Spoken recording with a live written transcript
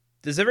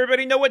Does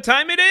everybody know what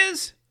time it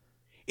is?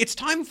 It's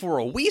time for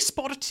a wee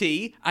spot of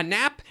tea, a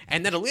nap,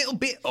 and then a little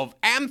bit of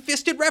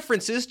ham-fisted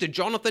references to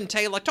Jonathan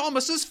Taylor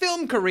Thomas's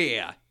film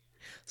career.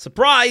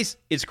 Surprise!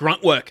 It's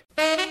grunt work.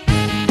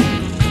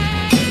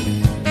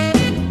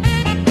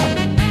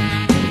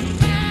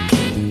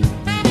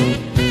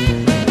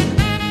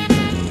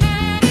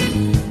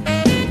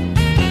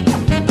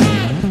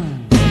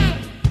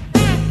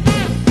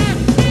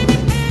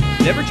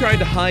 Never tried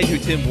to hide who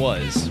Tim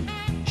was.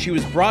 She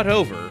was brought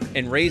over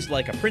and raised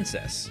like a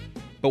princess.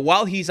 But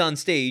while he's on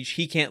stage,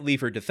 he can't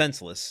leave her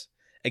defenseless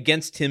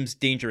against Tim's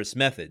dangerous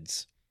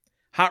methods.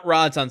 Hot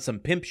rods on some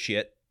pimp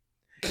shit.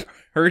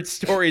 Heard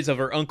stories of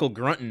her uncle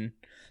gruntin'.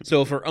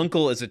 So if her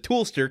uncle is a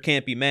toolster,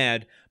 can't be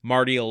mad.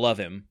 Marty'll love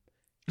him.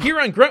 Here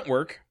on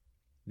Gruntwork,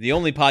 the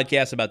only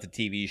podcast about the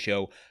TV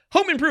show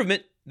Home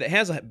Improvement that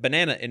has a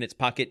banana in its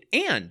pocket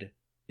and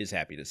is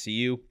happy to see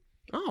you.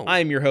 Oh. I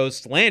am your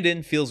host,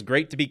 Landon. Feels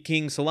great to be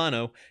King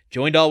Solano.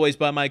 Joined always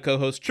by my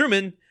co-host,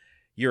 Truman.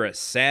 You're a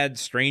sad,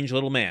 strange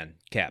little man,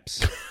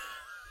 Caps.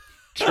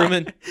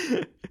 Truman,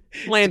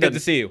 Landon. it's good to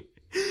see you.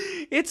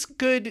 It's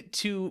good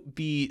to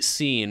be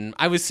seen.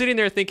 I was sitting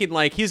there thinking,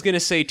 like, he's going to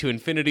say to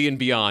infinity and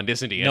beyond,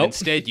 isn't he? And Nope.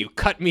 instead, you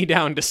cut me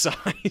down to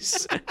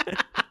size.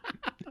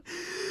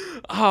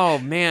 Oh,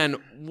 man.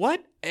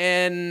 What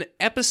an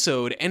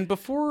episode. And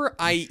before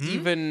I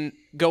even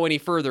go any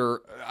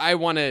further, I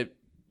want to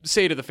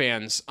say to the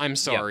fans, I'm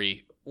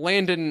sorry.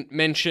 Landon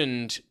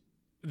mentioned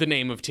the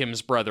name of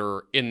Tim's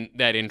brother in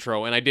that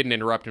intro, and I didn't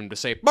interrupt him to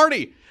say,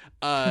 Marty!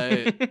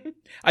 I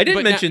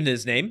didn't mention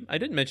his name.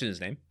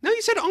 No,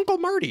 you said Uncle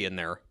Marty in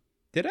there.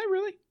 Did I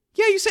really?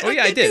 Yeah, you said... Oh,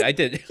 yeah, I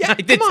did. Yeah, I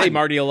did come say on.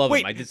 Marty will love him.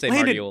 Wait, I did say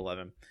Landon, Marty will love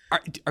him.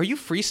 Are you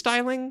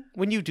freestyling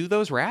when you do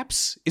those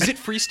raps? Is it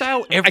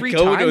freestyle every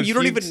go to time? a You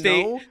don't fugue even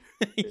state. know?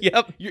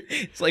 Yep.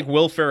 It's like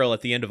Will Ferrell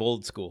at the end of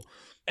Old School.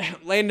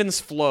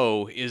 Landon's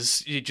flow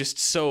is just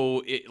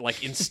so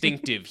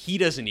instinctive. He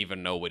doesn't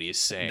even know what he's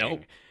saying.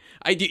 Nope.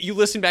 You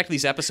listen back to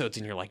these episodes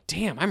and you're like,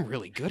 damn, I'm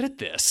really good at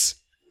this.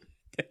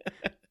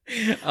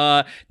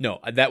 No,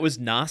 that was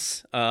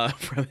Nas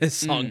from his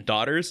song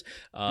Daughters.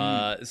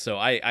 So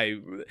I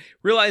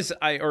realize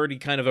I already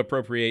kind of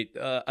appropriate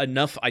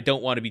enough. I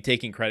don't want to be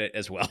taking credit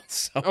as well.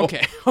 So.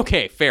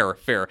 Okay, fair.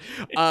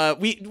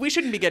 We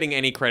shouldn't be getting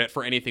any credit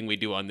for anything we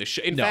do on this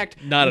show. In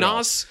fact, not at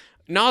all.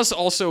 Nas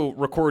also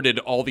recorded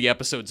all the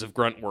episodes of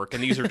Gruntwork,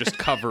 and these are just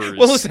covers.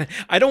 Well, listen,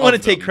 I don't want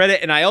to take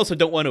credit, and I also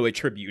don't want to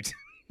attribute.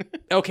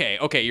 Okay,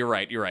 you're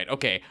right.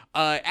 Okay.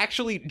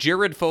 Actually,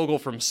 Jared Fogle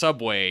from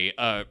Subway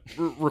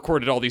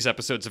recorded all these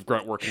episodes of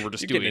Gruntwork, and we're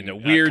just doing into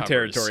weird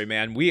covers. territory,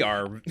 man. We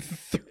are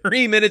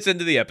 3 minutes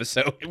into the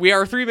episode. We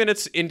are 3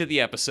 minutes into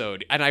the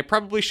episode, and I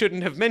probably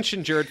shouldn't have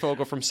mentioned Jared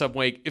Fogle from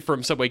Subway,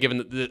 given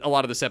that a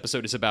lot of this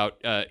episode is about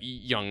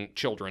young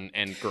children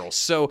and girls.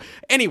 So,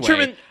 anyway,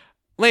 Truman,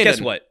 Landon,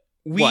 guess what?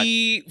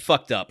 We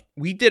fucked up.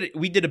 We did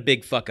a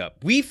big fuck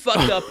up. We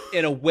fucked up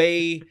in a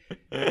way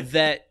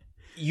that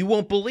you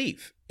won't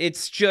believe.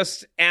 It's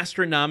just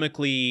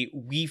astronomically.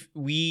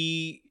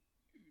 We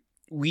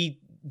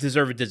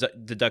deserve a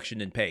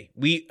deduction in pay.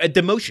 A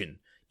demotion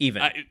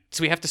even.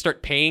 So we have to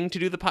start paying to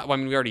do the pod. Well, I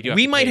mean, we already do.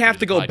 We might have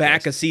to go podcast.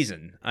 back a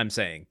season. I'm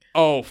saying.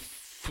 Oh,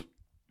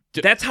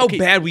 that's how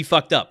bad we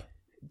fucked up.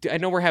 I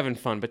know we're having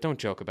fun, but don't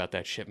joke about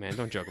that shit, man.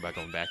 Don't joke about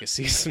going back a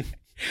season.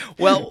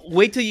 Well,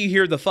 wait till you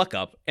hear the fuck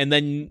up, and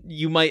then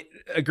you might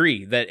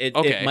agree that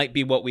it might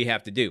be what we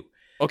have to do.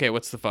 Okay,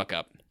 what's the fuck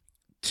up?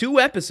 2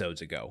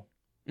 episodes ago,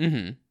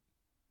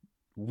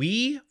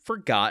 we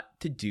forgot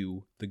to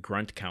do the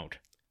grunt count.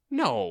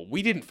 No,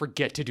 we didn't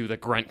forget to do the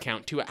grunt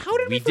count too. How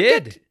did we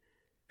forget? did.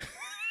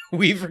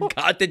 We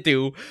forgot to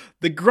do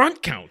the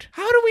grunt count.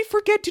 How do we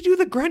forget to do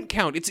the grunt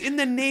count? It's in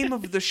the name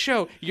of the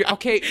show.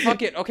 Okay,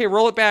 fuck it. Okay,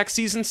 roll it back.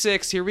 Season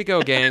 6. Here we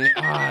go, gang.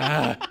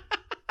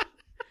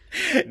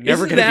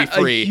 Never Isn't gonna be that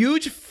free. A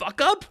huge fuck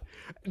up?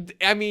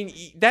 I mean,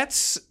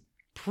 that's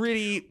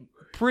pretty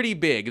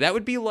big. That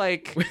would be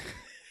like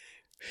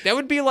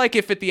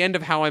if at the end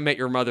of How I Met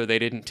Your Mother they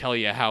didn't tell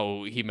you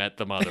how he met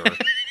the mother.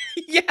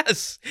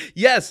 Yes.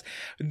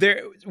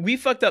 We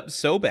fucked up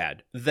so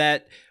bad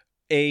that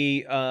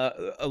a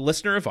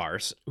listener of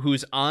ours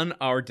who's on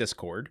our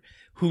Discord,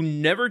 who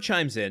never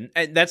chimes in,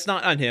 and that's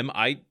not on him.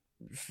 I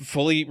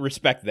fully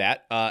respect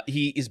that.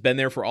 He has been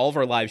there for all of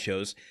our live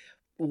shows.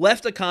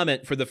 Left a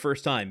comment for the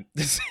first time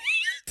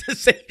to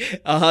say,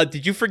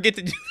 did you forget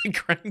to do the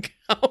grunt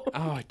count?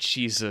 Oh,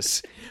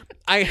 Jesus.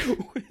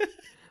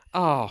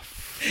 Oh,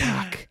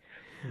 fuck.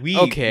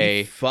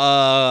 We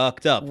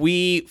fucked up.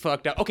 We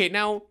fucked up. Okay,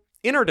 now,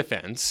 in our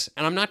defense,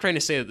 and I'm not trying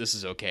to say that this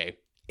is okay,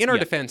 in our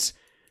defense,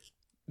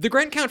 the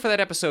grunt count for that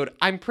episode,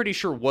 I'm pretty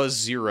sure was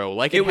 0.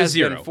 Like it was has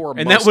 0. been for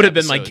and most that would have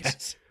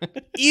episodes. been my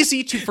guess.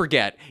 Easy to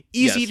forget.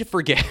 To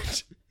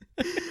forget.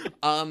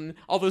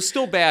 Although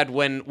still bad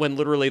when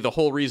literally the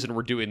whole reason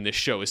we're doing this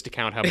show is to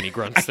count how many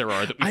grunts there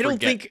are that we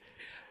forget.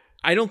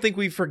 I don't think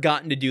we've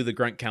forgotten to do the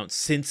grunt count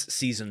since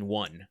season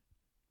 1.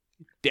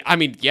 I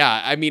mean,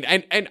 yeah. I mean,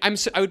 and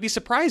I would be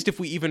surprised if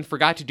we even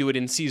forgot to do it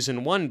in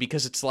season 1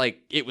 because it's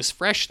like it was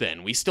fresh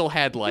then. We still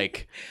had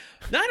like.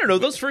 No, I don't know.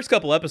 Those first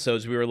couple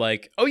episodes, we were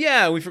like, "Oh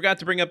yeah, we forgot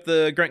to bring up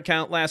the grunt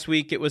count last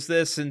week. It was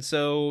this, and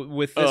so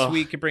with this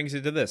week, it brings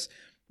it to this."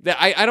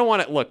 I don't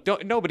want to look.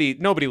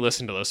 Nobody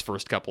listened to those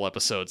first couple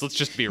episodes. Let's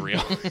just be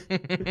real.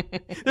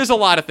 There's a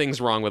lot of things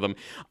wrong with them.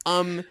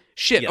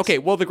 Shit. Yes. Okay.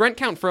 Well, the grunt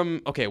count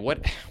from. Okay.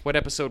 What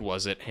episode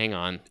was it? Hang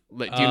on.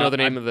 Do you know the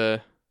name of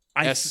the?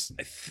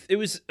 It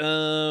was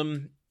that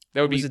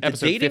would be was it the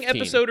episode dating 15.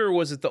 episode or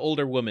was it the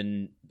older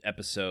woman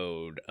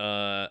episode?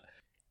 An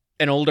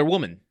older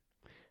woman.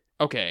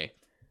 Okay,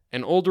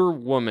 an older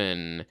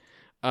woman.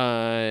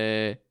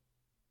 That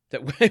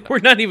we're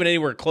not even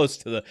anywhere close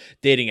to the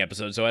dating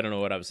episode, so I don't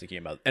know what I was thinking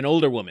about. An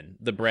older woman.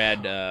 The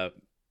Brad. Brad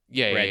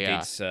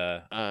dates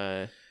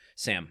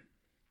Sam.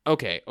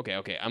 Okay.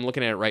 I'm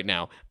looking at it right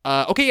now.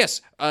 Okay,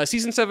 yes.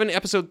 Season 7,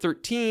 episode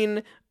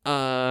 13.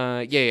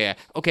 Yeah.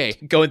 Okay.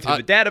 Going through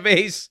the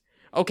database.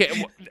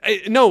 Okay.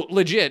 No,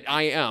 legit,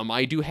 I am.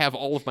 I do have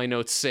all of my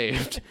notes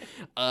saved.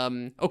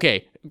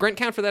 Okay. Grunt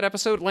count for that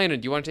episode. Landon,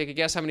 do you want to take a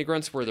guess? How many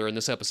grunts were there in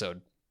this episode?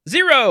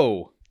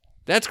 0.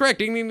 That's correct.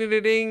 Ding, ding, ding,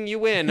 ding, ding. You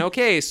win.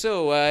 Okay,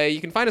 so you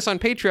can find us on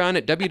Patreon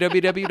at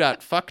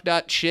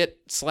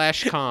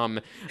www.fuck.shit/com.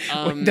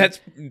 That's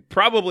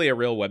probably a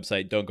real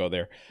website. Don't go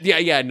there.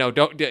 Yeah, no,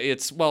 don't.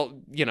 It's,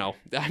 well,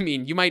 I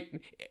mean, you might...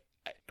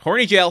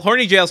 Horny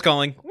jail's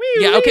calling.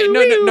 Yeah, okay,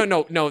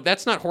 no,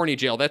 that's not horny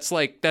jail. That's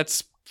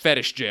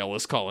fetish jail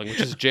is calling, which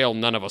is jail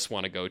none of us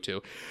want to go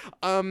to.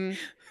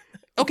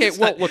 Okay,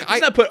 well, look,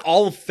 let's not put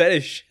all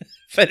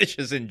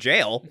fetishes in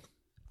jail.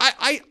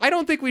 I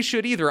don't think we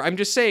should either. I'm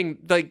just saying,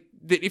 like,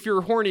 that if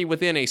you're horny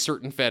within a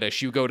certain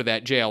fetish, you go to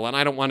that jail, and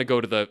I don't want to go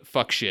to the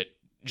fuck shit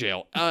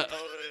jail.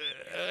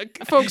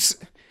 Folks,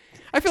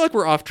 I feel like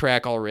we're off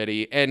track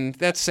already, and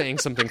that's saying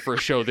something for a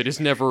show that has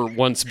never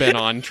once been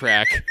on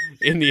track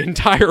in the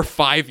entire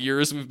 5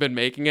 years we've been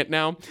making it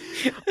now.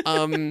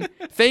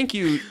 Thank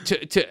you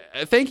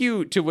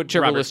to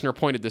whichever Robert. listener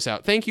pointed this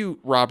out. Thank you,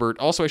 Robert.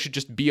 Also, I should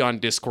just be on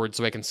Discord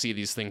so I can see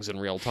these things in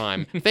real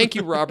time. Thank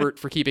you, Robert,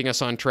 for keeping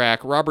us on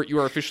track. Robert, you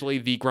are officially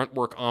the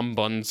Gruntwork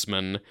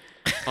Ombudsman.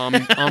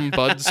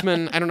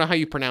 Ombudsman? I don't know how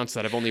you pronounce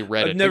that. I've only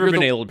read it. I've never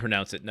been able to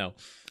pronounce it. No.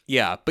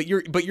 Yeah, but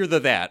you're the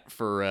that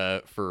for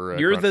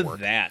you're the Gruntwork.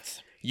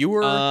 that. You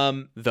are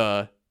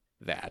the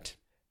that.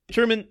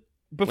 Truman,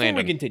 before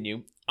Landon. we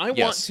continue, I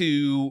want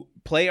to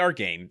play our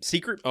game,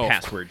 Secret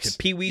Password to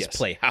Pee-wee's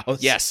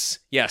Playhouse. Yes.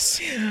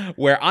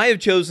 Where I have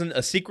chosen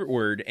a secret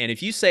word, and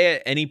if you say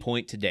at any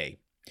point today,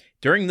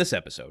 during this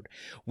episode,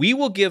 we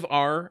will give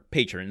our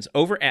patrons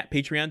over at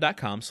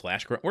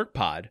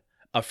patreon.com/gruntworkpod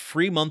a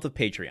free month of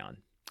Patreon.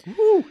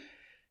 Woo.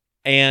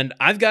 And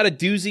I've got a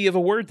doozy of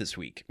a word this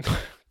week.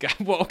 God,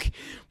 well,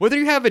 whether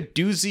you have a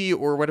doozy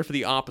or whatever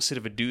the opposite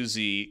of a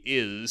doozy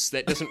is,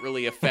 that doesn't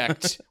really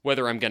affect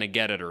whether I'm going to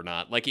get it or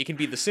not. Like, it can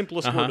be the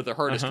simplest word or the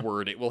hardest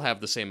word. It will have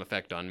the same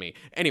effect on me.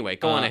 Anyway,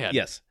 go on ahead.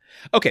 Yes.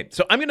 Okay,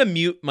 so I'm going to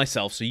mute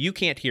myself so you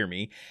can't hear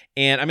me,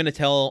 and I'm going to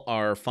tell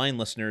our fine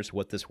listeners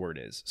what this word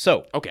is.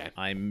 So, okay,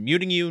 I'm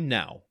muting you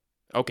now.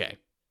 Okay.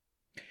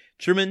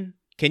 Truman,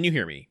 can you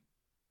hear me?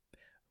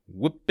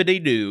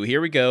 Whoopity-doo.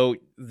 Here we go.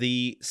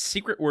 The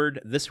secret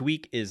word this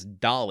week is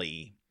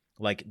dolly.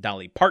 Like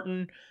Dolly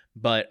Parton,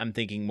 but I'm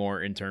thinking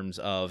more in terms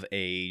of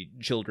a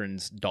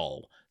children's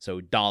doll.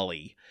 So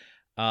dolly.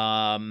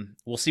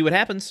 We'll see what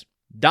happens.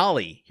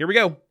 Dolly. Here we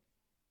go.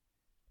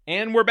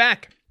 And we're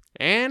back.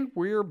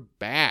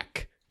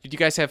 Did you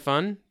guys have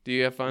fun? Do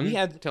you have fun? We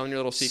had telling your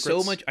little secrets?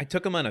 So much. I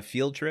took them on a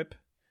field trip.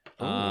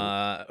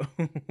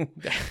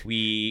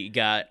 We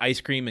got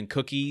ice cream and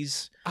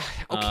cookies.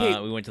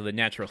 Okay. We went to the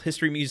Natural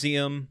History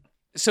Museum.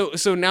 So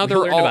now they're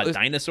learned all about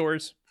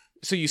dinosaurs.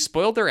 So you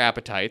spoiled their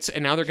appetites,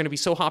 and now they're going to be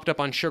so hopped up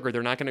on sugar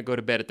they're not going to go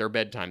to bed at their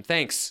bedtime.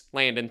 Thanks,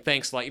 Landon.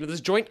 Thanks a lot.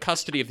 This joint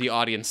custody of the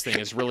audience thing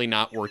is really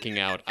not working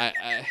out.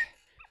 I'm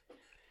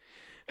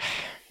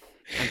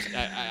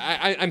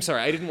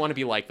sorry. I didn't want to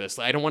be like this.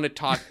 I don't want to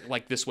talk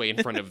like this way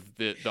in front of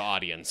the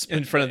audience.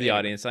 In front of the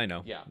audience, I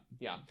know. Yeah.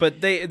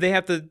 But they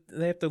have to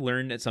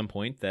learn at some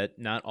point that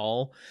not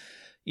all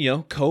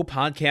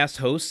co-podcast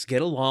hosts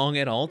get along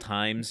at all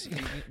times.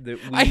 That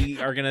we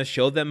are going to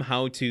show them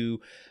how to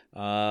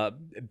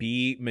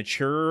be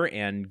mature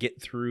and get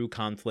through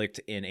conflict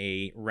in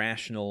a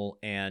rational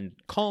and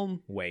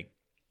calm way.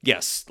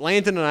 Yes,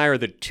 Landon and I are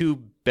the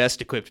two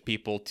best equipped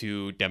people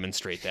to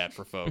demonstrate that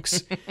for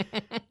folks.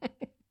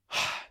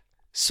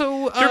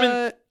 So,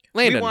 Landon,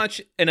 we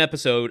watch an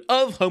episode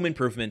of Home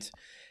Improvement,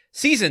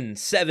 Season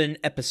 7,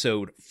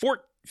 Episode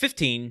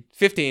 15.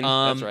 15,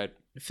 that's right.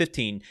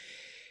 15.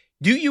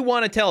 Do you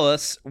want to tell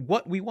us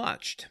what we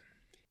watched?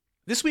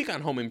 This week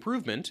on Home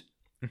Improvement,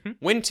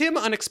 when Tim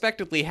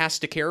unexpectedly has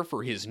to care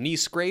for his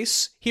niece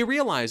Grace, he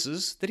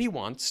realizes that he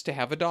wants to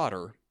have a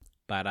daughter.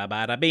 Bada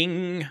bada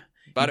bing.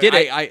 But you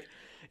did it.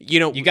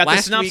 You got the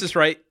synopsis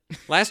right.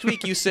 Last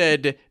week you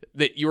said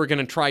that you were going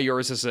to try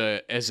yours as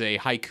a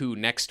haiku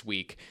next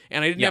week,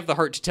 and I didn't have the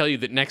heart to tell you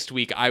that next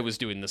week I was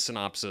doing the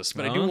synopsis.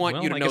 But I do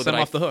want you to know that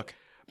I'm off the hook.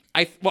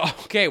 I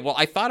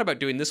thought about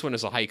doing this one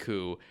as a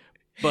haiku,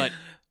 but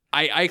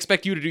I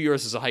expect you to do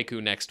yours as a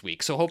haiku next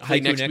week. So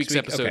hopefully next week's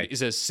episode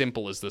is as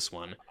simple as this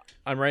one.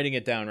 I'm writing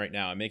it down right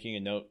now. I'm making a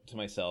note to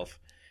myself.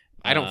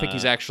 I don't think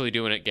he's actually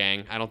doing it,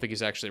 gang. I don't think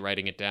he's actually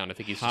writing it down. I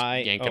think he's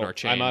just yanking our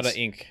chains. I'm out of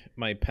ink.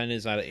 My pen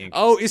is out of ink.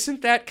 Oh,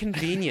 isn't that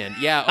convenient?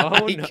 Yeah.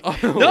 Oh, no.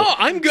 No,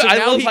 I'm good. So I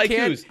now love he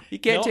haikus. He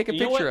can't take a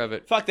picture of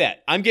it. Fuck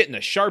that. I'm getting a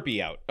Sharpie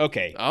out.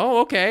 Okay.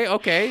 Oh, okay.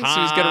 So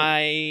he's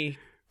gonna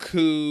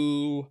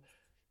haiku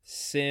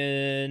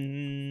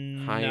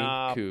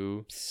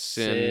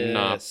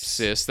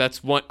synopsis.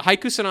 That's one.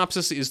 Haiku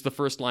synopsis is the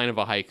first line of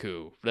a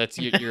haiku. That's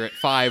you're at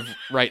 5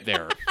 right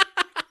there.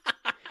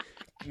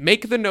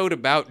 Make the note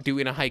about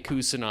doing a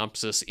haiku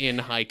synopsis in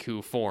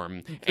haiku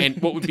form.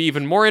 And what would be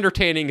even more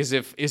entertaining is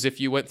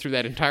if you went through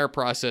that entire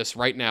process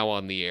right now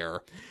on the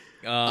air.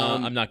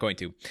 I'm not going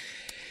to.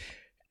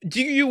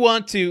 Do you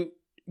want to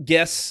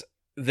guess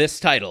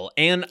this title?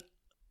 And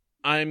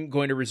I'm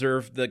going to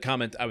reserve the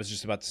comment I was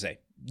just about to say.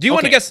 Do you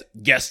want to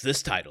guess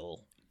this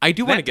title? I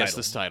do want to guess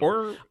this title.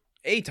 Or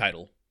a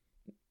title.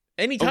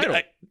 Any title.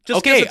 Okay.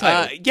 Just guess a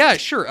title. Yeah,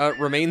 sure.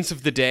 Remains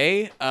of the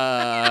Day.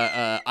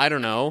 I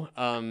don't know.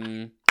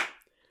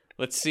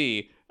 Let's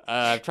see.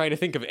 I'm trying to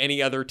think of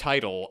any other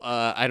title.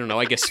 I don't know.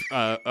 I guess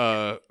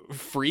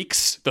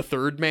Freaks, the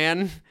Third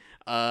Man.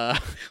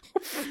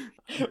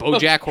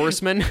 BoJack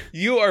Horseman.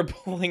 You are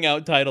pulling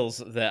out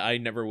titles that I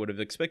never would have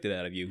expected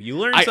out of you. You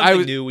learn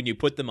something new when you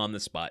put them on the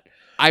spot.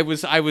 I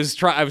was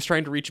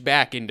trying to reach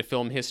back into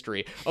film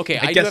history. Okay,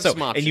 I do have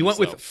some options. And you went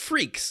with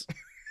Freaks.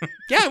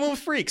 Yeah, I went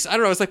with Freaks. I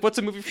don't know. It's like, what's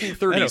a movie from the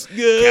 30s?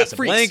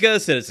 Casablanca,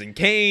 Freaks. Citizen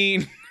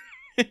Kane.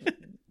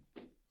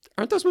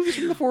 Aren't those movies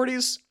from the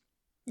 40s?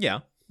 Yeah.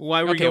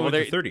 Why were you going with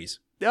the 30s?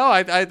 No,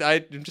 I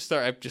just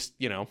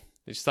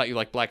thought you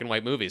liked black and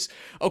white movies.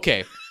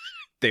 Okay.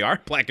 They are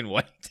black and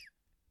white.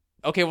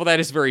 Okay, well, that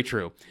is very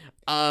true.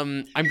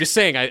 I'm just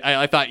saying,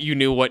 I thought you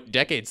knew what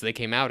decades they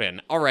came out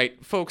in. All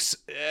right, folks.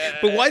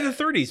 But why the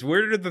 30s?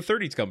 Where did the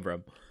 30s come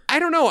from? I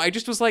don't know. I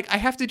just was like, I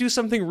have to do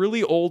something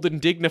really old and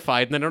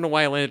dignified, and I don't know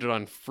why I landed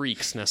on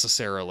Freaks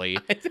necessarily.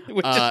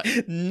 Which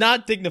is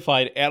not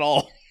dignified at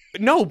all.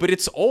 No, but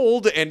it's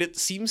old, and it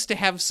seems to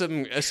have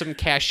some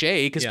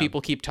cachet because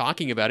people keep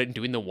talking about it and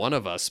doing the One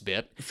of Us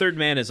bit. Third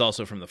Man is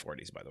also from the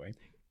 40s, by the way.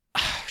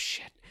 Oh,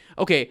 shit.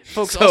 Okay,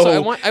 folks, so,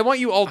 also, I want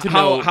you all to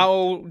know...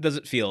 How does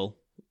it feel?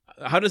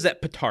 How does that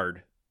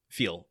petard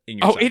feel in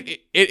your side?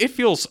 It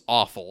feels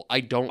awful. I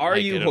don't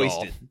like it at all. Are you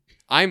hoisted?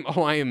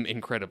 I am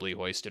incredibly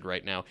hoisted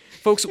right now.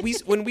 Folks, we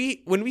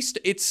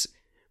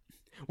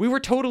were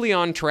totally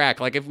on track.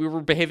 Like, if we were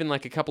behaving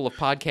like a couple of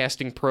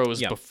podcasting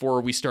pros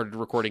before we started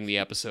recording the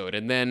episode,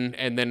 and then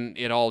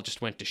it all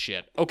just went to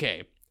shit.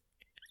 Okay.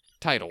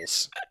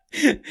 Titles.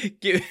 I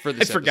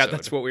forgot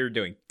that's what we were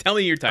doing. Tell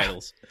me your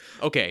titles.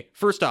 Okay,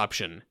 first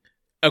option.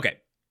 Okay.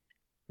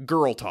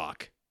 Girl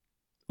Talk.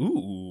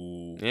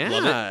 Ooh. Yeah.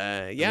 Love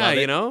it. Yeah, Love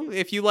it. You know,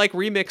 if you like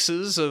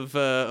remixes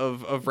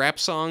of rap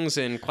songs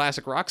and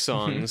classic rock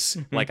songs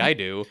like I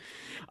do.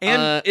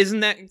 And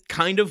isn't that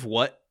kind of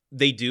what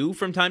they do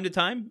from time to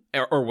time?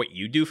 Or what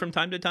you do from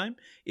time to time?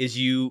 Is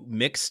you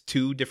mix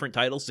two different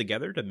titles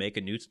together to make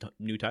a new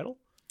title?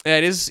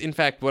 That is, in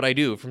fact, what I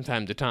do from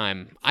time to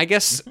time. I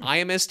guess I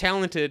am as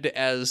talented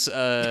as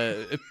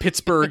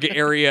Pittsburgh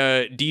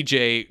area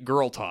DJ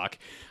Girl Talk.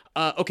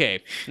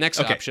 Okay, next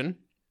option.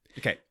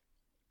 Okay.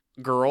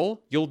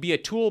 Girl, you'll be a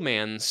tool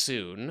man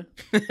soon.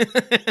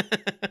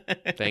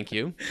 Thank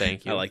you.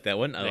 I like that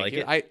one. I like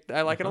it.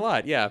 I like it a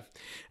lot, yeah.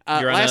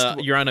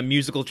 You're on a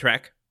musical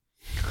track.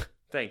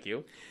 Thank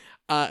you.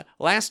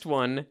 Last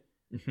one.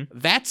 Mm-hmm.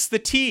 That's the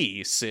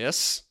tea,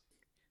 sis.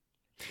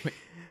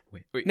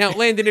 Wait. Now,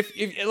 Landon, if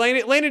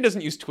Landon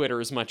doesn't use Twitter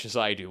as much as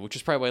I do, which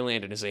is probably why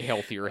Landon is a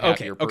healthier,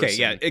 happier person. Okay,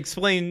 yeah.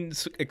 Explain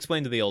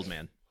to the old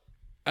man.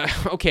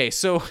 Okay,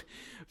 so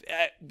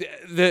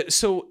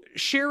so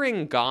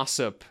sharing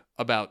gossip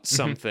about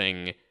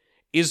something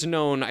is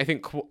known, I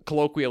think,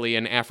 colloquially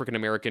in African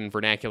American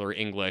vernacular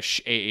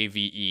English,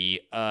 AAVE,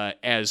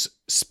 as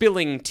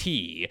spilling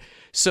tea.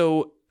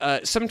 So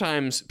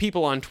sometimes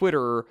people on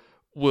Twitter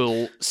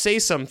will say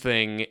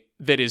something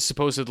that is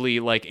supposedly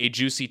like a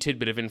juicy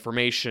tidbit of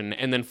information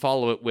and then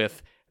follow it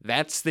with,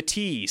 "That's the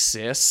tea,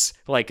 sis."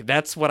 Like,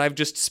 that's what I've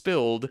just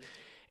spilled.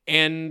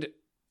 And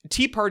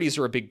tea parties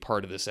are a big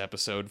part of this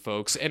episode,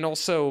 folks. And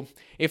also,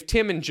 if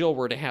Tim and Jill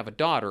were to have a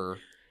daughter,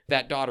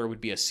 that daughter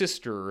would be a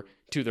sister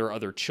to their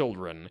other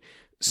children.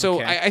 So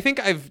okay. I think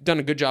I've done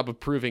a good job of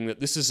proving that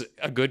this is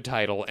a good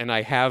title, and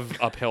I have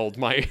upheld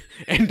my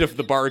end of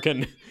the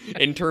bargain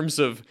in terms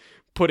of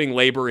putting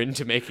labor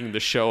into making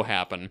the show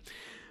happen.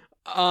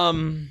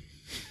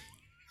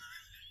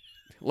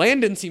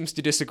 Landon seems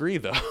to disagree,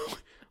 though.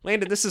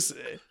 Landon, this is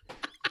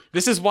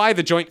why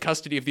the joint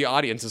custody of the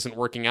audience isn't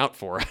working out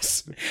for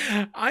us.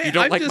 You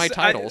don't like my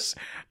titles.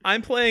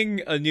 I'm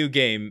playing a new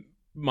game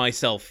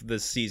myself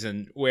this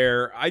season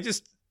where I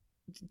just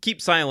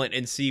keep silent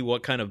and see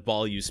what kind of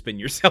ball you spin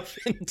yourself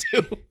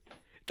into.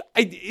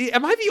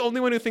 Am I the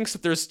only one who thinks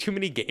that there's too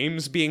many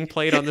games being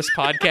played on this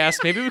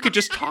podcast? Maybe we could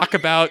just talk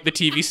about the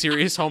TV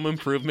series Home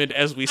Improvement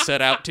as we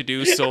set out to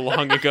do so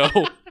long ago.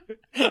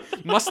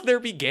 Must there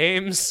be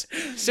games?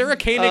 Sarah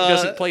Koenig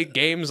doesn't play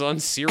games on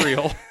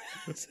Serial.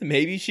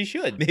 Maybe she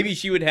should. Maybe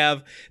she would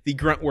have the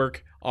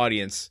Gruntwork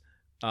audience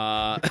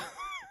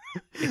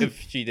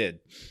if she did.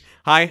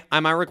 Hi,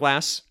 I'm Ira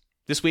Glass.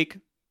 This week,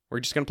 we're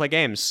just going to play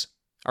games.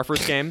 Our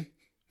first game,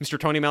 Mr.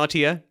 Tony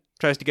Malatia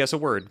tries to guess a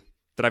word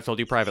that I've told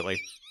you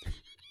privately.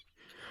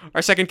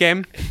 Our second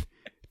game,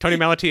 Tony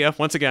Malatia,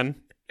 once again,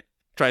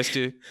 tries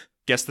to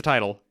guess the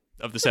title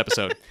of this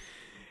episode.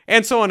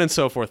 And so on and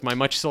so forth, my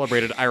much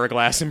celebrated Ira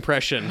Glass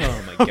impression.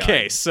 Oh my god.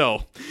 Okay,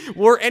 so,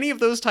 were any of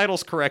those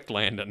titles correct,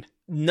 Landon?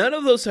 None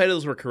of those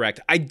titles were correct.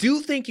 I do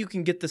think you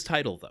can get this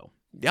title, though.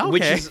 Yeah, okay.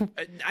 Which is,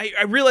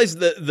 I realize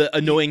the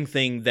annoying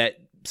thing that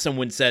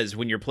someone says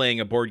when you're playing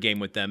a board game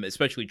with them,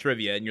 especially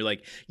trivia, and you're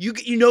like, you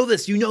know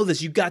this, you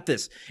got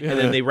this. Yeah. And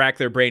then they rack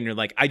their brain and you're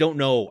like, I don't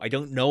know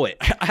it.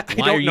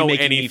 Why are you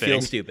making me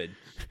feel stupid?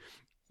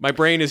 My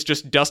brain is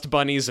just dust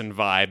bunnies and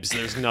vibes.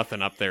 There's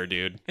nothing up there,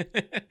 dude.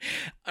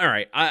 All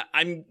right.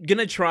 I'm going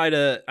to try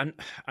to, I'm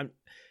going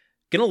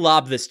to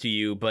lob this to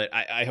you, but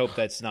I hope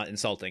that's not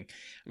insulting.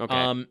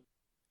 Okay.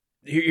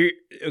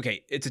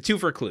 Okay. It's a 2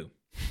 for a clue.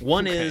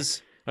 One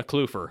is a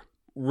clue for.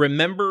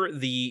 Remember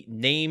the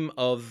name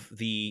of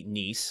the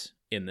niece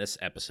in this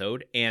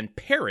episode and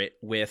pair it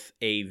with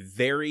a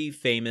very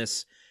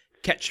famous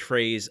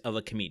catchphrase of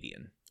a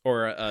comedian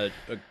or a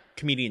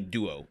comedian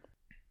duo.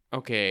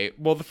 Okay,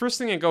 well, the first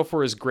thing I go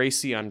for is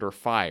Gracie Under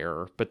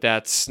Fire, but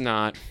that's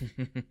not...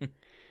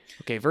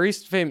 Okay, very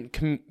famous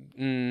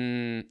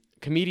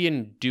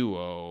comedian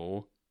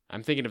duo.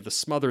 I'm thinking of the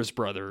Smothers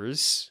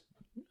Brothers.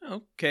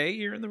 Okay,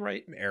 you're in the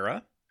right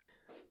era.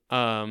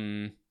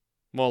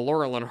 Well,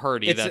 Laurel and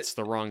Hardy, that's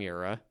the wrong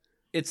era.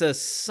 It's a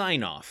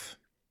sign-off.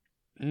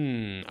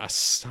 A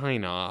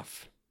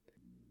sign-off.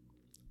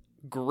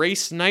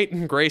 Grace Knight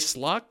and Grace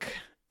Luck?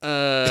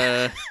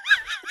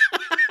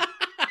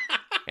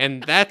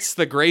 And that's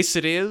the Grace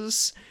it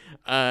is?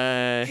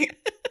 Grace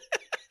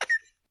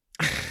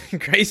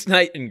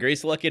Knight and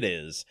Grace Luck it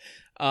is.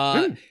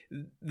 The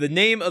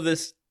name of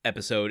this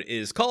episode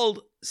is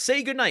called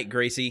Say Goodnight,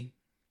 Gracie.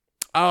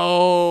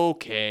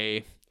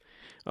 Okay.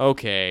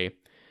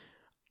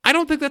 I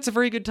don't think that's a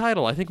very good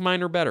title. I think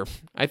mine are better.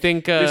 I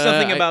think... There's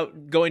something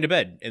about going to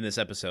bed in this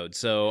episode,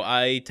 so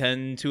I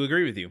tend to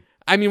agree with you.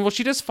 I mean, well,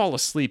 she does fall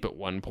asleep at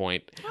one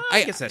point.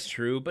 I guess that's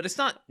true, but it's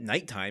not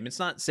nighttime. It's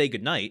not Say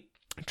Goodnight.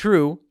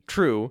 True.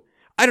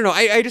 I don't know.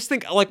 I just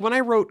think, like, when I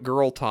wrote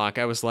Girl Talk,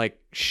 I was like,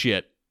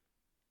 shit,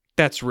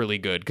 that's really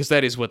good, because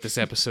that is what this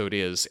episode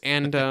is.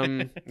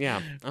 And,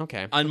 yeah,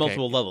 okay. On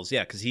multiple levels,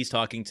 yeah, because he's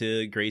talking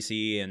to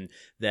Gracie, and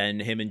then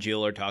him and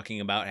Jill are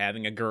talking about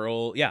having a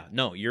girl. Yeah,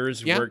 no,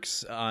 yours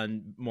works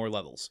on more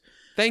levels.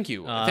 Thank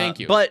you.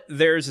 But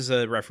theirs is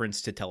a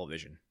reference to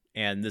television,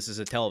 and this is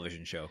a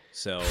television show.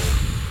 So,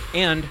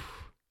 and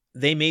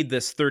they made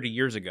this 30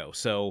 years ago,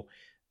 so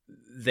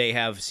they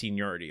have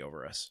seniority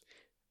over us.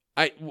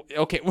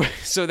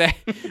 So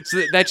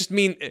that just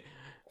means...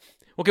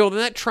 Okay, well, then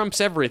that trumps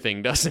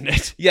everything, doesn't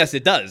it? Yes,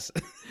 it does.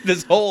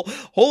 This whole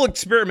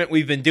experiment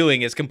we've been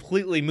doing is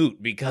completely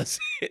moot because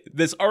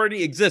this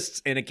already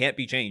exists and it can't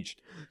be changed.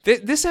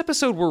 This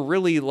episode, we're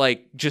really,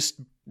 like, just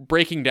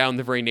breaking down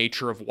the very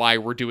nature of why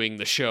we're doing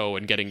the show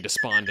and getting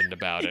despondent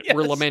about it. Yes.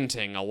 We're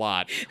lamenting a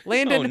lot.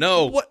 Landon,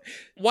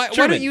 why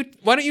don't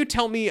you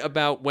tell me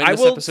about when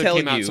this episode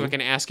came out so I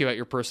can ask you about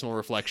your personal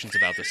reflections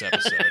about this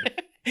episode?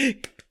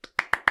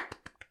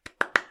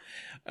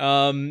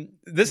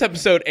 This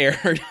episode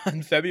aired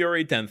on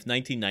February 10th,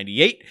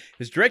 1998. It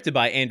was directed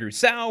by Andrew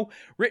Sau,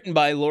 written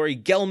by Laurie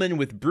Gelman,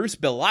 with Bruce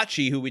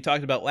Bellacci, who we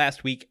talked about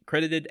last week,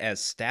 credited as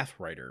staff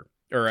writer.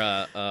 Or,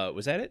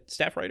 was that it?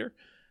 Staff writer?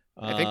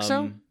 I think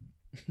so.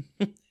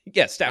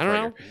 Yeah, staff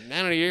writer.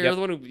 I don't know. You're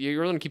the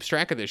one who keeps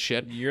track of this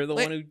shit. You're the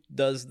one who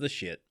does the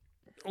shit.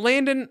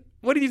 Landon,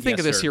 what did you think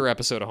of this here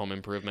episode of Home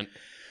Improvement?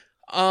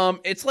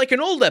 It's like an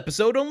old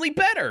episode, only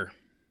better.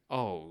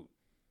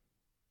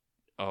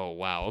 Oh,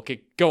 wow.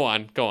 Okay, go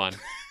on.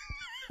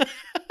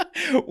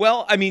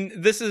 Well, I mean,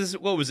 this is,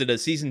 what was it, a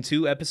season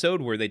 2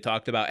 episode where they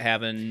talked about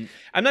having...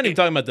 I'm not even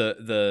talking about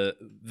the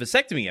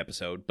vasectomy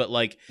episode, but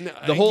like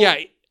the whole...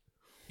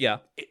 Yeah.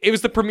 It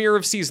was the premiere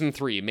of season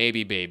 3,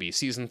 Maybe Baby.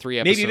 Season 3,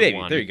 episode 1. Maybe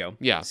Baby, there you go.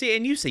 Yeah. See,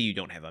 and you say you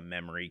don't have a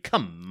memory.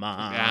 Come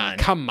on.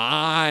 Come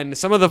on.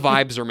 Some of the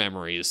vibes are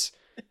memories.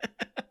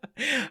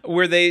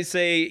 Where they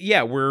say,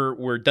 yeah,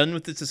 we're done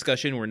with this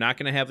discussion. We're not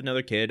going to have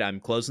another kid. I'm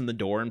closing the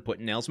door and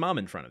putting Nell's mom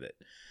in front of it.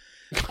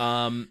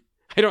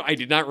 I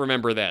did not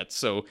remember that.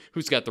 So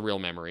who's got the real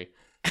memory?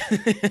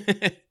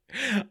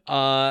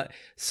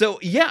 So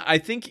yeah, I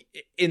think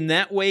in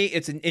that way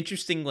it's an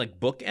interesting like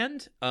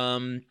bookend.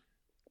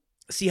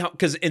 See how,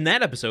 because in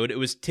that episode it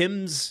was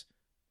Tim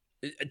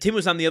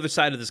was on the other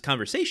side of this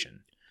conversation.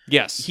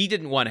 Yes, he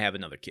didn't want to have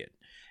another kid.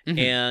 Mm-hmm.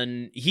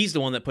 And he's the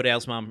one that put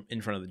Al's mom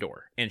in front of the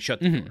door and shut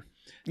the door.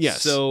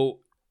 Yes. So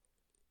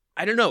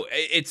I don't know.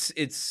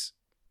 It's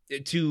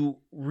to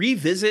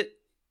revisit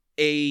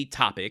a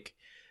topic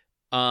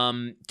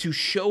to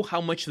show how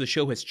much the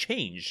show has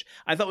changed,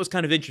 I thought was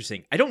kind of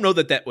interesting. I don't know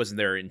that was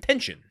their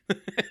intention.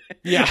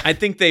 Yeah. I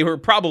think they were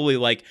probably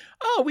like,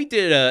 oh, we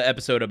did an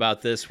episode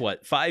about this,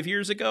 5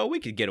 years ago? We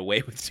could get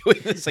away with doing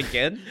this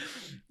again.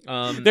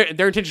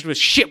 Their intention was,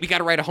 shit, we got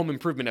to write a home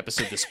improvement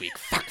episode this week.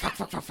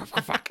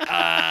 Fuck.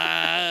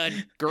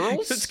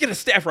 Girls? Let's get a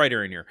staff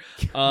writer in here.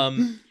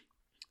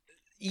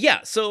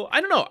 Yeah, so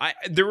I don't know.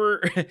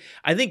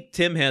 I think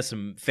Tim has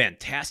some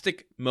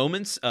fantastic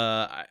moments.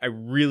 I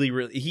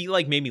really, he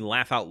like made me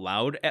laugh out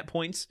loud at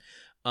points.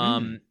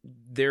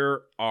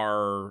 There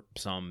are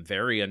some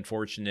very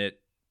unfortunate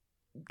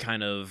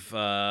kind of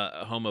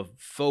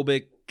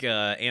homophobic,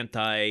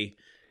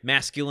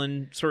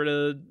 anti-masculine sort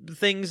of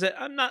things that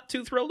I'm not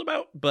too thrilled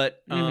about,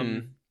 but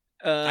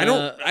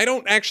I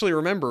don't actually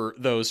remember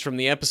those from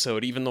the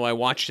episode, even though I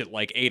watched it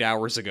like 8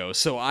 hours ago.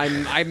 So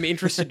I'm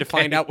interested to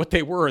find out what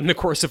they were in the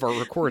course of our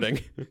recording.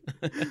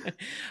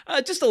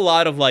 Just a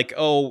lot of like,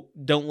 oh,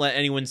 don't let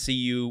anyone see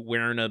you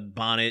wearing a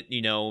bonnet.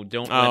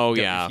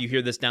 If you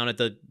hear this down at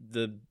the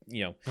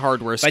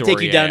hardware store. If I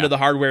take you down to the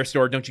hardware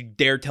store, don't you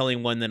dare tell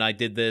anyone that I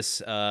did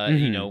this. I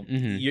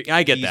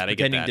get that.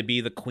 Pretending to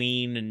be the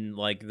queen, and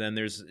like then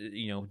there's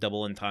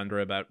double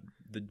entendre about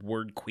the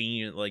word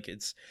queen. Like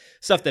it's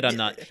stuff that I'm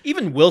not.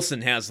 Even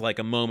Wilson has like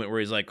a moment where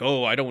he's like,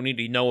 "Oh, I don't need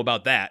to know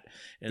about that."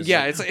 And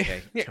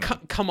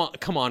come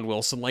on,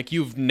 Wilson. Like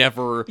you've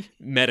never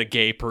met a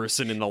gay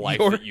person in the life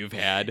that you've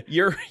had.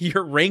 Your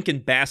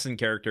Rankin Basson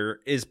character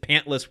is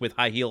pantless with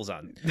high heels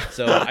on,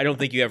 so I don't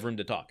think you have room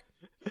to talk.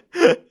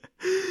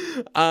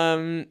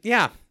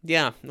 Yeah,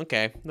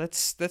 okay.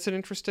 That's an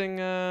interesting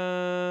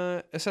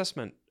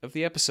assessment of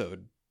the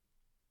episode.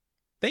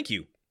 Thank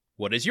you.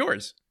 What is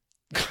yours?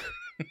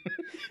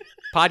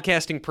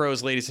 Podcasting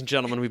pros, ladies and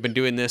gentlemen, we've been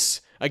doing this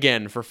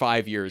again for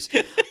 5 years.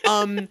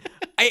 I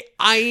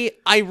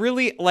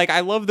really I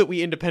love that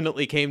we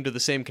independently came to the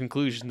same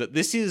conclusion that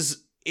this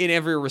is in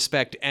every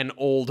respect an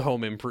old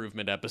home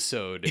improvement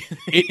episode.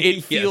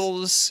 It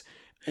feels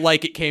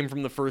like it came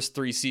from the first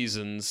 3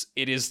 seasons.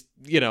 It is,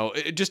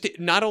 just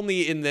not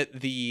only in that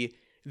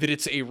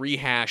it's a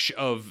rehash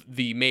of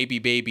the Maybe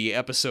Baby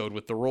episode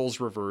with the roles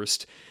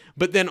reversed,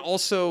 but then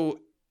also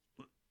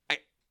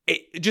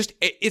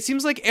it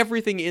seems like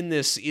everything in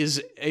this is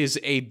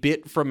a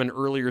bit from an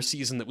earlier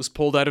season that was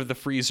pulled out of the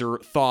freezer,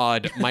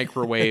 thawed,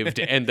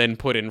 microwaved, and then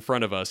put in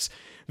front of us.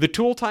 The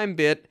Tool Time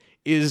bit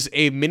is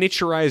a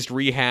miniaturized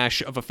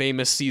rehash of a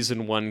famous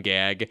season 1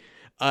 gag.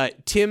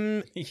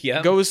 Tim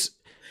goes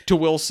to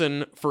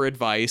Wilson for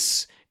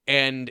advice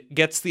and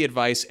gets the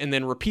advice and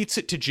then repeats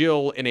it to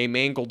Jill in a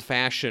mangled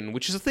fashion,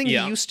 which is a thing he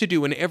used to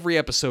do in every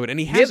episode,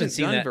 and he hasn't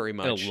seen done that very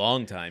much. In a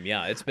long time.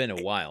 Yeah, it's been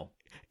a while.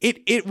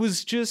 It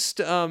was just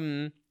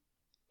and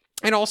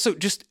also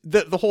just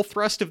the whole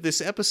thrust of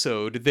this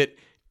episode that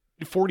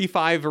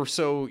 45 or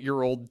so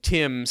year old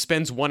Tim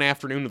spends one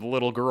afternoon with a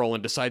little girl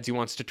and decides he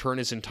wants to turn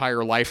his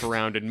entire life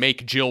around and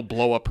make Jill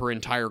blow up her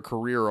entire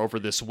career over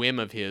this whim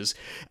of his.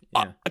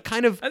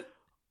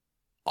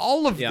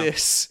 All of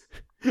this.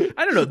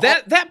 I don't know.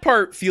 That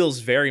part feels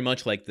very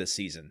much like this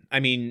season. I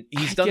mean,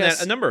 he's done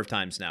that a number of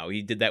times now.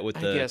 He did that with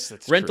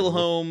the rental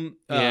home,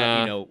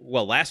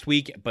 last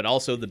week, but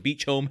also the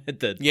beach home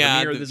at the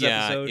premiere of this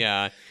episode.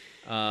 Yeah.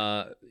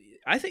 I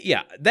think,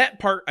 that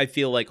part I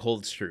feel like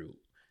holds true.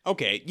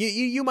 Okay,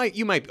 you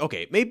might.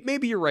 Okay,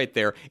 maybe you're right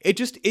there. It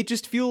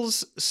just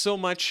feels so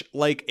much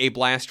like a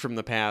blast from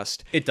the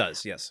past. It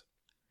does, yes.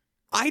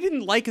 I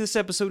didn't like this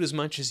episode as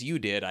much as you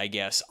did, I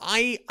guess.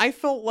 I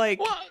felt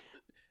like... Well,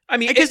 I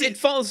mean, it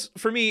falls,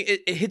 for me,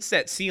 it hits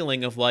that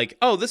ceiling of like,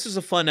 oh, this is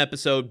a fun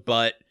episode,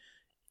 but,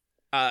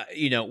 I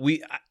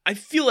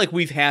feel like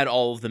we've had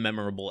all of the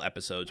memorable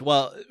episodes.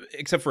 Well,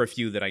 except for a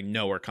few that I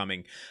know are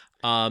coming.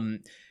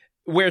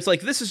 Where it's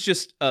like, this is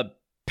just a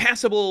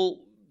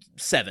passable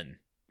 7.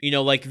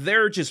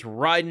 They're just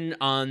riding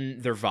on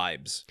their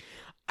vibes.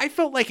 I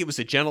felt like it was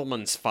a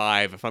gentleman's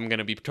 5, if I'm going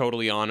to be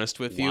totally honest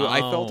with you. Wow. I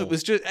felt it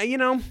was just,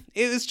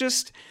 it was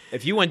just...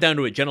 If you went down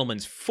to a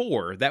gentleman's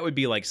 4, that would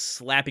be like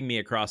slapping me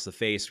across the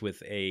face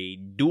with a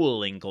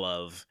dueling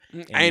glove,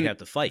 and you'd have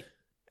to fight.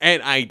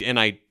 I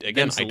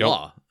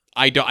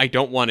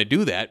don't want to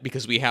do that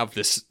because we have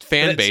this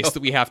fan base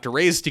that we have to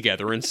raise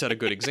together and set a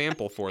good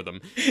example for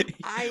them.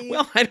 I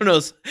don't know.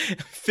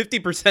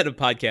 50% of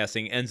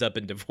podcasting ends up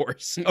in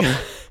divorce.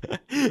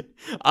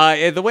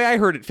 The way I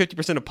heard it,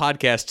 50% of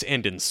podcasts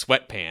end in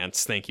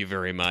sweatpants. Thank you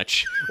very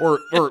much. Or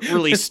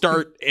really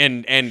start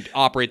and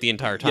operate the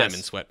entire time in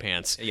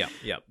sweatpants. Yeah.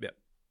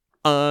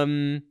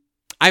 I'm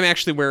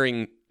actually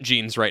wearing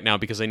jeans right now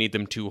because I need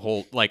them to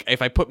hold. Like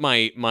if I put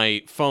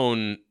my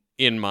phone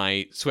in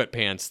my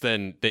sweatpants,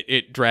 then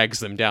it drags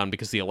them down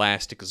because the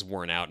elastic is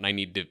worn out,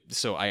 and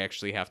so I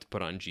actually have to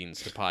put on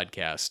jeans to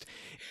podcast.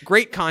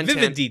 Great content.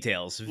 Vivid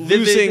details.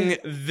 Losing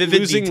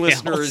details.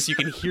 listeners. You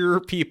can hear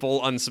people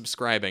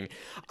unsubscribing.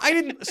 I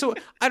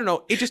don't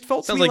know. It just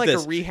felt to me like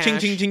this. A rehash. Ching,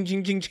 ching, ching,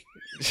 ching, ching, ching.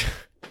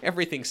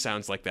 Everything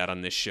sounds like that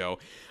on this show.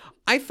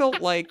 I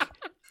felt like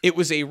It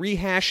was a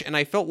rehash, and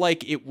I felt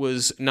like it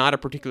was not a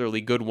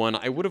particularly good one.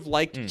 I would have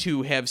liked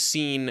to have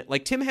seen,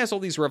 like, Tim has all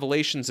these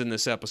revelations in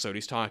this episode.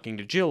 He's talking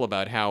to Jill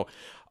about how,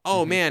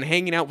 oh man,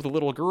 hanging out with a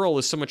little girl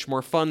is so much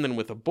more fun than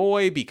with a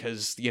boy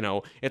because, you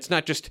know, it's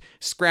not just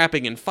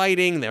scrapping and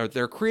fighting.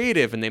 They're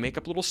creative and they make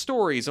up little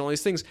stories and all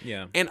these things.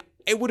 Yeah. And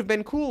it would have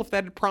been cool if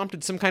that had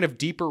prompted some kind of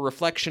deeper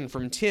reflection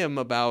from Tim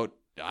about,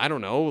 I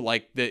don't know,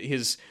 like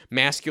his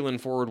masculine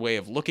forward way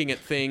of looking at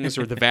things,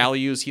 or the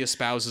values he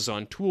espouses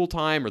on Tool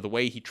Time, or the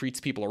way he treats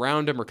people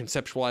around him, or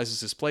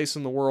conceptualizes his place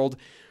in the world.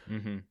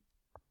 Mm-hmm.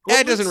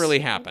 That doesn't really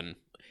happen.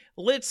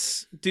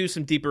 Let's do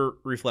some deeper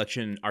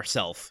reflection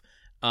ourselves,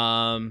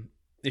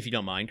 if you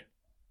don't mind.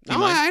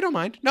 I don't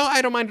mind. No,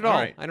 I don't mind at all.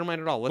 Right. I don't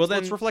mind at all.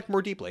 Let's reflect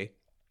more deeply.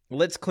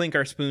 Let's clink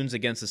our spoons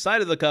against the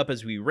side of the cup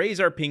as we raise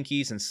our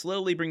pinkies and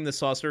slowly bring the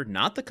saucer,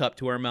 not the cup,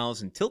 to our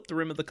mouths and tilt the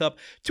rim of the cup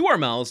to our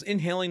mouths,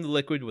 inhaling the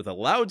liquid with a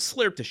loud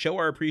slurp to show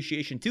our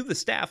appreciation to the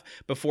staff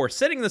before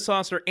setting the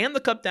saucer and the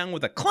cup down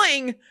with a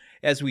clang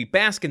as we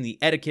bask in the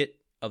etiquette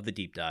of the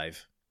deep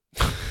dive.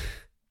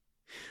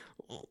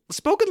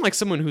 Spoken like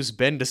someone who's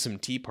been to some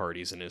tea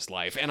parties in his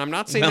life, and I'm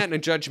not saying that in a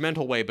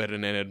judgmental way, but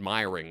in an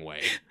admiring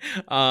way.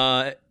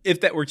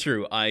 If that were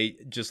true, I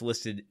just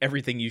listed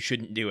everything you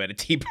shouldn't do at a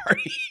tea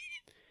party.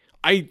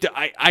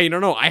 I don't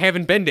know. I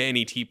haven't been to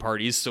any tea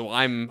parties, so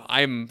I'm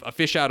a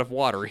fish out of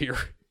water here.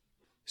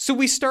 So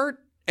we start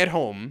at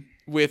home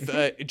with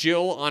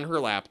Jill on her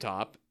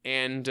laptop,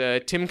 and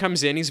Tim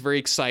comes in. He's very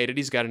excited.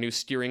 He's got a new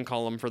steering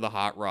column for the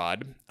hot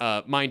rod.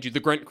 Mind you, the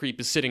grunt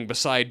creep is sitting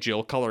beside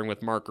Jill, coloring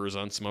with markers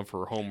on some of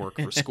her homework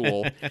for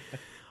school.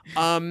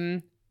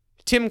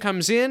 Tim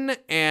comes in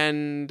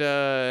and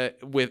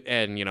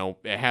you know,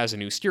 has a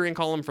new steering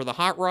column for the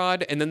hot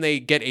rod, and then they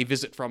get a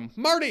visit from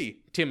Marty,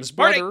 Tim's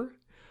brother,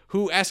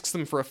 who asks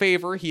them for a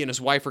favor. He and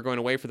his wife are going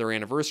away for their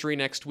anniversary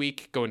next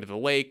week, going to the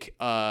lake.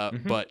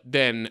 But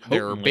then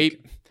their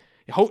baby,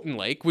 Houghton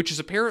Lake, which is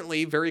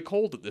apparently very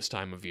cold at this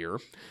time of year.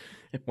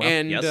 Well,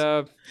 and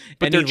yes.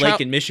 but any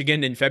lake in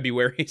Michigan in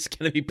February is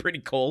going to be pretty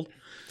cold.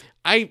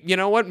 You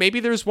know what? Maybe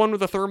there's one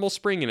with a thermal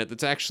spring in it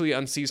that's actually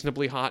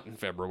unseasonably hot in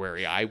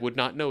February. I would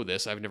not know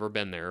this. I've never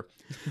been there.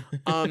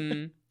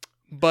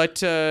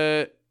 But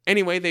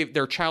anyway,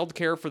 their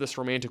childcare for this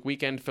romantic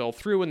weekend fell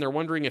through, and they're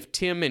wondering if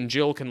Tim and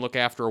Jill can look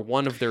after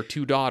one of their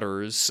two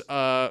daughters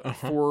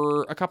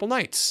for a couple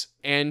nights.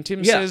 And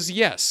Tim says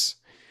yes.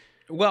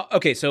 Well,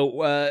 okay,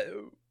 so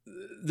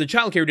the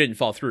childcare didn't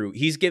fall through.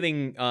 He's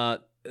giving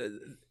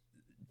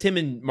Tim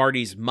and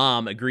Marty's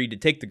mom agreed to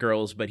take the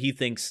girls, but he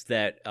thinks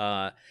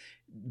that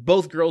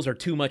both girls are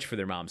too much for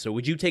their mom. So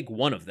would you take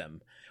one of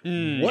them?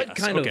 What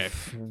kind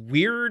of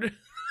weird?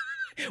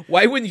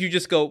 Why wouldn't you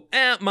just go,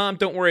 Mom,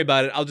 don't worry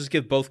about it. I'll just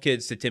give both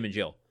kids to Tim and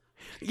Jill.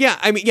 Yeah,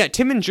 I mean,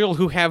 Tim and Jill,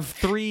 who have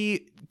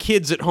 3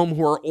 kids at home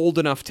who are old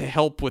enough to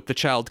help with the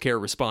childcare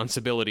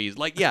responsibilities.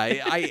 Like, yeah,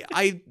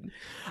 I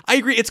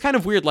agree. It's kind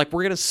of weird. Like,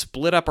 we're going to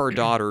split up our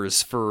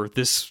daughters for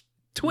this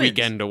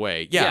weekend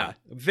away. Yeah.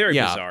 Very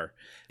bizarre.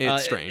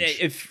 It's strange.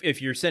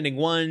 If you're sending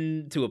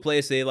one to a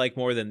place they like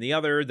more than the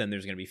other, then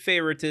there's going to be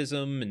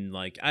favoritism. And,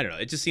 like, I don't know.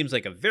 It just seems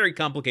like a very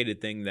complicated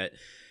thing that,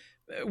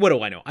 what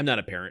do I know? I'm not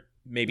a parent.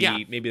 Maybe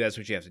that's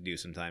what you have to do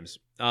sometimes.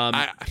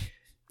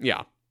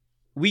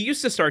 We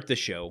used to start the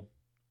show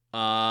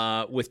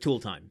with Tool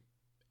Time.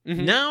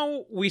 Mm-hmm.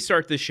 Now we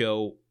start the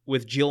show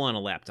with Jill on a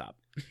laptop.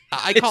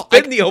 It's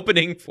been the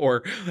opening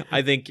for,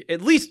 I think,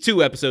 at least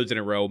 2 episodes in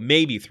a row,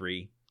 maybe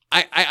 3.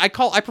 I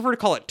prefer to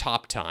call it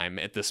Top Time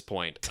at this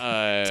point.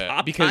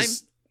 Top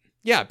because Time?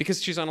 Yeah,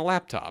 because she's on a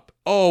laptop.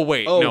 Oh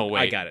wait, no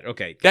wait. I got it.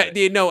 Okay.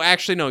 No,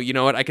 actually no. You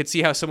know what? I could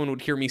see how someone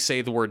would hear me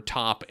say the word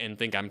top and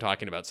think I'm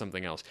talking about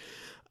something else.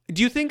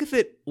 Do you think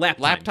that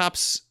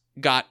laptops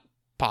got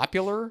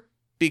popular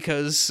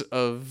because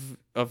of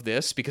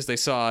this? Because they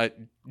saw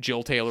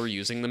Jill Taylor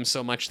using them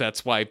so much,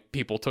 that's why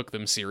people took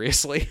them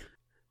seriously?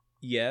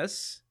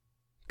 Yes.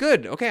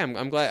 Good. Okay,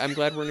 I'm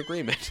glad we're in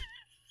agreement.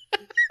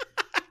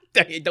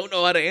 I don't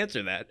know how to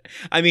answer that.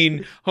 I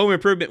mean, Home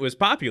Improvement was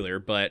popular,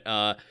 but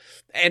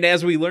and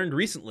as we learned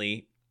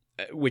recently,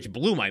 which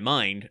blew my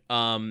mind,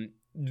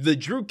 the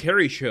Drew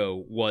Carey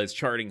Show was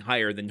charting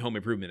higher than Home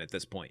Improvement at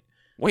this point.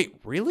 Wait,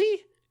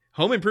 really?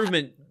 Home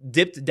Improvement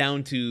dipped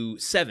down to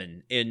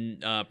 7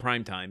 in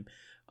prime time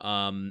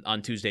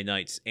on Tuesday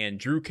nights, and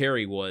Drew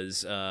Carey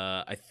was,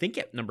 I think,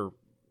 at number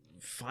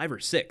 5 or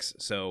 6.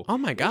 So, oh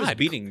my God,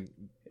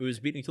 it was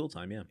beating Tool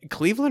Time. Yeah,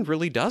 Cleveland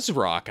really does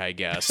rock. I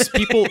guess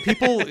people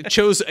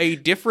chose a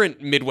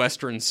different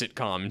Midwestern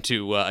sitcom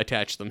to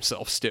attach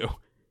themselves to.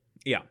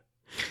 Yeah.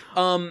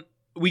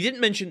 We didn't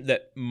mention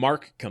that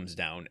Mark comes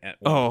down at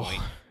one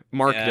point.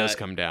 Mark does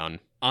come down.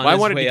 Well, I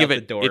wanted to give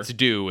it its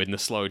due in the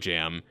slow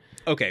jam.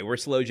 Okay, we're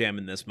slow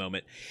jamming this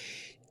moment.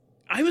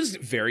 I was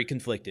very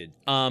conflicted.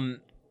 The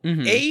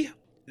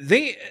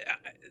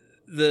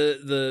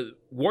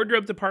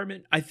wardrobe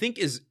department, I think,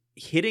 is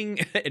hitting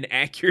an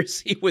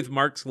accuracy with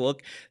Mark's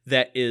look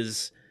that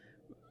is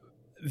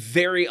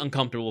very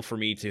uncomfortable for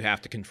me to have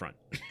to confront.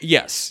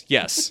 Yes.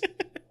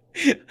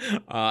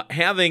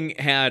 Having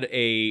had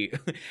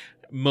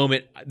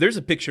moment. There's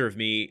a picture of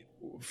me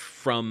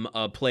from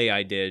a play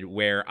I did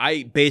where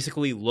I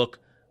basically look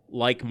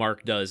like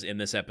Mark does in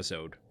this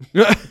episode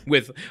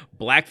with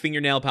black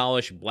fingernail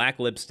polish, black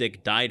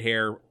lipstick, dyed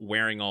hair,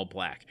 wearing all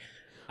black.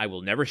 I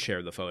will never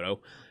share the photo.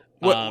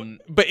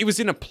 But it was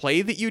in a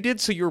play that you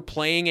did, so you were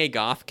playing a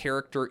goth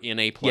character in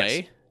a play?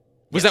 Yes.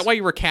 Was that why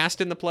you were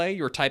cast in the play?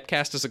 You were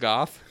typecast as a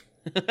goth?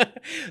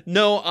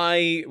 No,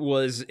 I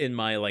was in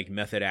my like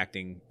method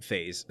acting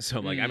phase. So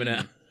I'm like,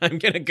 I'm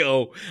gonna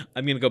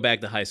go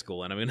back to high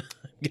school, and I'm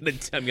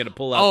gonna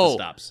pull out the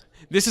stops.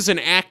 This is an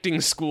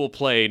acting school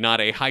play,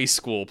 not a high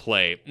school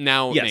play.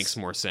 Now it makes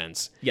more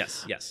sense.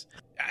 Yes.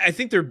 I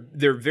think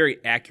they're very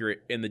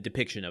accurate in the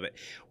depiction of it.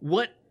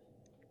 What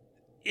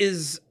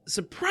is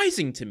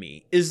surprising to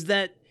me is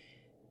that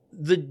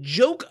the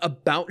joke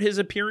about his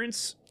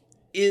appearance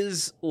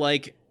is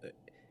like,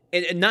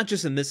 and not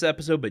just in this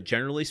episode, but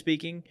generally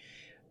speaking,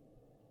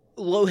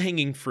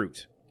 low-hanging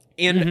fruit.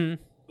 And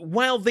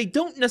while they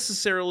don't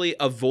necessarily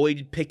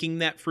avoid picking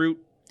that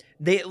fruit,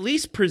 they at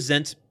least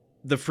present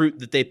the fruit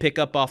that they pick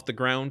up off the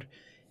ground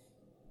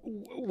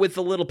with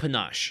a little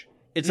panache.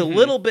 It's a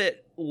little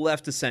bit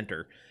left to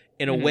center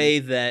in a way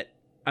that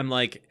I'm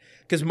like,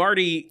 because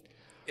Marty...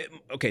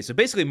 Okay, so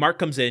basically Mark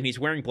comes in, he's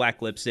wearing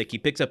black lipstick, he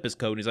picks up his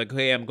coat, and he's like,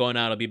 okay, I'm going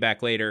out, I'll be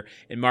back later.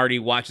 And Marty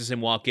watches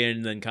him walk in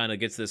and then kind of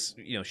gets this,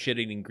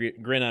 shit-eating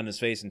grin on his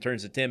face and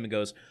turns to Tim and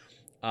goes,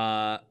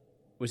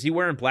 was he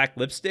wearing black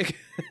lipstick?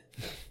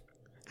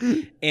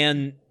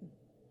 And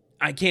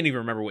I can't even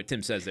remember what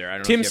Tim says there. I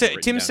don't know.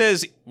 Tim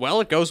says,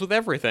 well, it goes with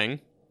everything.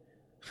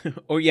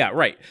 Oh, yeah,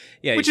 right.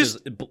 Yeah, which says,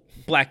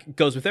 black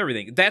goes with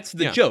everything. That's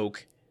the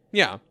joke.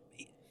 Yeah.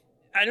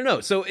 I don't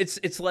know. So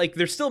it's like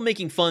they're still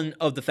making fun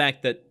of the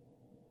fact that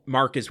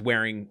Mark is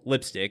wearing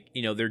lipstick.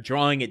 They're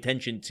drawing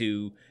attention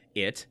to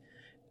it,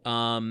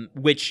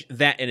 which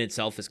that in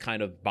itself is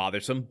kind of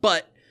bothersome.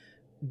 But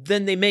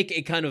then they make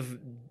a kind of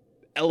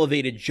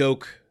elevated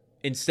joke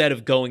instead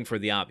of going for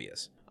the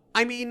obvious.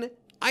 I mean,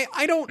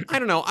 I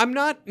don't know. I'm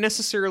not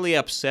necessarily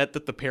upset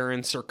that the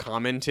parents are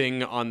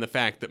commenting on the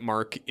fact that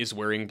Mark is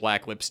wearing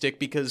black lipstick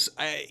because,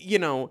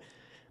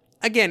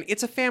 again,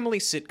 it's a family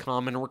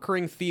sitcom, and a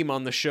recurring theme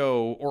on the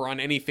show, or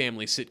on any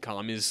family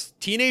sitcom, is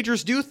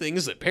teenagers do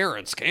things that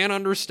parents can't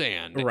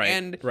understand. Right,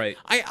 and right.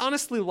 I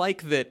honestly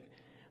like that,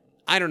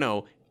 I don't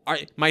know,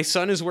 my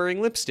son is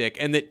wearing lipstick,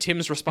 and that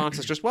Tim's response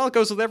is just, well, it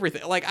goes with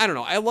everything. Like, I don't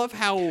know. I love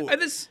how...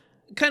 This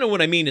kind of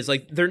what I mean is,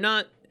 like, they're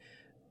not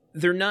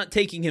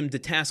taking him to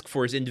task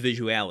for his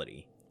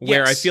individuality,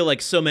 where I feel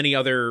like so many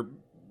other...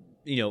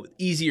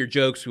 easier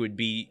jokes would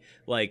be,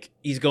 like,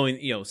 he's going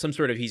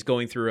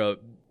through a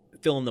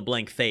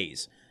fill-in-the-blank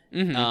phase,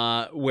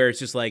 where it's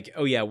just like,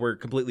 oh yeah, we're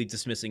completely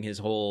dismissing his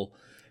whole,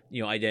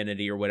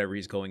 identity or whatever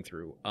he's going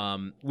through,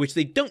 which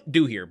they don't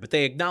do here, but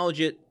they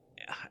acknowledge it.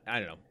 I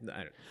don't know.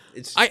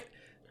 It's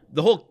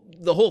the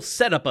whole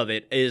setup of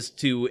it is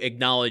to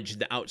acknowledge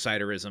the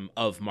outsiderism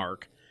of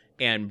Mark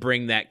and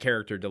bring that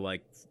character to,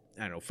 like,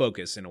 I don't know,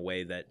 focus in a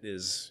way that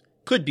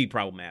could be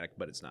problematic,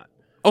 but it's not.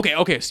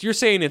 Okay, so you're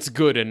saying it's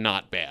good and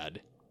not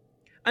bad.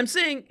 I'm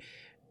saying,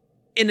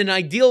 in an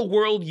ideal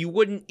world, you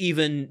wouldn't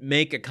even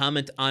make a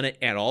comment on it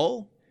at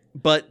all.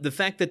 But the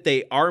fact that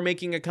they are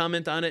making a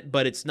comment on it,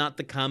 but it's not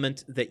the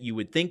comment that you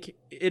would think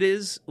it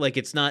is, like,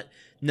 it's not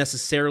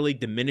necessarily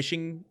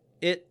diminishing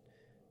it,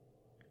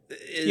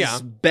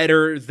 is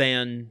better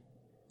than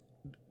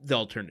the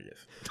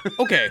alternative.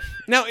 Okay.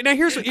 Now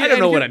here's what... I don't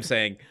know what I'm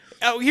saying.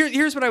 Oh,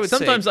 here's what I would say.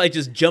 Sometimes I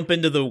just jump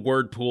into the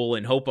word pool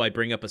and hope I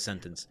bring up a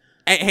sentence.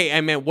 Hey,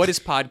 I mean, what is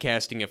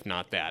podcasting if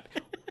not that?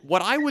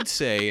 What I would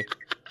say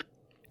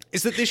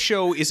is that this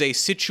show is a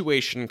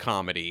situation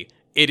comedy.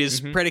 It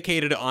is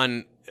predicated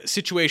on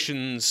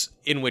situations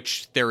in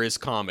which there is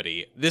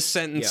comedy. This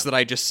sentence that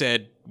I just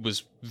said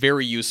was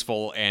very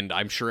useful, and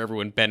I'm sure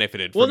everyone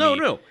benefited from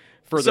me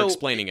further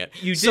explaining it.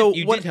 You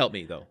did help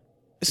me, though.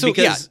 So,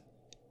 because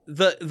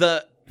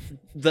the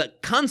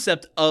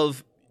concept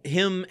of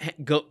him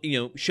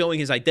showing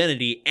his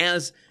identity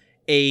as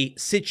a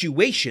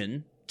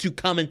situation to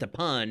comment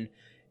upon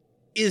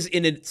is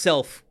in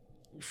itself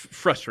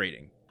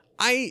frustrating.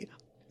 I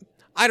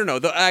don't know.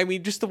 I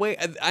mean, just the way...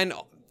 And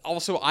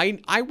also,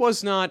 I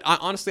was not...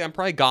 honestly, I'm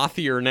probably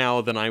gothier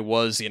now than I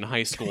was in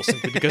high school,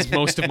 simply because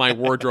most of my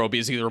wardrobe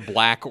is either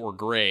black or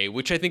gray,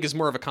 which I think is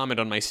more of a comment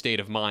on my state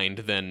of mind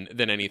than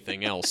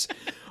anything else.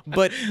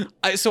 But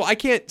so I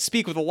can't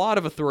speak with a lot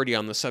of authority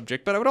on the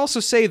subject, but I would also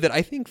say that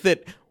I think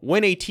that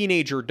when a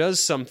teenager does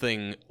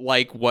something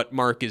like what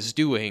Mark is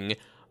doing,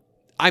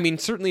 I mean,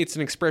 certainly it's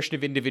an expression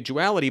of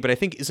individuality, but I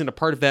think isn't a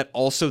part of that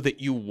also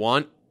that you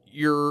want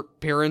your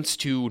parents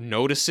to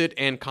notice it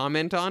and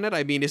comment on it?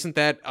 I mean, isn't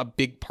that a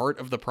big part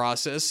of the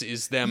process?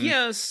 Is them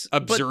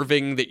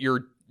observing that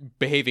you're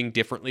behaving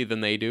differently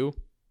than they do?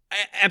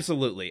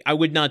 Absolutely. I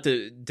would not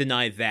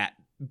deny that.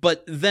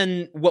 But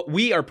then what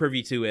we are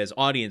privy to as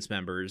audience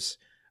members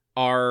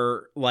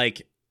are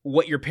like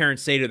what your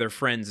parents say to their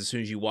friends as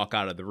soon as you walk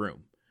out of the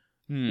room,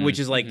 which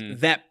is like,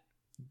 that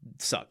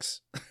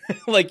sucks.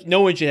 Like,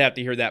 no one should have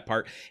to hear that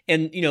part.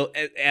 And,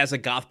 as a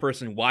goth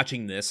person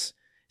watching this,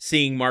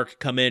 seeing Mark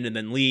come in and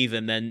then leave,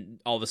 and then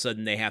all of a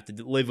sudden they have to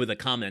live with a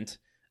comment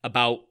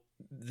about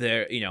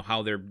their,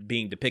 how they're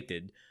being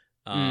depicted.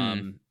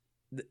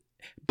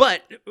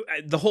 But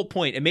the whole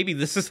point, and maybe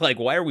this is like,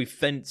 why are we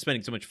spending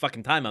so much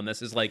fucking time on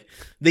this? Is like,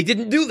 they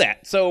didn't do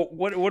that. So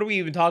what are we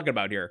even talking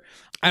about here?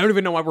 I don't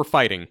even know why we're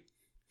fighting.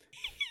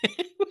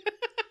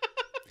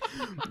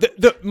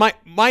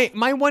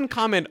 My one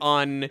comment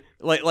on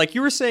like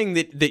you were saying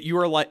that you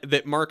are like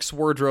that Mark's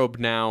wardrobe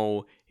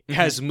now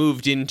has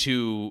moved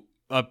into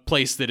a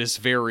place that is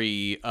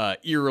very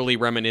eerily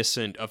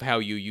reminiscent of how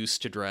you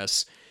used to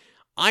dress.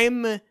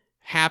 I'm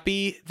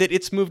happy that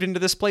it's moved into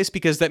this place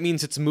because that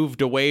means it's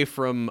moved away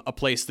from a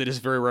place that is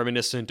very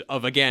reminiscent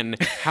of, again,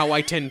 how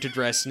I tend to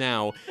dress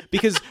now.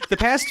 Because the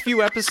past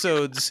few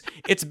episodes,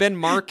 it's been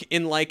Mark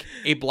in like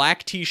a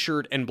black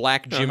t-shirt and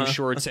black gym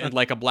shorts and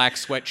like a black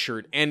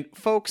sweatshirt. And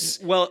folks...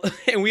 Well,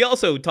 and we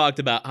also talked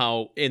about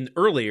how in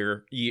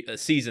earlier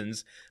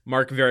seasons,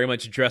 Mark very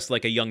much dressed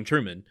like a young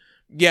Truman.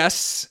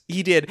 Yes,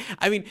 he did.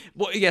 I mean,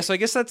 well, yeah, so I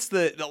guess that's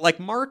like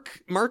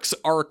Mark's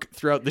arc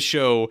throughout the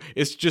show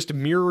is just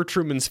mirror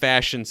Truman's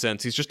fashion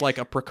sense. He's just like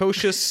a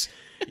precocious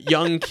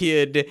young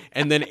kid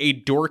and then a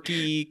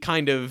dorky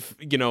kind of,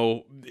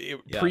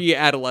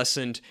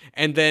 pre-adolescent.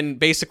 And then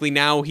basically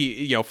now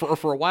he,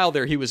 for a while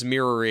there, he was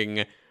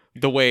mirroring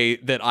the way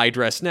that I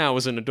dress now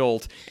as an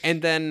adult.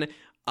 And then...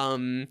 I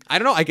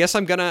don't know. I guess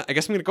I'm gonna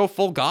go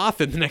full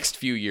goth in the next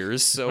few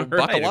years. So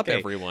buckle up,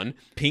 everyone.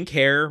 Pink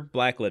hair,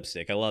 black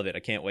lipstick. I love it. I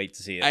can't wait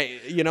to see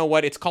it. You know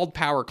what? It's called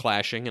power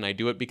clashing, and I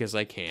do it because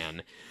I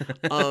can.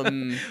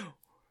 Do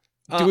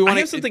we want to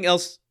have something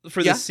else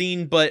for this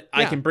scene? But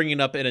I can bring it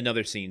up in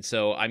another scene,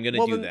 so I'm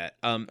gonna do that.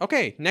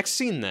 Okay, next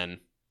scene then.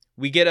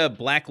 We get a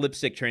black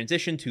lipstick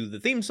transition to the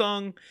theme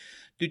song.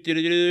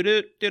 That's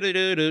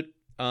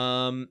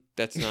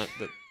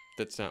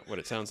not what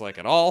it sounds like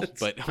at all.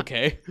 But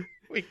okay.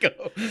 We go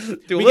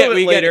do a little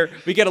bit later.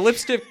 We get a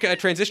lipstick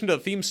transition to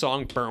the theme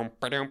song.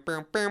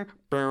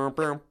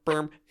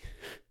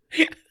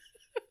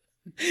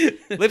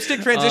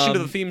 Lipstick transition to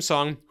the theme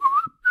song.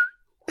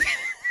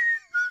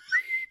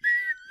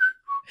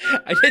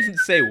 I didn't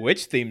say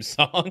which theme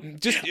song. I'm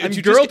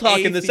just girl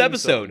talking this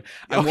episode.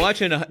 Song. I'm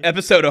watching an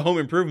episode of Home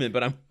Improvement,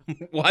 but I'm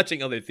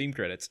watching other theme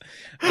credits.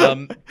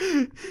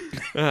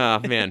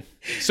 Man,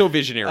 so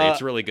visionary.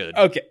 It's really good.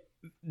 Okay.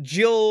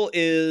 Jill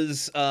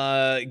is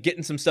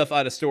getting some stuff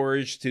out of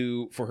storage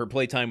for her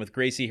playtime with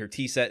Gracie, her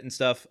tea set and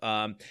stuff.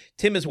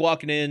 Tim is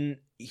walking in.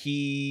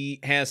 He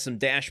has some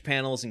dash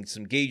panels and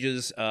some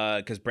gauges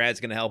because Brad's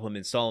going to help him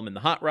install them in the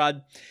hot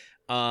rod.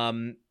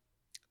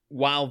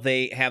 While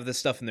they have this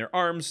stuff in their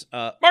arms,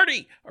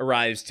 Marty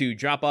arrives to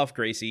drop off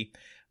Gracie.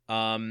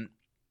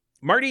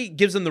 Marty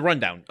gives them the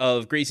rundown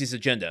of Gracie's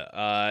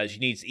agenda. She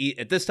needs to eat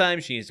at this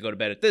time. She needs to go to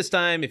bed at this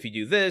time. If you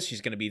do this,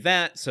 she's going to be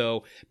that.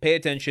 So pay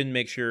attention.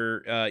 Make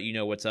sure you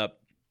know what's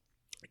up.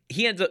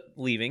 He ends up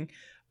leaving.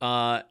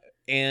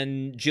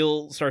 And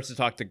Jill starts to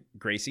talk to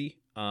Gracie.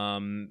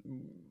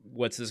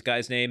 What's this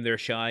guy's name? They're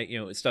shy.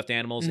 Stuffed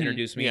animals.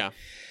 Introduce me. Yeah.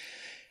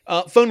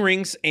 Phone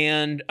rings.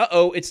 And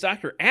it's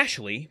Dr.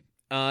 Ashley.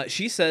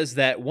 She says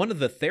that one of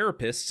the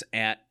therapists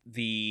at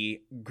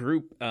the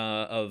group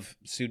of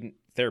student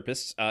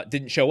therapists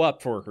didn't show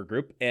up for her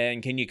group,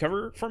 and can you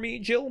cover for me,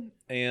 Jill?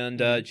 And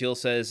Jill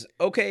says,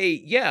 okay,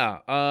 yeah,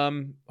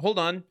 hold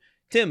on,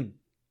 Tim,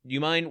 do you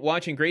mind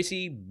watching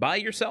Gracie by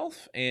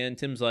yourself? And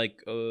Tim's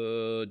like,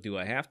 do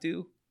I have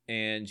to?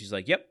 And she's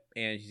like, yep.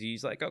 And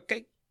he's like,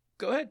 okay,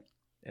 go ahead.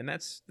 And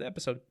that's the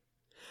episode.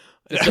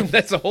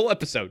 That's the whole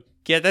episode.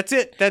 Yeah, that's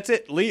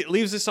it.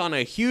 Leaves us on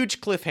a huge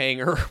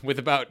cliffhanger with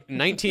about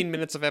 19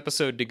 minutes of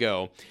episode to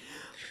go.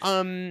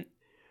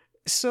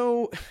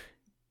 So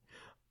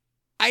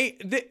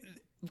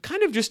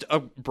kind of just a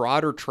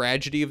broader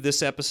tragedy of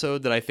this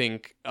episode that I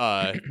think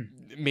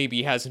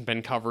maybe hasn't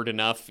been covered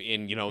enough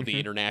in the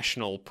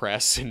international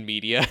press and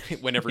media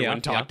when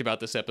everyone talked about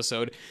this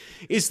episode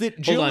is that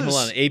Jill hold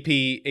on.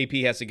 AP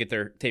has to get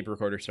their tape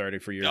recorder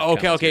started for your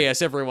okay,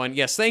 yes, everyone.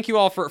 Yes, thank you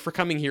all for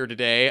coming here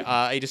today.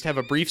 I just have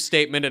a brief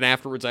statement and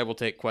afterwards I will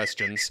take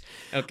questions.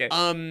 Okay.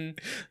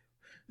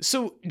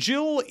 So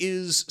Jill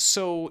is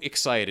so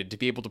excited to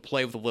be able to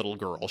play with a little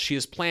girl. She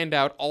has planned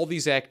out all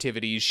these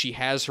activities. She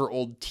has her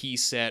old tea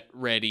set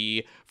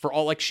ready for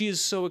all. She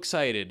is so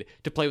excited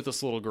to play with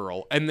this little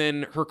girl. And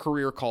then her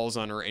career calls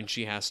on her and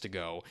she has to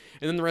go.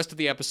 And then the rest of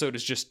the episode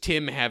is just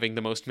Tim having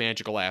the most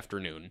magical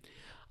afternoon.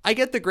 I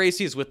get that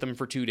Gracie is with them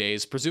for 2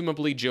 days.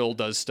 Presumably Jill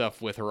does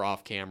stuff with her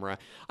off camera.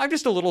 I'm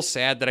just a little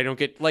sad that I don't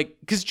get,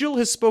 because Jill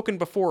has spoken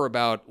before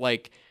about,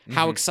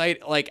 how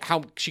excited,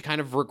 how she kind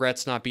of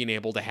regrets not being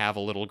able to have a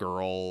little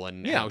girl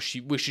and how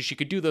she wishes she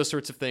could do those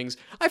sorts of things.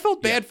 I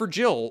felt bad for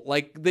Jill,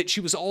 that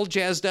she was all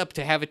jazzed up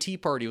to have a tea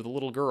party with a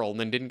little girl and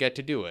then didn't get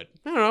to do it.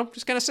 I don't know,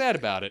 just kind of sad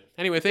about it.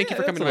 Anyway, thank you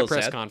for coming to my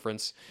press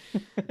conference.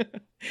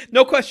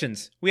 No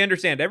questions. We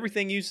understand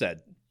everything you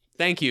said.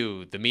 Thank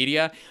you, the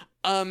media.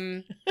 I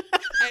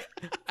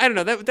don't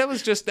know. That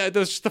was just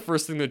the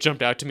first thing that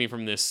jumped out to me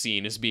from this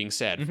scene is being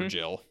sad for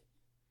Jill.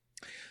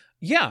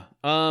 Yeah.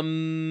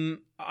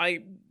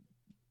 I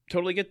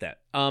totally get that.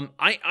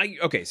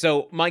 Okay,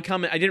 so my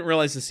comment, I didn't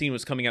realize the scene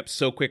was coming up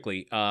so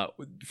quickly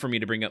for me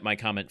to bring up my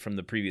comment from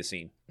the previous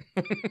scene.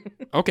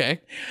 Okay.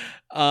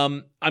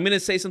 I'm going to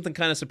say something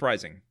kind of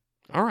surprising.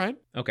 All right.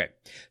 Okay.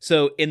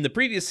 So in the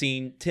previous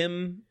scene,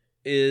 Tim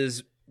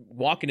is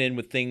walking in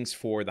with things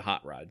for the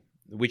hot rod,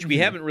 which we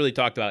haven't really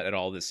talked about at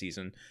all this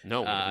season.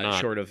 No, not.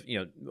 Short of,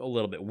 a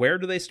little bit. Where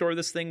do they store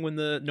this thing when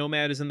the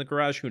Nomad is in the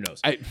garage? Who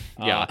knows?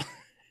 Yeah.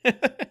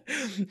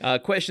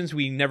 Questions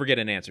we never get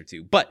an answer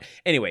to. But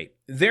anyway,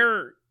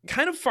 they're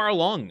kind of far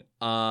along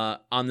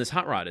on this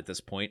hot rod at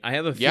this point. I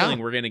have a feeling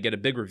we're going to get a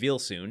big reveal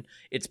soon.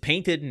 It's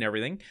painted and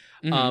everything,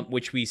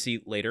 which we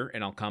see later,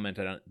 and I'll comment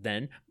on it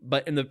then.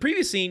 But in the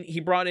previous scene, he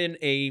brought in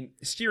a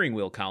steering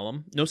wheel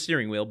column. No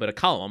steering wheel, but a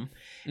column.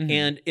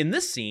 And in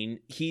this scene,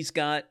 he's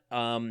got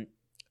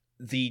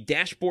the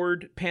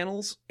dashboard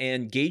panels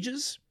and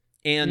gauges,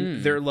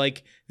 and they're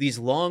like these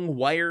long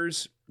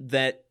wires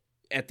that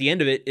at the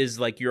end of it is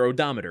like your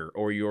odometer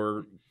or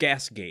your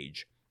gas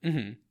gauge.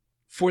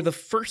 For the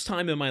first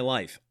time in my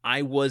life,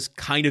 I was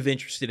kind of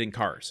interested in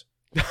cars.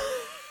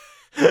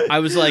 I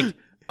was like,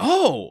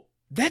 oh,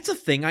 that's a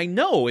thing I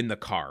know in the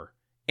car.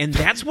 And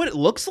that's what it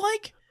looks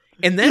like?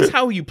 And that's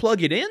how you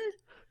plug it in?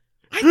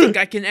 I think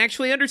I can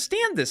actually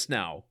understand this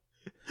now.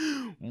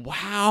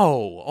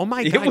 Wow. Oh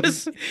my God.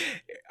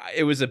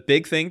 It was a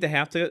big thing to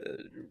have to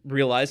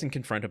realize and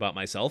confront about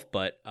myself,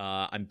 but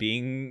I'm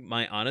being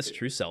my honest,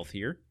 true self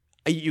here.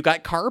 You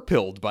got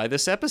car-pilled by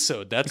this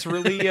episode. That's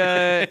really,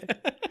 I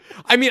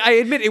mean, I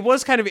admit it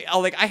was kind of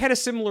like I had a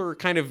similar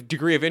kind of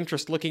degree of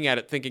interest looking at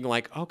it, thinking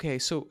like, okay,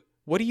 so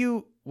what do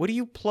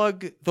you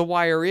plug the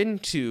wire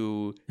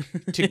into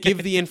to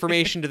give the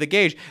information to the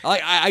gauge?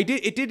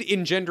 It did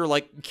engender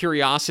like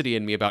curiosity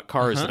in me about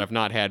cars that I've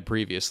not had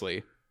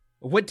previously.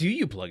 What do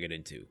you plug it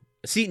into?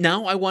 See,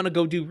 now I want to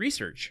go do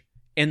research.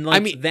 And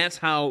that's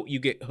how you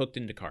get hooked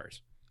into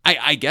cars.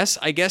 I guess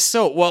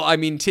so. Well, I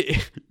mean,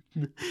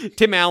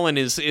 Tim Allen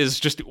is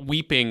just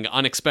weeping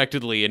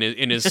unexpectedly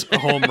in his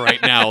home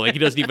right now. Like he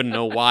doesn't even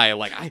know why.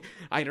 Like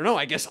I don't know.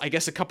 I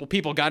guess a couple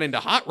people got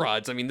into hot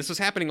rods. I mean, this was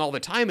happening all the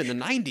time in the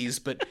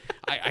 90s, but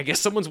I guess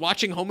someone's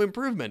watching Home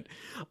Improvement.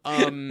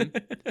 I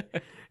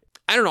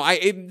don't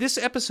know. This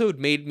episode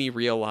made me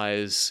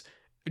realize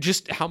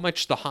just how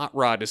much the hot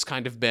rod has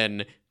kind of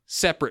been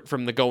separate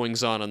from the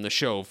goings-on the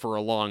show for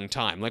a long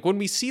time. Like when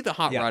we see the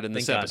hot rod in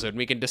this episode, and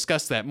we can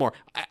discuss that more.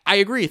 I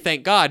agree,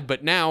 thank God,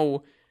 but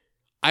now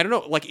I don't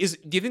know, like, do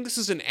you think this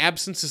is an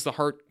absence as the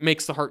heart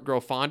makes the heart grow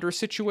fonder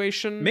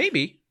situation?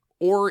 Maybe.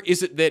 Or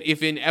is it that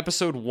if in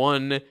episode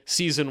 1,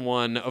 season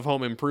 1 of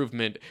Home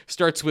Improvement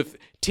starts with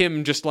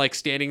Tim just like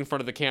standing in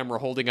front of the camera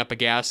holding up a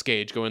gas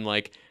gauge going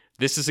like,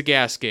 this is a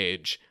gas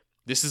gauge.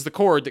 This is the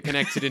cord that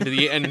connects it into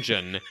the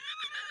engine.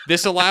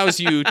 This allows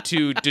you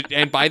to,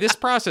 and by this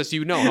process,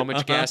 you know how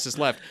much gas is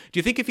left. Do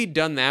you think if he'd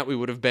done that, we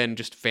would have been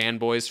just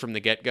fanboys from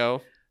the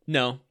get-go?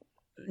 No,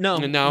 I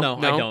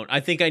don't. I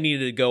think I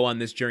needed to go on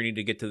this journey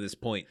to get to this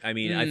point. I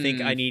mean, I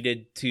think I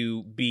needed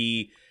to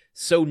be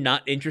so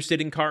not interested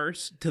in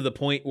cars to the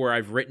point where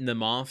I've written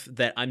them off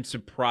that I'm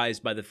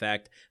surprised by the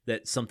fact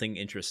that something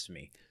interests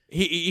me.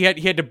 He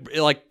had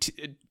to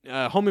like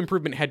Home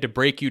Improvement had to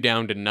break you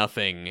down to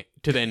nothing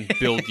to then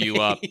build you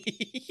up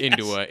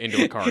into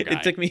a car guy.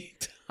 It took me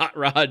to hot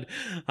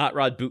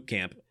rod boot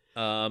camp,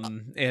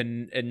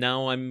 and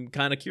now I'm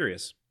kind of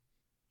curious.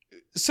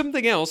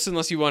 Something else,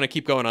 unless you want to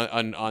keep going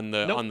on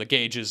the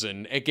gauges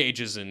and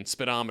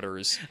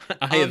speedometers.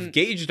 I have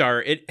gauged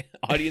our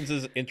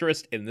audience's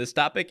interest in this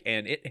topic,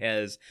 and it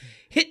has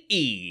hit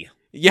E.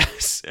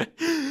 Yes,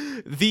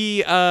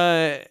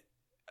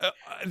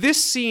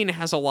 this scene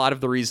has a lot of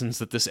the reasons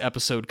that this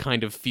episode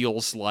kind of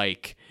feels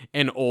like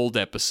an old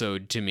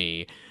episode to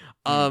me.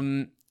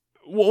 One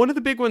of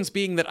the big ones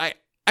being that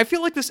I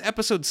feel like this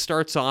episode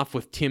starts off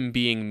with Tim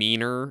being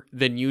meaner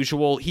than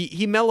usual.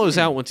 He mellows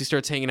out once he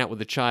starts hanging out with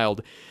the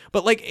child.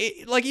 But like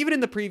even in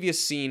the previous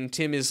scene,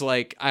 Tim is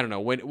like, I don't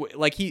know,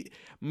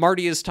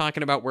 Marty is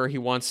talking about where he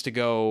wants to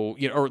go,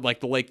 or like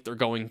the lake they're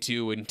going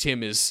to, and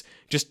Tim is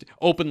just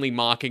openly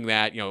mocking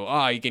that,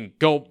 you can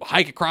go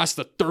hike across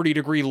the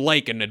 30-degree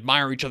lake and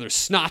admire each other's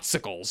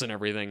snotsicles and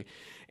everything.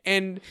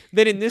 And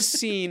then in this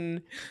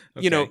scene,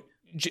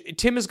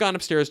 Tim has gone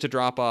upstairs to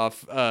drop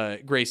off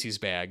Gracie's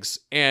bags,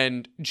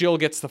 and Jill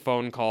gets the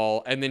phone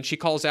call, and then she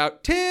calls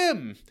out,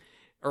 Tim!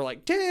 Or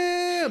like,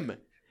 Tim!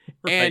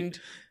 Right. And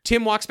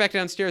Tim walks back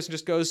downstairs and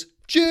just goes,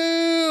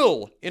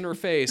 Jill! In her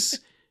face.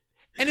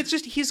 And it's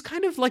just, he's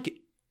kind of like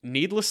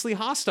needlessly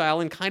hostile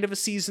in kind of a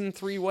season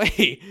 3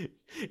 way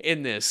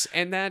in this.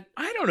 And that...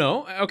 I don't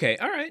know. Okay,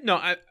 all right. No,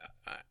 I'm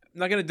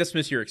not going to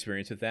dismiss your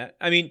experience with that.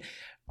 I mean,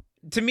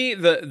 to me,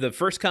 the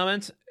first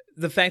comment...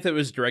 The fact that it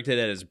was directed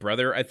at his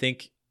brother, I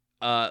think,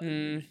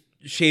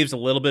 shaves a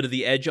little bit of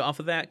the edge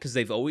off of that, because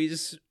they've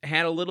always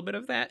had a little bit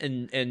of that,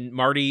 and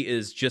Marty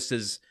is just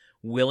as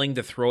willing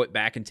to throw it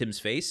back in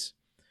Tim's face,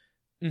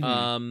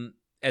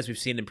 as we've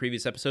seen in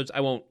previous episodes.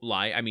 I won't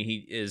lie. I mean,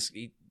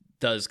 he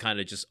does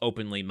kind of just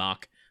openly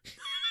mock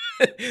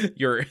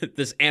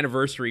this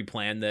anniversary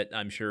plan that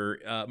I'm sure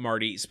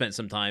Marty spent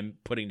some time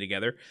putting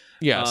together.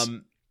 Yes.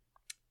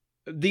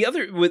 The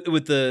other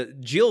with the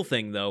Jill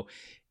thing though,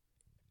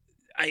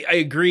 I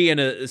agree. In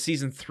a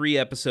season 3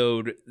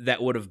 episode,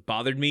 that would have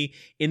bothered me.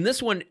 In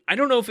this one, I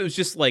don't know if it was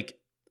just like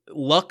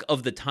luck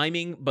of the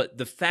timing, but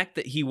the fact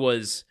that he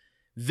was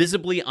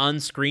visibly on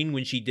screen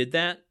when she did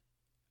that,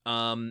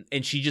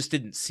 and she just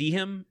didn't see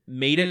him,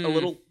 made it a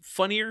little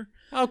funnier.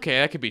 Okay,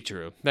 that could be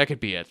true. That could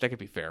be it. That could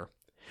be fair.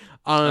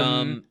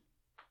 I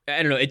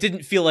don't know. It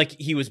didn't feel like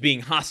he was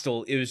being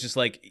hostile. It was just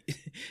like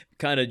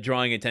kind of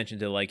drawing attention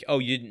to like, oh,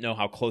 you didn't know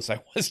how close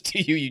I was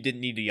to you. You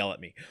didn't need to yell at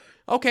me.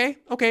 Okay.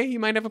 You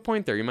might have a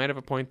point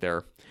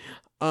there.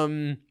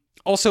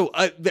 Also,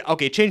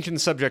 okay, changing the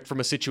subject from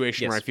a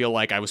situation where I feel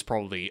like I was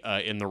probably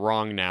in the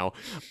wrong now.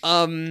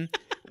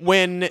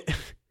 When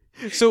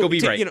so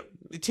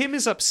Tim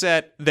is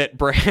upset that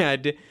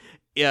Brad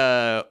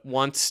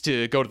wants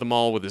to go to the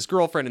mall with his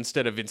girlfriend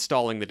instead of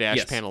installing the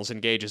dash panels,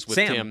 engages with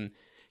Sam. Tim.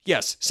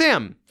 Yes,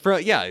 Sam,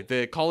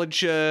 the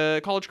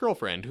college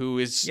girlfriend who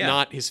is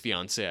not his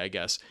fiance, I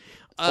guess.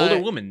 Older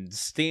woman,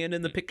 stand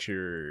in the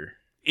picture.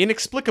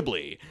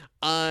 Inexplicably.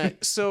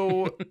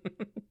 So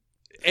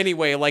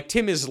anyway, like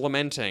Tim is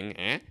lamenting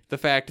the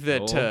fact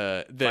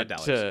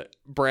that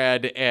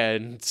Brad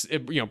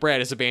and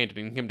Brad is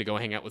abandoning him to go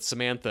hang out with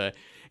Samantha,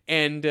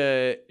 and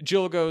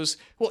Jill goes,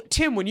 "Well,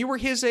 Tim, when you were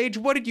his age,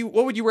 what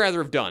would you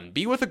rather have done?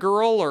 Be with a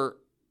girl or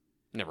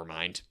never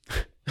mind."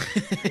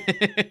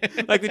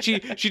 Like that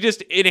she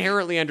just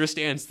inherently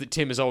understands that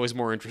Tim is always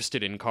more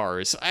interested in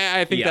cars.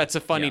 I think that's a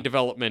funny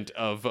development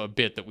of a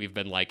bit that we've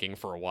been liking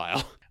for a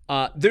while.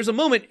 There's a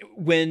moment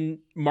when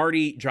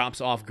Marty drops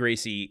off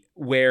Gracie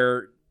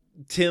where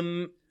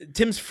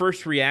Tim's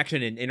first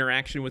reaction and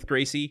interaction with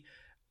Gracie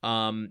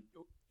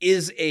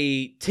is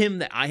a Tim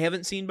that I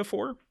haven't seen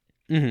before.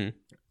 Mm-hmm.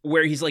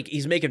 Where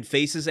he's making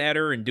faces at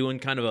her and doing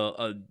kind of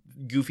a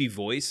goofy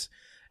voice,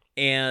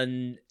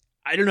 and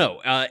I don't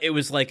know. It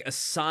was like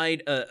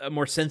a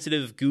more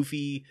sensitive,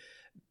 goofy,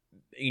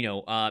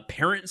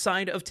 parent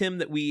side of Tim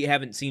that we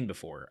haven't seen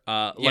before.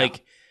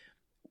 Like,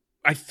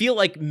 I feel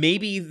like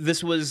maybe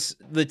this was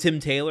the Tim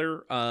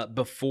Taylor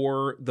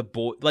before the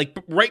boy, like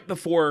right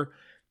before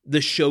the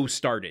show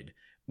started,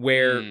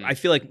 where I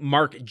feel like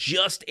Mark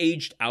just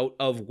aged out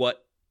of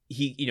what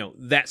he,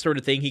 that sort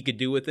of thing he could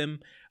do with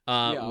him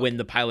when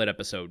the pilot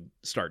episode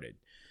started.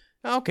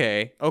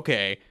 Okay.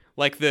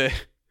 Like the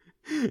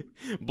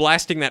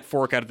blasting that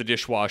fork out of the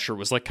dishwasher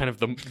was like kind of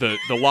the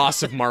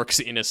loss of Mark's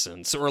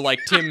innocence, or like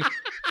Tim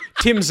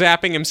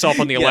zapping himself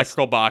on the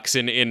electrical box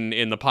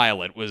in the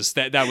pilot was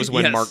that was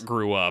when Mark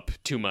grew up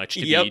too much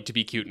to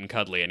be cute and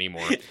cuddly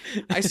anymore.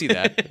 I see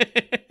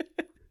that.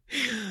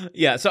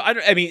 Yeah, so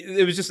I mean,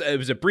 it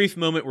was a brief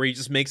moment where he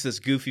just makes this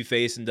goofy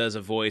face and does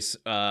a voice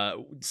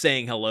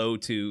saying hello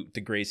to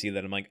Gracie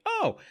that I'm like,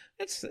 oh,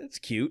 that's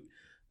cute.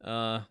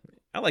 I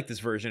like this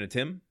version of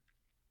Tim.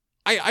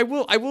 I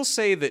will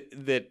say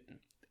that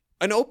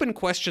an open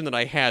question that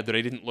I had that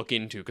I didn't look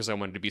into because I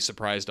wanted to be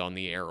surprised on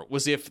the air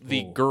was if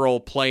the girl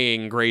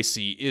playing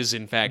Gracie is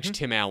in fact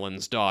Tim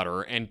Allen's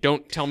daughter. And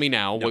don't tell me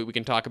now. Nope. We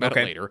can talk about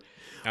it later.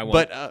 I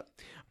won't.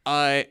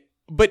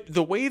 But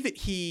the way that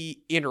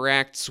he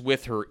interacts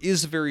with her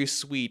is very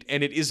sweet,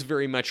 and it is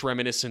very much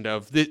reminiscent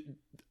of the.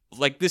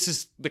 Like, this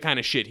is the kind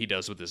of shit he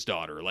does with his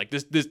daughter. Like,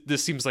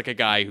 this seems like a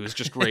guy who's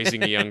just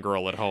raising a young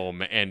girl at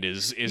home and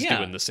is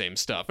doing the same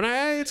stuff. And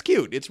it's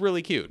cute. It's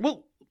really cute.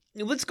 Well,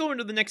 let's go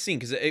into the next scene,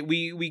 because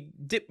we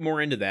dip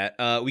more into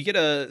that. We get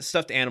a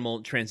stuffed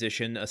animal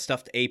transition. A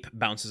stuffed ape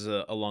bounces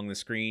along the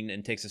screen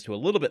and takes us to a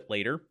little bit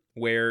later,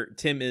 where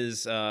Tim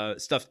is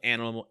stuffed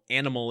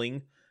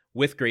animaling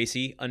with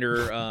Gracie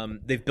under...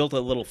 they've built a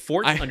little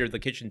fort under the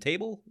kitchen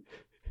table.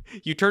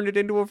 You turned it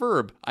into a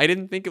verb. I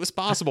didn't think it was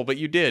possible, but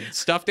you did.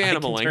 Stuffed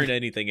animaling. I can turn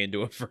anything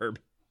into a verb.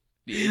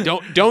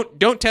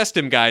 Don't test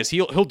him, guys.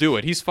 He'll do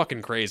it. He's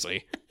fucking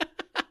crazy.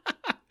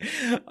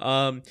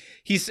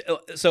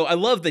 So I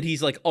love that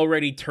he's like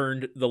already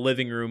turned the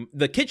living room,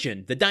 the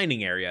kitchen, the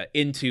dining area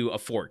into a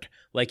fort.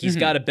 Like he's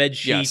got a bed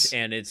sheet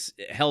and it's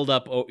held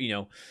up,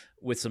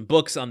 with some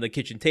books on the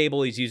kitchen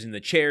table. He's using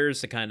the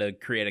chairs to kind of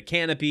create a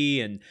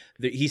canopy, and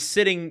he's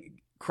sitting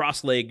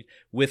cross-legged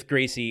with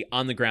Gracie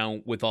on the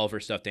ground with all of her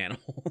stuffed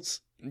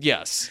animals.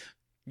 Yes,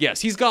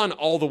 he's gone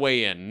all the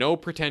way in. No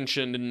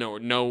pretension,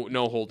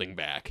 no holding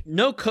back.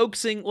 No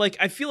coaxing. Like,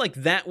 I feel like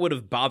that would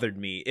have bothered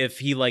me if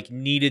he like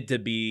needed to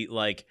be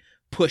like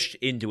pushed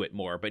into it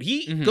more. But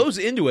he goes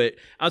into it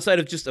outside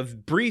of just a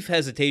brief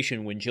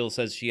hesitation when Jill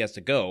says she has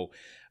to go.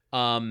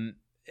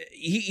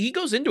 He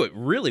goes into it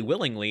really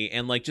willingly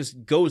and like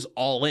just goes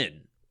all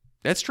in.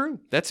 That's true.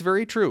 That's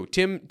very true.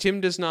 Tim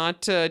does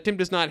not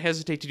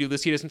hesitate to do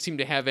this. He doesn't seem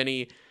to have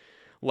any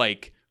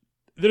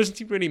there doesn't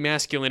seem to be any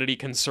masculinity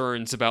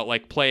concerns about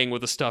like playing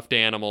with a stuffed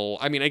animal.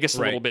 I mean, I guess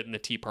a little bit in the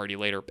tea party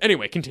later.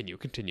 Anyway, continue.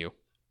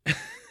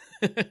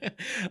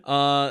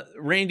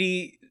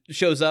 Randy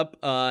shows up.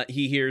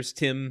 He hears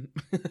Tim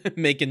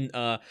making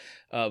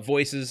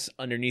voices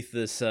underneath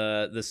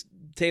this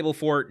table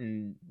fort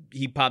and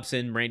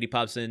Randy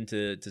pops in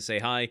to say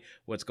hi,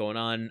 what's going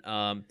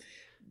on.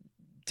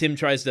 Tim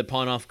tries to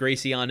pawn off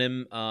Gracie on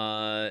him.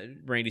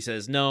 Randy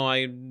says, no,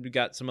 I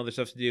got some other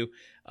stuff to do.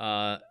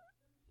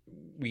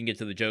 We can get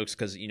to the jokes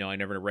because, I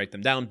never write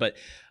them down. But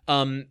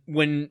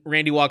when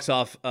Randy walks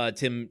off,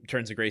 Tim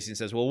turns to Gracie and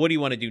says, well, what do you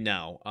want to do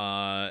now?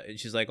 And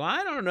she's like, well,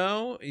 I don't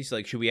know. He's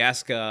like, should we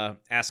ask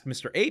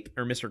Mr. Ape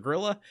or Mr.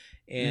 Gorilla?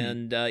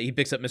 And he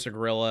picks up Mr.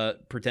 Gorilla,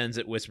 pretends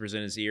it whispers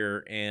in his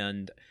ear,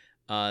 and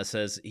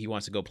says he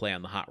wants to go play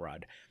on the hot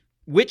rod.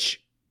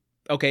 Which,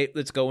 okay,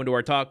 let's go into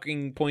our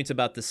talking points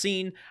about the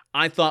scene.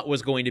 I thought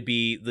was going to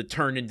be the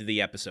turn into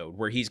the episode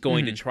where he's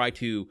going to try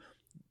to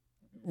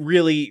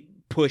really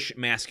push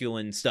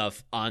masculine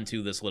stuff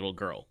onto this little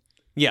girl.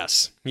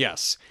 Yes.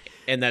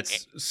 And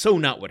that's so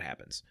not what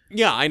happens.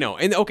 Yeah, I know.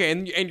 And okay,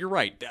 and you're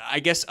right. I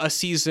guess a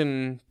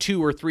season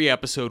 2 or 3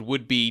 episode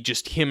would be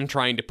just him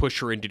trying to push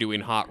her into doing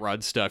hot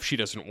rod stuff. She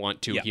doesn't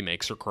want to. Yeah. He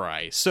makes her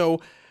cry.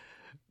 So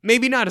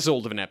maybe not as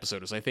old of an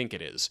episode as I think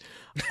it is.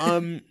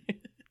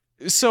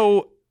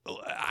 So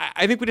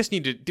I think we just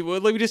need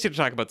to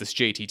talk about this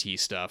JTT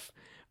stuff.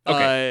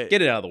 Okay,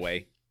 get it out of the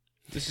way.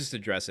 Let's just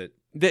address it.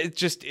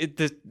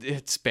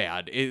 It's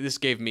bad. This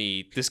gave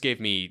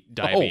me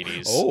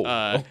diabetes.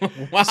 Wow!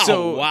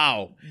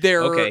 Wow.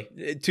 They're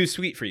okay. Too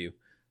sweet for you.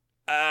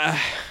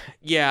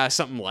 Yeah,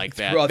 something like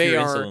that. Throw off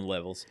your insulin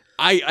levels.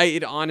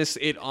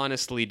 It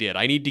honestly did.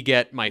 I need to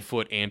get my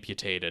foot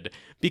amputated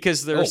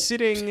because they're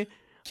sitting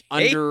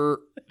under.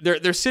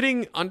 They're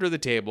sitting under the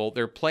table.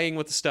 They're playing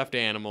with the stuffed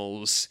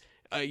animals.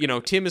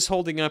 Tim is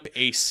holding up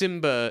a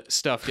Simba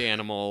stuffed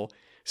animal,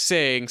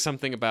 saying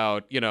something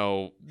about,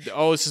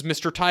 this is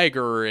Mr.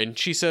 Tiger, and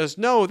she says,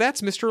 no,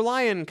 that's Mr.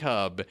 Lion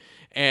Cub.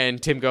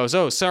 And Tim goes,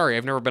 oh, sorry,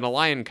 I've never been a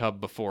lion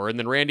cub before. And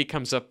then Randy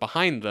comes up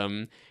behind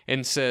them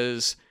and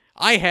says,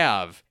 I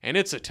have, and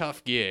it's a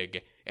tough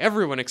gig.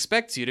 Everyone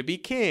expects you to be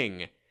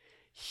king.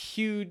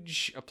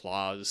 Huge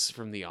applause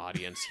from the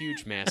audience,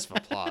 huge massive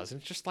applause. And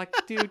it's just like,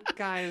 dude,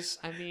 guys,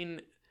 I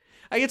mean,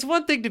 it's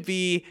one thing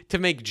to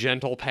make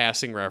gentle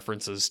passing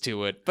references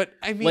to it, but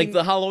I mean, like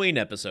the Halloween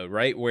episode,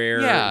 right,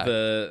 where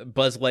the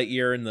Buzz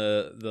Lightyear and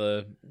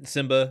the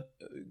Simba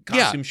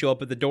costume show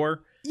up at the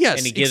door. Yes,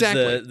 and he gives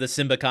exactly. the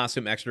Simba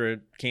costume extra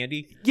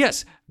candy.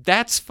 Yes,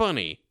 that's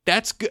funny.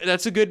 That's good.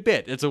 That's a good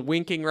bit. It's a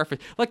winking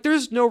reference. Like,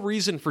 there's no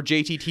reason for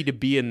JTT to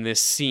be in this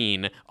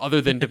scene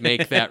other than to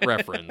make that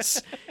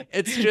reference.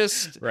 It's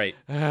just right.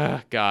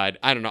 God,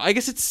 I don't know. I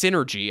guess it's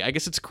synergy. I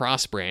guess it's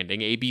cross branding.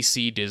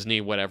 ABC, Disney,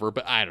 whatever.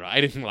 But I don't know.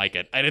 I didn't like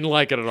it. I didn't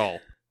like it at all.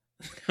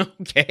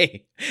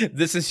 Okay,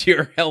 this is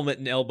your helmet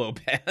and elbow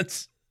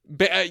pads.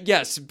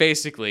 Yes,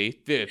 basically.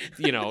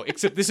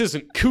 Except this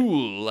isn't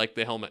cool like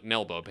the helmet and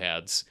elbow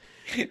pads.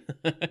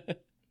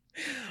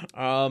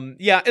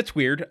 Yeah, it's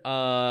weird.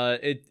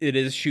 It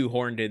is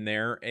shoehorned in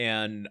there,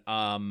 and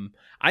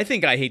I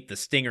think I hate the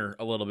stinger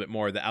a little bit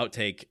more, the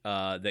outtake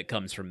that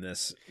comes from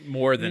this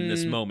more than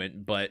this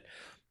moment. But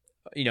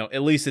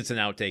at least it's an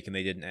outtake, and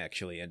they didn't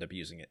actually end up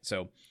using it.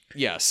 So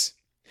yes,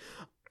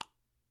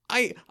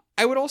 I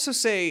would also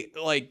say,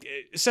 like,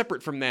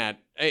 separate from that,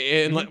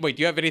 and wait,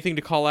 do you have anything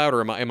to call out, or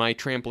am I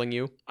trampling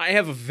you? I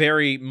have a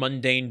very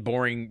mundane,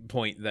 boring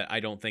point that I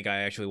don't think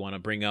I actually want to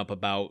bring up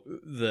about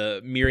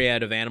the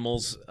myriad of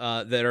animals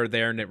that are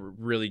there, and it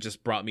really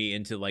just brought me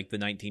into, like, the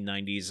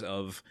 1990s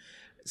of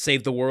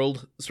save the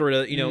world, sort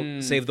of,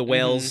 save the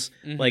whales.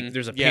 Like,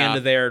 there's a panda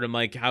there, and I'm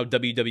like, how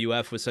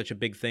WWF was such a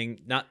big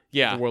thing. Not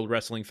the World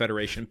Wrestling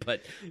Federation,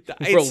 but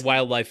the World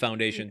Wildlife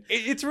Foundation.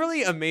 It's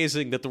really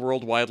amazing that the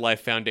World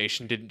Wildlife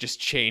Foundation didn't just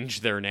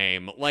change their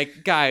name.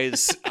 Like,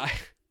 guys...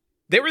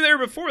 They were there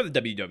before the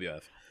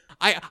WWF.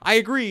 I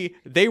agree,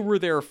 they were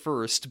there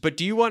first, but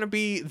do you want to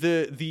be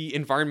the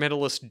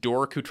environmentalist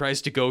dork who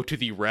tries to go to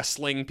the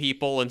wrestling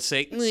people and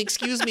say,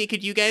 excuse me,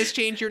 could you guys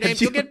change your name?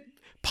 You'll get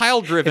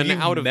pile-driven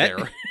out of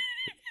there.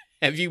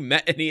 Have you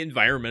met any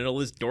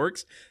environmentalist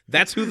dorks?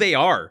 That's who they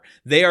are.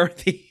 They are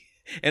the...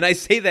 And I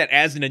say that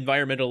as an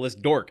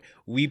environmentalist dork.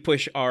 We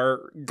push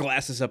our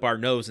glasses up our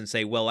nose and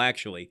say, well,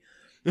 actually...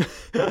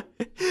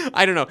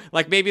 I don't know.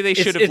 Like, maybe they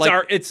should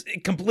have... It's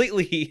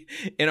completely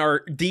in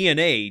our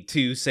DNA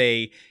to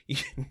say,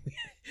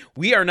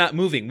 we are not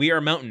moving. We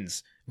are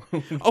mountains.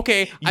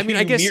 Okay, I mean,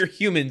 I guess... mere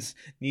humans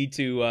need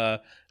to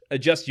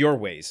adjust your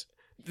ways.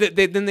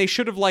 Then they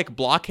should have, like,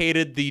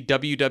 blockaded the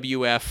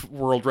WWF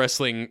World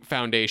Wrestling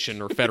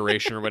Foundation or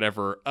Federation or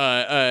whatever.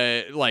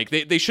 Like,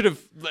 they should have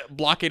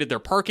blockaded their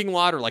parking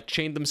lot or, like,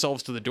 chained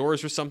themselves to the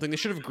doors or something. They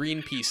should have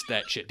Greenpeaced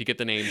that shit to get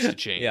the names to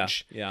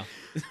change. Yeah.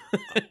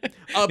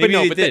 Maybe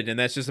they did, and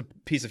that's just a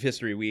piece of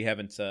history we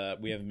haven't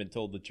been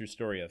told the true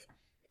story of.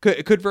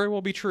 Could very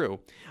well be true.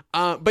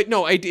 But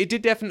no, it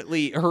did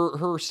definitely,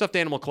 her stuffed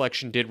animal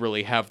collection did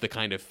really have the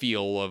kind of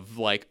feel of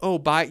like,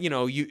 oh,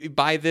 you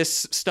buy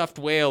this stuffed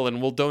whale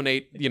and we'll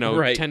donate,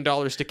 right.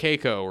 $10 to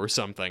Keiko or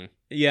something.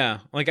 Yeah.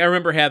 Like, I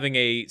remember having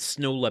a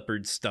snow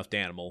leopard stuffed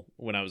animal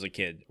when I was a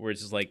kid, where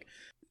it's just like,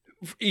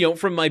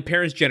 from my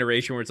parents'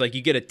 generation, where it's like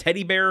you get a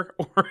teddy bear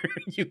or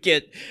you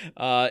get,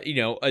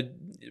 a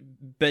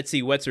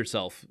Betsy Wets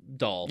Herself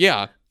doll.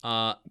 Yeah.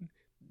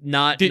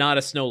 Not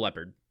a snow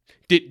leopard.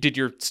 Did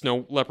your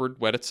snow leopard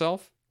wet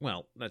itself?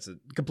 Well, that's a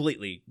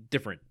completely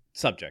different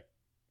subject.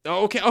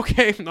 Oh,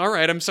 okay, all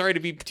right. I'm sorry to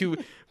be too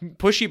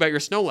pushy about your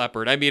snow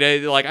leopard. I mean,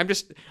 I'm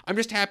just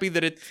happy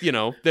that it,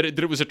 that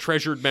it was a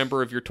treasured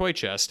member of your toy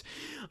chest.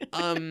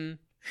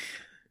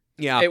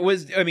 Yeah, it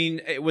was. I mean,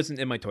 it wasn't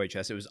in my toy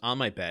chest. It was on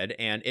my bed,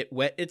 and it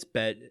wet its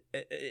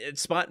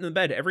spot in the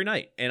bed every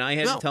night. And I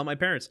had to tell my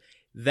parents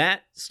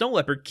that snow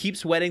leopard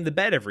keeps wetting the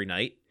bed every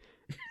night.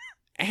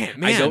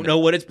 Man. I don't know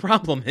what its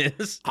problem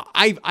is.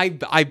 I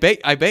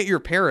bet your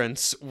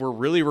parents were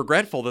really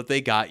regretful that they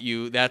got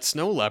you that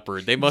snow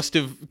leopard. They must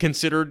have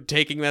considered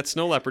taking that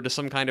snow leopard to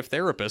some kind of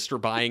therapist or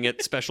buying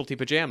it specialty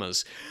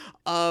pajamas.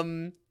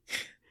 So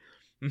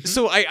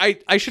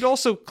I should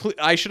also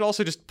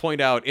just point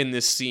out in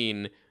this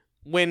scene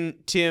when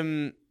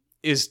Tim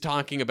is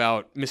talking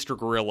about Mr.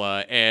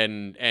 Gorilla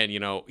and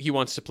he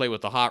wants to play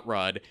with the hot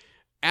rod.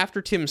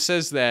 After Tim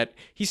says that,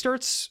 he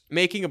starts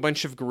making a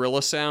bunch of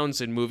gorilla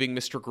sounds and moving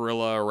Mr.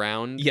 Gorilla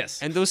around. Yes.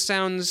 And those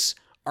sounds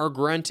are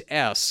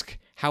grunt-esque.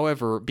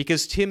 However,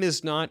 because Tim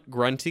is not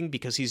grunting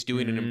because he's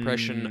doing an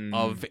impression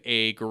of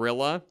a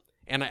gorilla,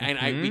 and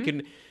we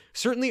can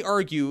certainly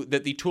argue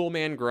that the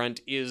Toolman grunt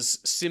is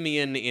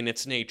simian in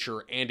its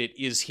nature, and it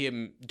is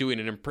him doing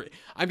an impression.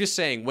 I'm just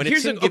saying, when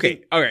it's him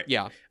okay, all right.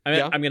 Yeah.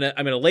 I'm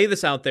gonna lay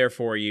this out there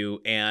for you,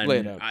 and Lay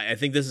it out. I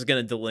think this is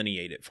gonna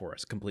delineate it for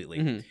us completely.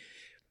 Mm-hmm.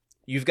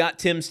 You've got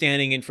Tim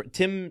standing in front.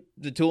 Tim,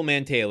 the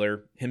Toolman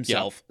Taylor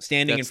himself,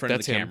 standing in front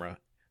of the camera,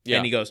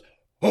 and he goes,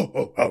 "Ho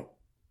ho ho!"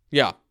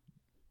 Yeah,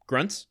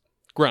 grunts.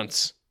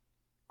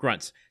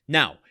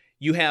 Now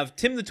you have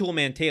Tim, the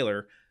Toolman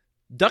Taylor,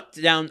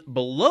 ducked down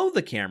below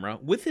the camera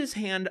with his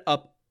hand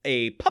up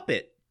a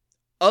puppet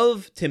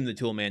of Tim, the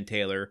Toolman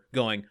Taylor,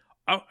 going,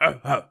 "Oh oh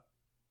oh!"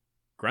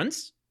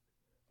 Grunts.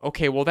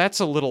 Okay, well,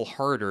 that's a little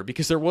harder,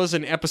 because there was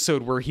an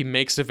episode where he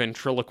makes a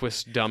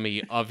ventriloquist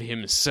dummy of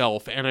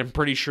himself, and I'm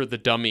pretty sure the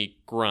dummy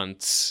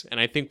grunts, and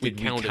I think we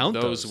counted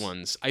those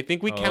ones. I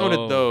think we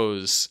counted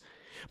those.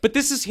 But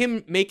this is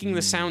him making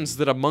the sounds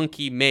that a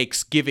monkey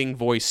makes, giving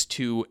voice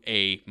to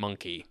a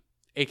monkey,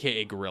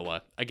 a.k.a.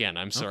 gorilla. Again,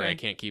 I'm sorry, I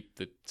can't keep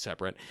the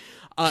separate.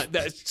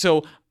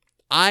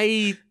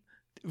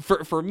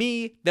 For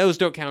me, those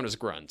don't count as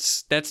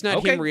grunts. That's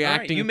not him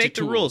reacting. Right. You make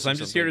the rules. I'm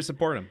just here to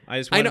support him. I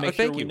just want to make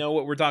sure we know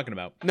what we're talking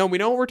about. No, we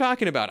know what we're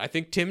talking about. I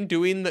think Tim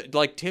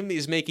Tim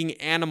is making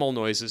animal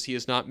noises. He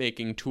is not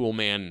making tool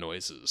man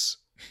noises.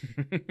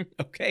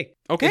 Okay.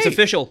 It's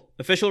official.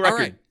 Official record. All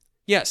right.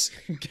 Yes.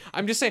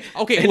 I'm just saying.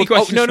 Okay. Any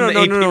questions from the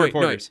AP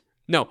reporters?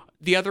 No,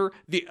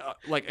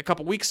 a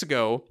couple weeks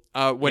ago,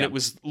 when it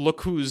was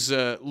look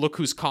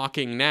who's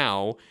caulking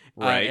now,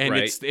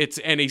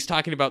 and he's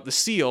talking about the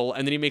seal,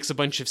 and then he makes a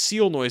bunch of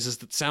seal noises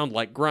that sound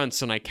like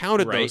grunts, and I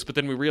counted those, but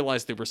then we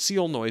realized they were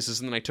seal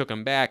noises, and then I took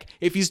them back.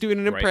 If he's doing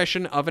an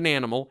impression of an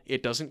animal,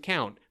 it doesn't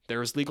count.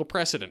 There is legal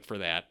precedent for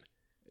that.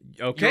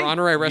 Okay, Your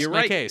Honor, I rest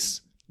my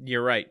case.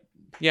 You're right.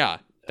 Yeah,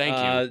 thank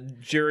you.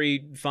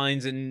 Jury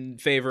finds in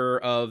favor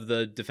of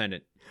the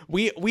defendant.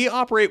 We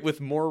operate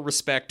with more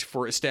respect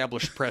for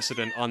established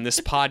precedent on this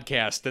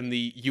podcast than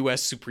the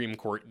U.S. Supreme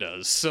Court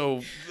does.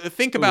 So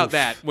think about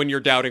that when you're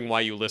doubting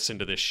why you listen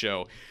to this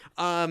show.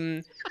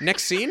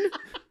 Next scene?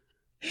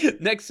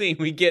 Next scene,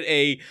 we get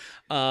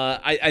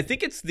I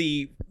think it's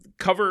the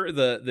cover,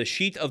 the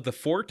sheet of the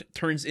fort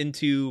turns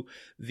into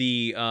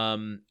the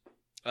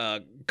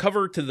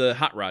cover to the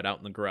hot rod out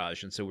in the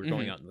garage. And so we're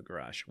going out in the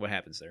garage. What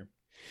happens there?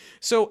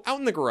 So out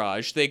in the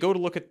garage, they go to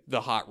look at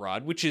the hot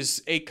rod, which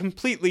is a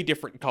completely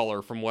different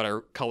color from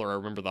what color I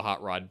remember the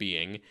hot rod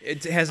being.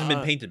 It hasn't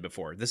been painted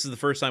before. This is the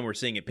first time we're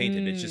seeing it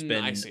painted. It's just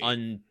been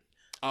it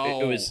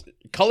was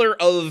color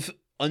of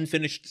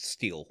unfinished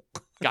steel.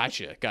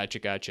 Gotcha.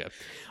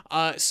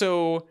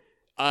 So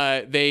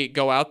they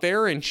go out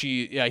there, and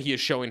he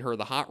is showing her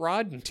the hot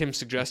rod, and Tim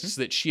suggests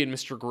that she and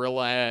Mr.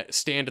 Gorilla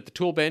stand at the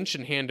tool bench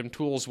and hand him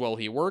tools while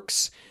he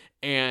works.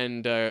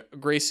 And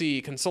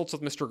Gracie consults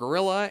with Mr.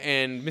 Gorilla,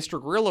 and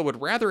Mr. Gorilla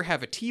would rather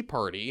have a tea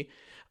party,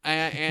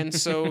 and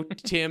so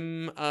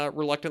Tim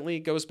reluctantly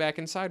goes back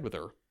inside with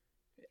her.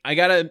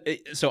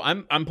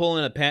 I'm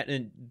pulling a Patton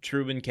and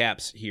Truman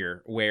caps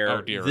here,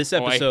 where this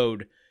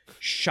episode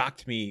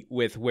shocked me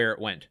with where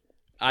it went.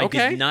 I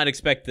did not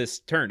expect this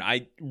turn.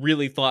 I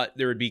really thought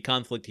there would be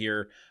conflict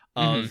here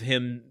of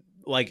him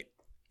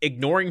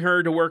ignoring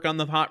her to work on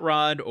the hot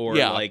rod, or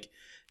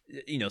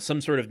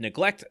some sort of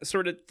neglect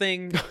sort of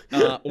thing,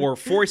 or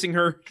forcing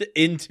her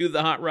into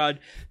the hot rod,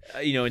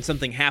 and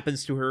something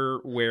happens to her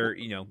where,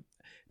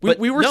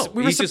 we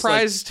were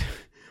surprised.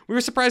 We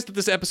were surprised that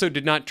this episode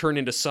did not turn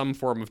into some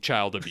form of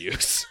child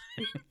abuse.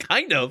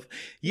 Kind of.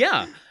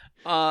 Yeah.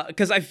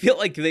 Because I feel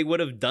like they would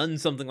have done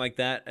something like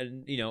that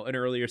in, an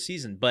earlier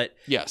season. But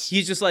yes,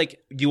 he's just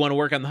like, do you want to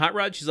work on the hot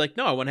rod? She's like,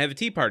 no, I want to have a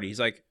tea party. He's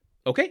like,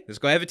 okay, let's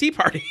go have a tea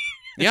party.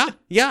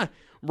 Yeah.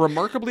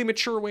 Remarkably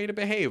mature way to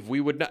behave. We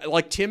would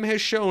not, Tim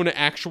has shown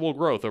actual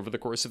growth over the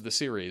course of the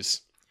series.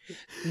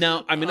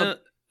 Now, I'm going to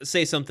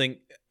say something.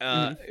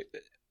 I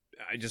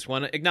just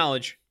want to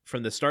acknowledge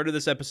from the start of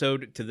this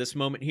episode to this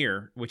moment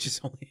here, which is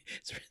only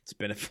it's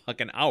been a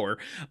fucking hour.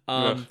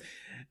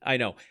 I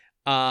know.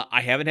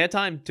 I haven't had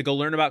time to go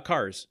learn about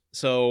cars,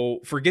 so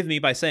forgive me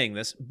by saying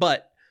this,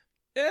 but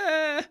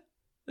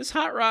this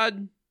hot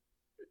rod,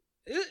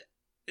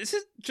 is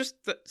it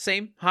just the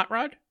same hot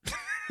rod?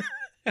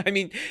 I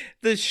mean,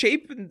 the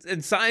shape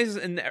and size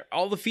and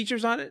all the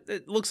features on it,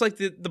 it looks like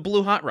the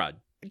blue hot rod.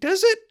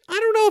 Does it? I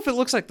don't know if it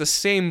looks like the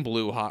same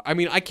blue hot. I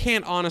mean, I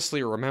can't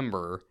honestly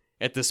remember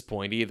at this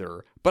point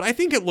either. But I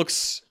think it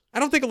looks. I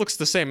don't think it looks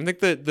the same. I think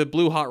the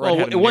blue hot rod.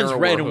 Had one's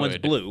red and hood. one's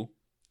blue.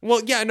 Well,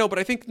 yeah, no, but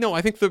I think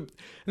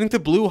the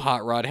blue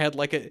hot rod had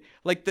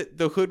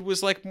the hood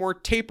was like more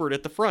tapered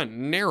at the front,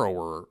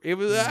 narrower. It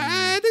was.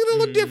 I think they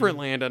look different,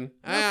 Landon.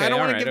 I don't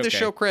want to give this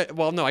show credit.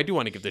 Well, no, I do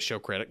want to give this show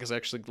credit because I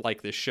actually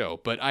like this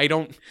show, but I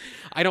don't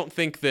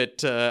think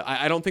that.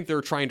 I don't think they're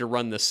trying to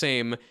run the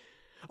same.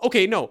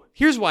 Okay, no.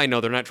 Here's why I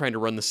know they're not trying to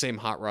run the same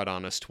hot rod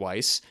on us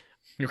twice.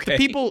 Okay. The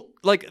people,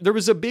 there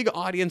was a big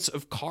audience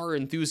of car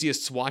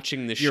enthusiasts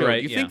watching this show.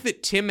 Right, you think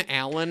that Tim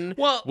Allen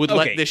would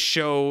let this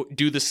show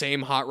do the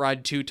same hot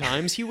rod 2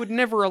 times? He would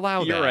never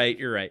allow that.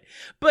 You're right.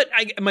 But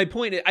my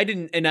point is, I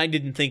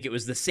didn't think it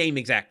was the same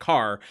exact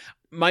car.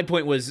 My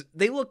point was,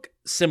 they look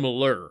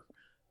similar.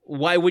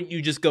 Why wouldn't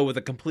you just go with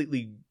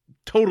a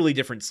totally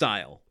different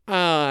style?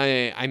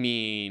 I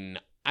mean,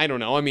 I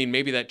don't know. I mean,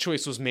 maybe that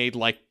choice was made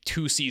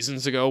 2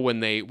 seasons ago when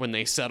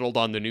they settled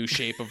on the new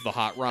shape of the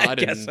hot rod,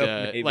 and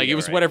so, it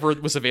was whatever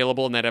was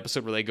available in that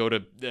episode where they go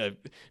to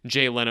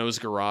Jay Leno's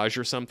garage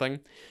or something.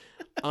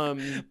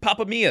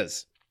 Papa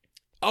Mia's.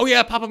 Oh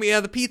yeah, Papa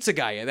Mia, the pizza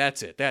guy. Yeah,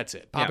 that's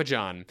it. Papa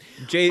John.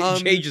 Jay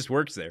just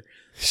works there.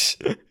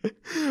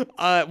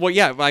 Well,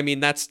 yeah. I mean,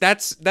 that's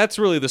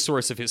really the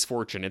source of his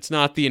fortune. It's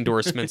not the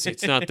endorsements.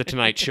 It's not the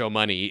Tonight Show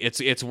money.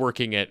 It's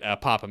working at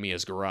Papa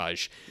Mia's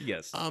garage.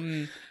 Yes.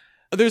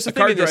 There's a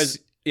thing in this,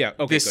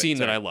 this scene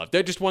that I love.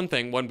 Just one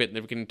bit, and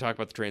then we can talk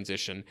about the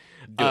transition.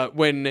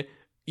 When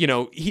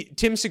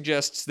Tim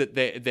suggests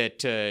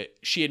that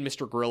she and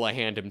Mr. Gorilla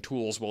hand him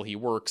tools while he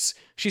works.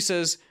 She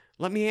says,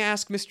 "Let me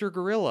ask Mr.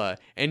 Gorilla,"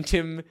 and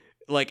Tim,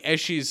 as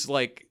she's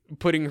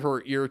putting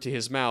her ear to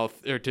his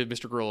mouth or to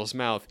Mr. Gorilla's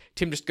mouth,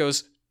 Tim just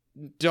goes,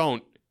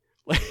 "Don't."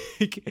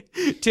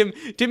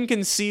 Tim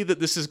can see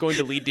that this is going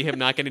to lead to him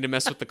not getting to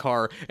mess with the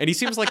car, and he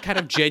seems kind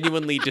of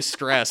genuinely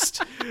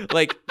distressed.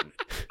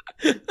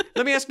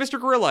 Let me ask Mr.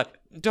 Gorilla.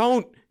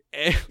 Don't.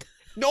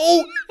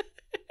 No.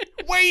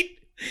 Wait.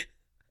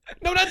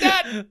 No, not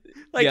that.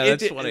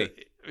 That's funny.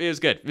 It was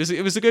good.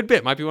 It was a good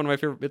bit. Might be one of my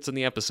favorite bits in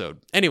the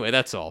episode. Anyway,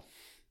 that's all.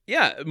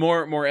 Yeah,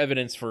 more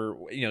evidence for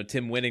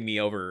Tim winning me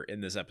over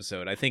in this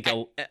episode. I think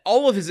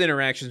all of his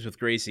interactions with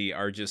Gracie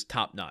are just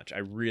top notch. I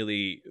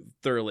really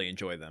thoroughly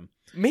enjoy them.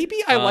 Maybe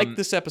I like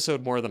this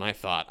episode more than I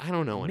thought. I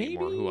don't know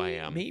anymore who I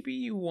am. Maybe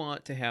you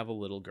want to have a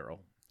little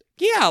girl.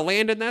 Yeah,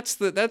 Landon, that's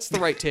the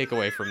right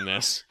takeaway from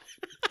this.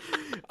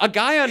 A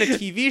guy on a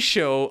TV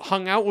show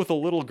hung out with a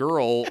little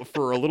girl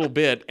for a little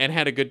bit and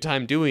had a good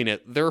time doing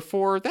it.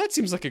 Therefore, that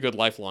seems like a good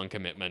lifelong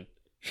commitment.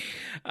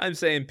 I'm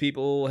saying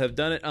people have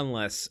done it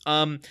unless.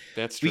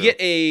 That's true. We get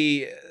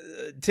a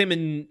Tim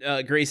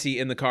and Gracie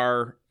in the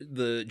car.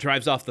 The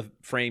drives off the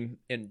frame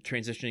and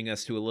transitioning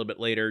us to a little bit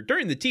later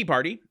during the tea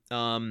party.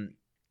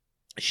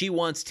 She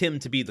wants Tim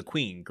to be the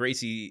queen.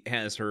 Gracie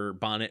has her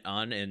bonnet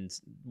on and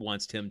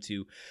wants Tim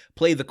to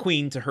play the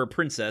queen to her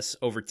princess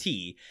over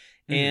tea.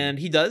 And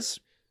he does.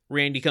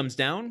 Randy comes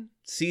down,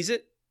 sees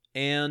it,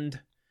 and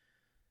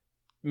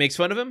makes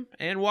fun of him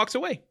and walks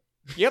away.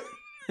 Yep.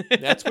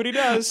 That's what he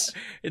does.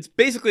 It's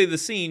basically the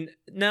scene.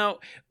 Now,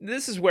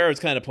 this is where I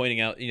was kind of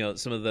pointing out,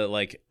 some of the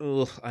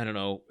I don't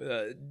know,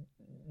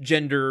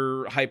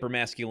 gender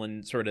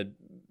hypermasculine sort of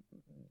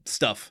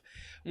stuff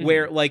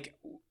where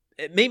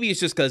maybe it's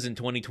just because in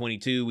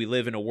 2022 we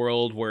live in a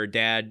world where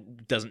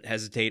dad doesn't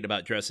hesitate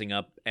about dressing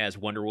up as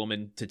Wonder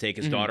Woman to take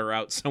his daughter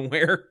out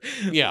somewhere.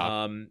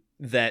 Yeah.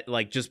 That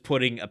just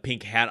putting a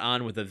pink hat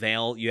on with a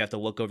veil, you have to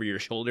look over your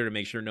shoulder to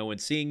make sure no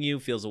one's seeing you,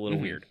 feels a little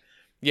weird.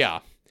 Yeah.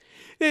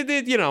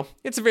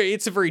 It's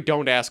a very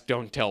don't ask,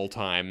 don't tell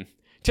time.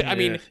 I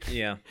mean,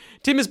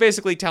 Tim is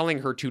basically telling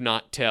her to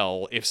not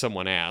tell if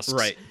someone asks.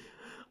 Right.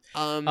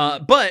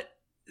 But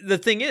the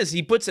thing is,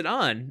 he puts it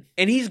on,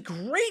 and he's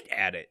great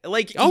at it.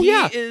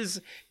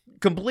 Is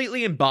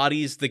completely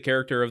embodies the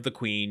character of the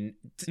queen.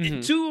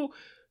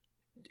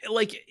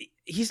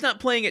 He's not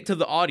playing it to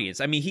the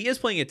audience. I mean, he is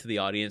playing it to the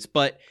audience,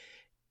 but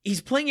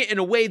he's playing it in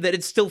a way that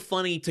it's still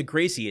funny to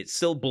Gracie. It's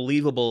still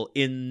believable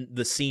in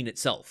the scene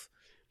itself.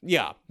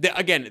 Yeah.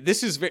 Again,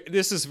 this is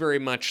very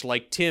much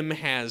like Tim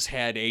has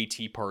had a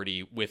tea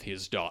party with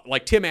his daughter.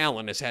 Like Tim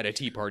Allen has had a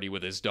tea party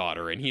with his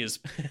daughter, and he is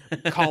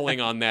calling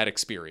on that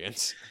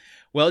experience.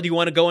 Well, do you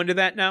want to go into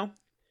that now?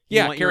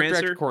 Yeah, character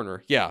actor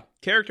corner. Yeah.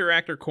 Character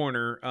actor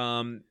corner.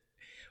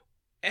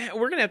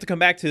 We're going to have to come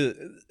back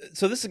to...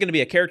 So this is going to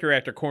be a character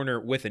actor corner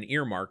with an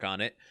earmark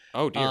on it.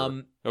 Oh,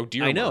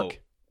 dear. I know.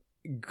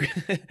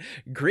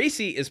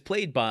 Gracie is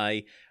played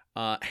by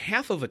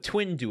half of a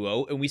twin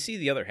duo, and we see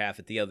the other half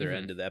at the other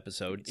end of the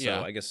episode.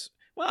 So I guess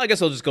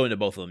I'll just go into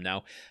both of them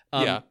now.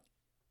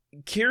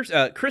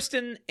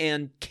 Kristen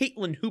and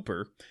Caitlin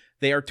Hooper,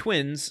 they are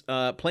twins,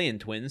 playing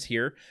twins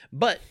here,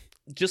 but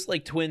just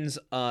like twins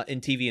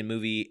in TV and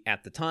movie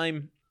at the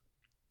time,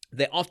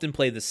 they often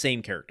play the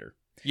same character.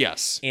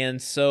 Yes.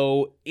 And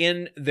so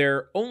in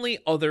their only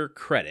other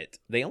credit,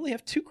 they only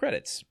have 2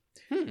 credits.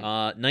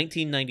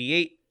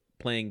 1998,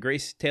 playing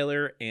Grace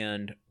Taylor,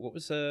 and what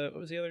was the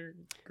other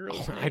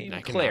girl's name?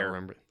 I cannot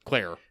remember.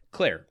 Claire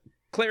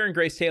and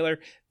Grace Taylor.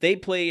 They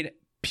played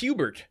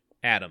Pubert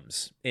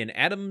Adams in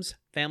Adams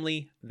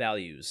Family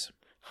Values.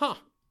 Huh.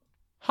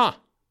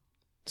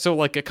 So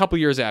like a couple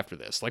years after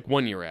this, like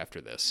 1 year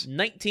after this.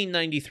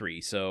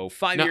 1993, so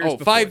 5 years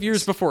before 5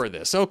 years before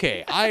this.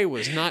 Okay, I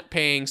was not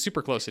paying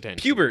super close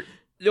attention. Pubert.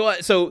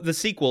 So the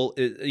sequel,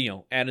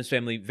 Adams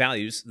Family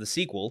Values, the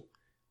sequel,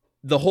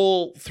 the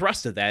whole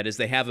thrust of that is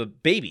they have a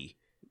baby.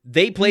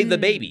 They played the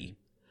baby.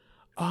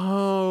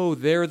 Oh,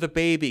 they're the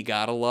baby.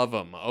 Gotta love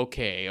them.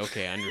 Okay,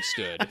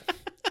 understood.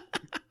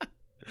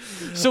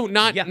 So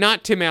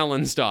not Tim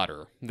Allen's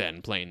daughter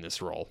then playing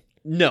this role.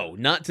 No,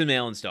 not Tim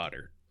Allen's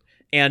daughter.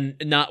 And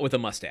not with a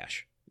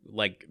mustache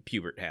like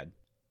Pubert had.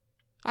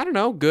 I don't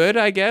know. Good,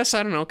 I guess.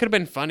 I don't know. Could have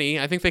been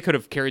funny. I think they could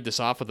have carried this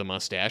off with a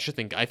mustache. I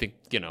think, I think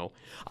that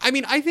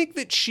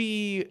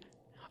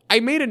I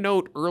made a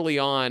note early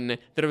on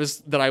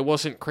that I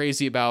wasn't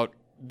crazy about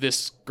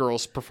this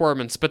girl's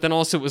performance, but then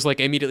also it was like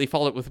I immediately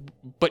followed it with,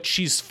 but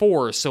she's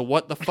 4, so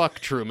what the fuck,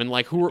 Truman?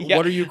 Like,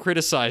 what are you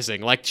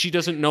criticizing? Like, she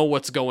doesn't know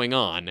what's going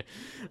on.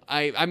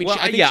 I think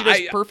she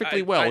does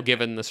perfectly well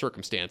given the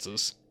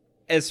circumstances.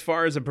 As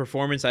far as a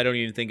performance, I don't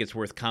even think it's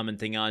worth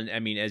commenting on. I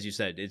mean, as you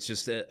said, it's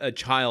just a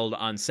child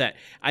on set.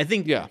 I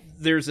think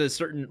there's a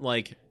certain,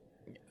 like,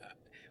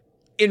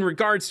 in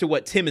regards to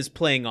what Tim is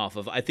playing off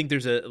of, I think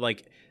there's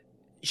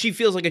she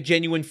feels like a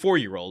genuine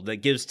 4-year-old that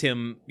gives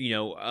Tim,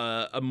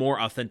 a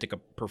more authentic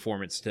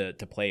performance to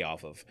play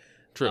off of.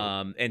 True.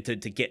 And to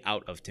get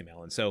out of Tim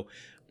Allen. So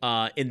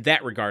in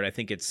that regard, I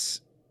think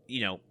it's,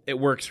 it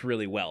works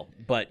really well.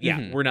 But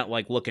we're not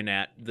like looking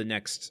at the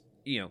next,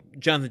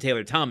 Jonathan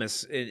Taylor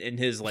Thomas in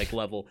his like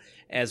level,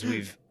 as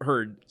we've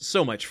heard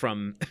so much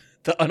from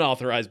the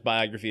unauthorized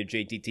biography of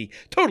JTT.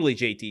 Totally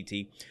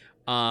JTT.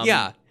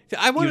 I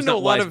want to know a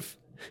lot of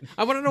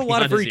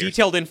very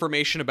detailed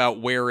information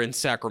about where in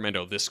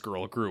Sacramento this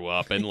girl grew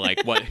up and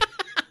like what.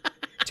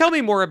 Tell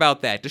me more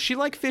about that. Does she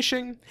like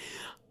fishing?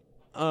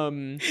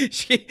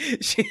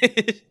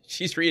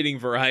 She's reading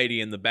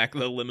Variety in the back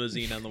of the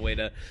limousine on the way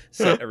to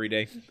set every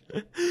day.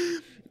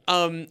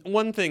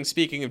 One thing,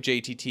 speaking of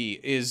JTT,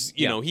 is,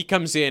 he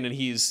comes in and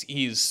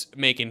he's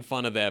making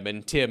fun of them,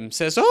 and Tim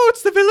says, "Oh,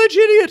 it's the village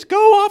idiot!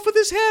 Go off with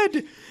his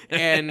head!"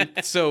 And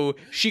so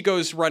she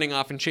goes running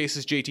off and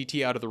chases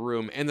JTT out of the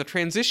room, and the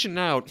transition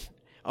out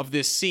of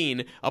this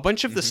scene, a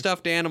bunch of the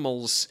stuffed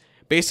animals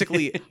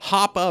basically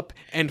hop up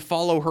and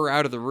follow her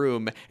out of the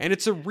room, and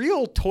it's a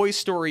real Toy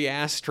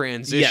Story-ass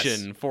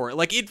transition for it.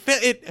 Like,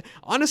 it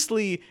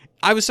honestly,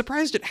 I was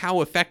surprised at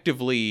how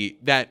effectively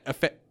that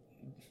effect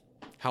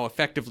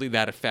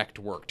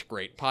worked.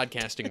 Great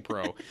podcasting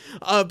pro.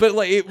 But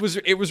like it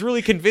was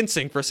really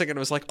convincing. For a second I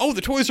was like, oh,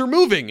 the toys are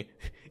moving.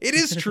 It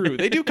is true.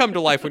 They do come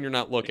to life when you're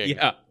not looking.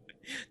 Yeah.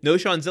 No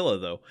Seanzilla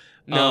though.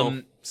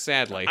 No,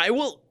 sadly.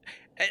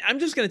 I'm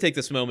just going to take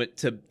this moment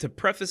to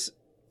preface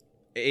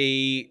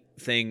a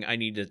thing I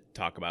need to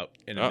talk about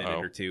in a minute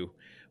or two,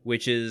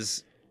 which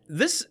is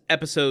this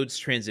episode's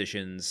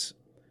transitions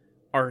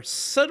are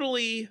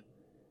subtly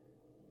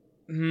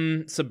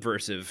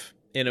subversive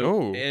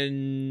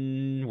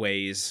in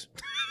ways.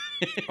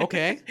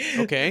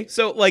 Okay.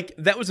 So like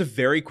that was a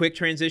very quick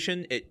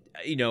transition.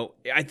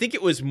 I think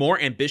it was more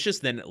ambitious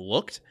than it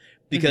looked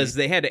because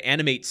they had to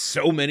animate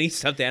so many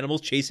stuffed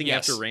animals chasing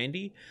after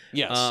Randy.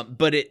 Yes.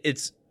 But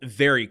it's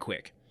very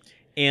quick.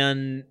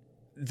 And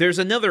there's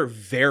another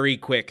very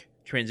quick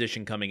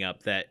transition coming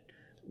up that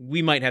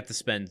we might have to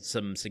spend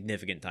some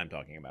significant time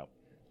talking about.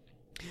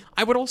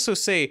 I would also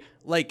say,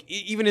 like,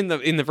 even in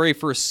the very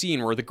first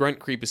scene where the grunt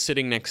creep is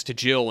sitting next to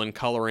Jill and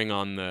coloring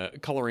on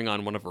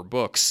one of her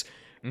books,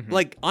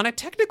 like on a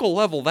technical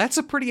level, that's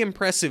a pretty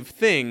impressive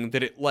thing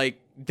that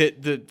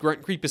that the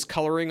grunt creep is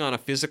coloring on a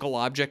physical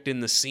object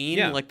in the scene.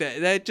 Yeah. Like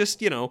that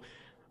just,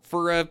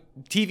 for a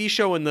TV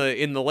show in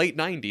the late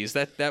 90s,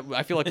 that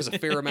I feel like is a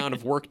fair amount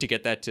of work to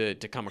get that to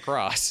come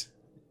across.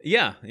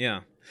 Yeah.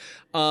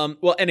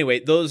 Well, anyway,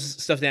 those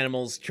stuffed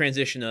animals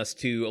transition us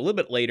to a little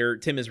bit later.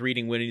 Tim is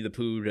reading Winnie the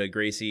Pooh to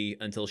Gracie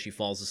until she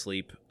falls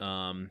asleep.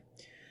 And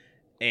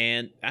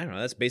I don't know,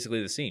 that's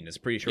basically the scene. It's a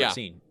pretty short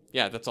scene.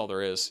 Yeah, that's all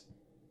there is.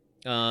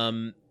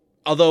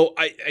 Although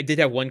I did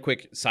have one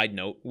quick side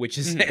note, which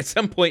is at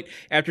some point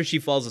after she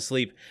falls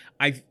asleep,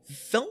 I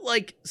felt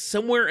like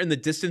somewhere in the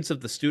distance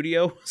of the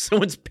studio,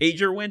 someone's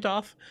pager went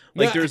off.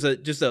 Like there's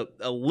just a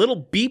little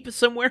beep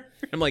somewhere.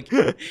 I'm like,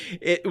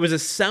 it was a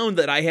sound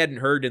that I hadn't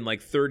heard in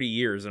like 30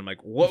 years. And I'm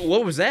like,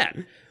 what was that?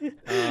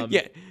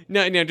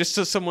 No, just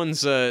so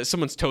someone's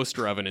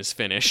toaster oven is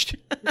finished.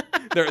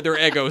 Their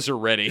Eggos are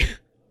ready.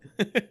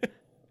 Do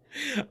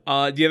you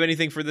have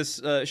anything for this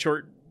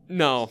short?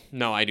 No,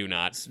 I do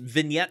not.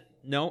 Vignette?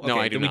 No? Okay, No,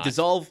 I do then not. we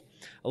dissolve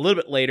A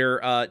little bit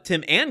later,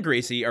 Tim and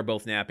Gracie are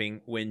both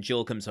napping when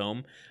Jill comes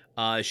home.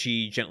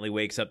 She gently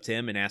wakes up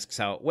Tim and asks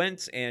how it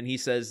went, and he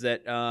says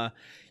that,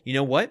 you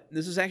know what?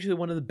 This is actually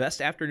one of the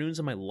best afternoons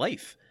of my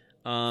life.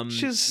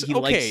 She's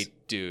okay,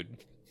 dude.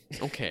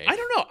 Okay. I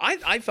don't know.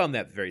 I found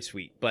that very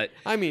sweet, but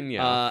I mean,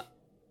 yeah.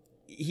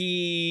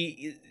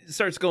 He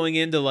starts going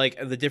into like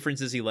the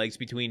differences he likes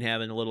between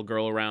having a little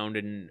girl around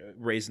and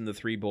raising the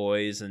 3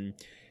 boys, and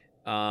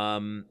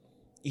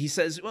he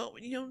says, well,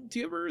 you know, do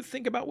you ever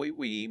think about what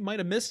we might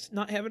have missed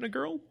not having a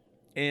girl?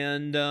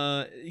 And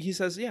he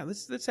says, yeah,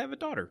 let's have a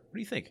daughter. What do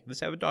you think? Let's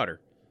have a daughter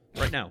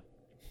right now.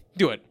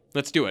 Do it.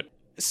 Let's do it.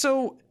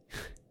 So,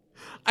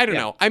 I don't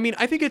know. I mean,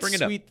 I think it's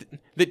sweet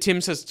that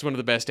Tim says it's one of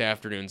the best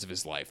afternoons of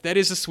his life. That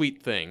is a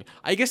sweet thing.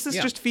 I guess this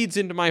just feeds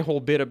into my whole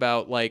bit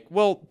about, like,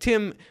 well,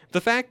 Tim,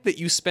 the fact that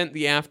you spent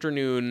the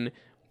afternoon,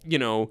 you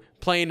know,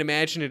 playing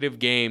imaginative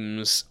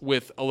games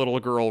with a little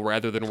girl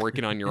rather than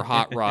working on your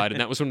hot rod,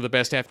 and that was one of the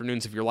best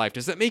afternoons of your life,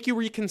 does that make you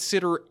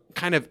reconsider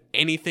kind of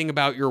anything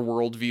about your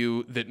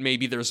worldview, that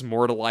maybe there's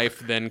more to life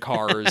than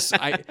cars?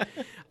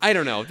 I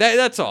don't know.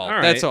 That's all.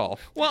 Right. That's all.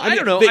 Well, I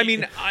don't know.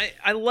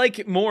 I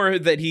like more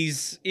that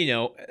he's, you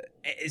know,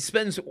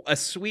 spends a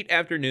sweet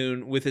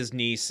afternoon with his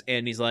niece,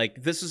 and he's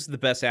like, this is the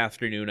best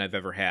afternoon I've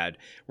ever had,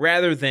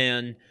 rather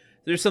than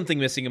there's something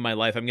missing in my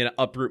life. I'm going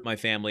to uproot my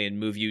family and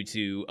move you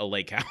to a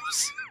lake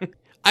house.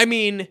 I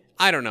mean,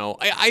 I don't know.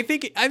 I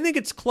think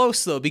it's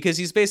close, though, because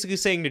he's basically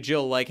saying to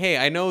Jill, like, hey,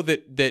 I know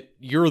that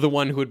you're the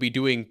one who would be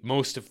doing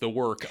most of the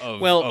work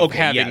of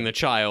having the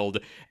child.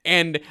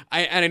 And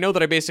I know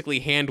that I basically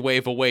hand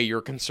wave away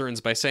your concerns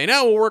by saying,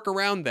 oh, we'll work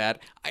around that.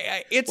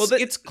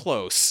 It's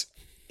close.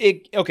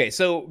 Okay,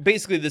 so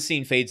basically the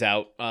scene fades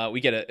out. We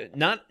get a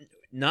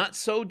not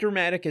so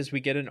dramatic as we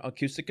get an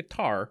acoustic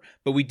guitar,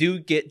 but we do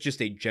get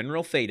just a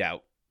general fade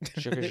out,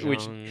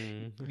 which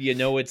you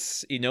know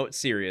it's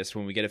serious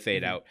when we get a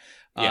fade out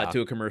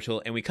to a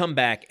commercial, and we come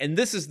back, and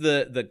this is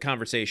the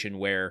conversation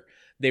where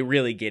they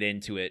really get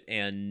into it,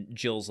 and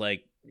Jill's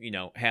like, you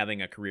know,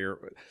 having a career.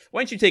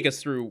 Why don't you take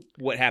us through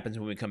what happens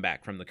when we come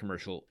back from the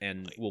commercial,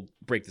 and we'll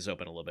break this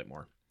open a little bit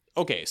more.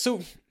 Okay,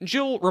 so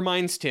Jill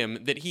reminds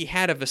Tim that he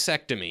had a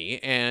vasectomy,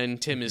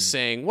 and Tim is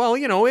saying, well,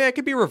 you know, it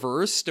could be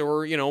reversed,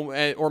 or, you know,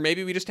 or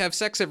maybe we just have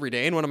sex every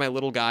day, and one of my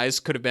little guys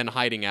could have been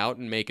hiding out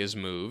and make his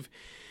move.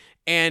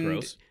 And,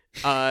 gross.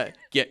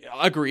 Yeah,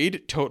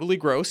 agreed, totally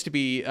gross to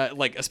be,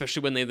 like,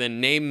 especially when they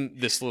then name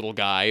this little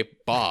guy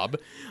Bob.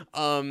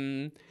 So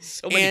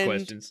many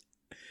questions.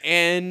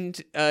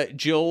 And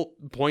Jill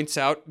points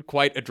out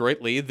quite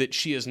adroitly that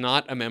she is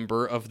not a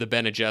member of the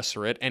Bene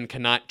Gesserit and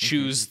cannot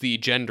choose the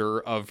gender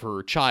of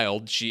her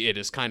child. It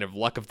is kind of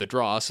luck of the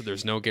draw, so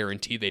there's no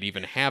guarantee they'd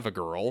even have a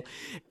girl.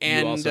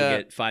 And you also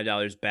get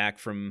 $5 back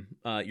from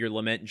your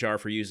lament jar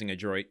for using a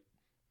droid.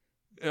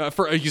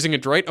 For using a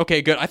droid?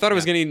 Okay, good. I thought I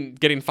was getting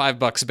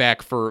 $5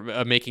 back for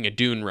making a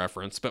Dune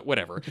reference, but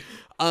whatever.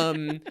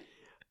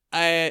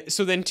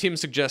 So then Tim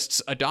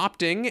suggests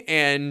adopting,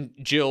 and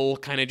Jill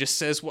kind of just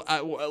says,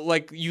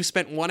 like, you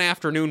spent one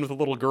afternoon with a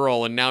little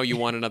girl, and now you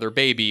want another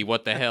baby.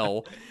 What the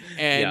hell?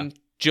 And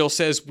Jill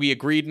says, we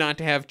agreed not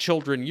to have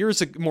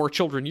more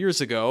children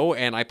years ago,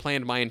 and I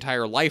planned my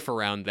entire life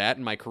around that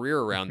and my career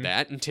around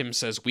that. And Tim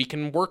says, we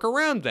can work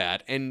around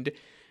that. And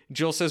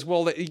Jill says,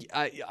 well,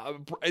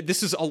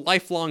 this is a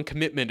lifelong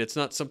commitment. It's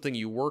not something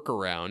you work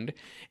around.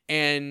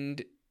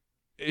 And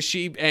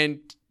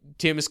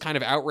Tim is kind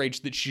of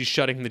outraged that she's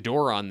shutting the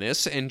door on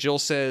this, and Jill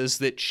says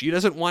that she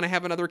doesn't want to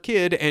have another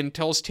kid, and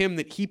tells Tim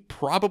that he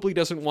probably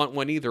doesn't want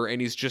one either, and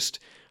he's just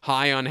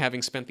high on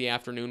having spent the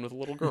afternoon with a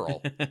little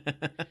girl.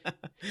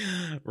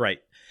 Right.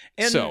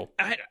 And so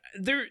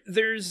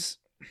there's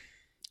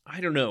I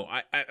don't know.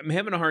 I'm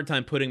having a hard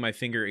time putting my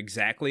finger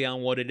exactly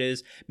on what it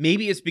is.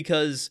 Maybe it's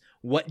because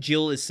what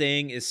Jill is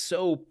saying is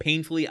so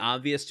painfully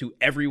obvious to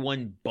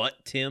everyone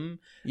but Tim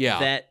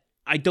that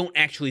I don't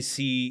actually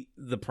see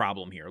the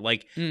problem here.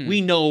 Like,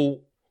 we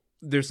know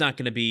there's not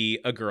going to be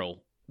a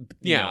girl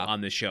you know,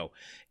 on this show.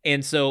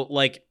 And so,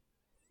 like,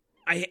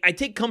 I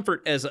take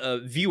comfort as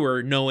a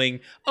viewer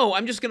knowing, oh,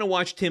 I'm just going to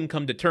watch Tim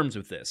come to terms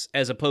with this,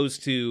 as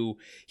opposed to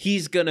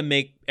he's going to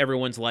make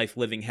everyone's life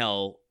living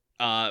hell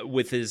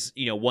with his,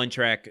 you know,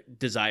 one-track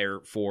desire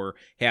for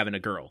having a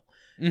girl.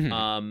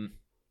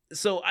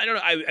 So, I don't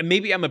know.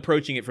 Maybe I'm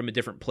approaching it from a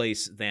different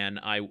place than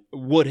I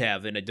would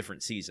have in a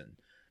different season.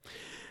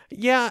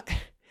 Yeah,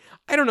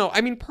 I don't know.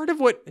 I mean,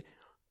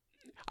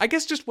 I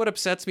guess just what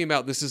upsets me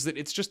about this is that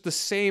it's just the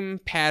same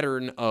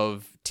pattern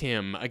of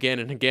Tim again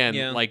and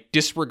again, like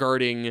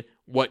disregarding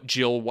what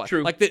Jill wants.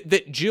 Like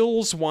that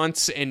Jill's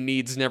wants and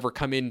needs never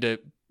come into,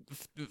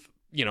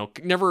 you know,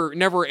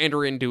 never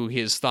enter into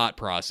his thought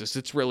process.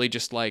 It's really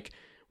just like,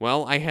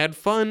 well, I had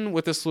fun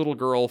with this little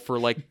girl for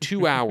like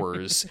 2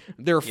 hours,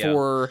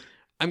 therefore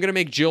I'm going to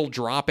make Jill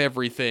drop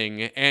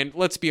everything, and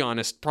let's be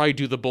honest, probably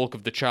do the bulk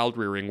of the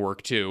child-rearing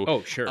work, too.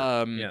 Oh, sure.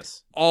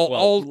 Yes.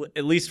 All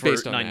at least for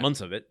 9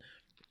 months of it.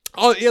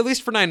 Oh, at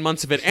least for 9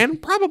 months of it,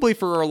 and probably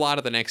for a lot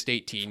of the next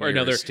 18 years,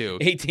 another too.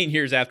 18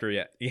 years after,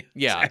 yeah.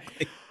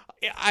 Exactly.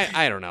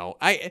 I don't know.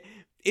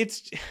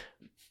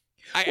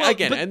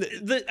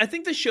 I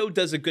think the show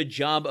does a good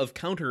job of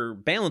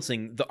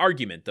counterbalancing the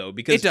argument, though,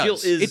 because Jill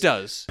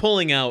is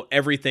pulling out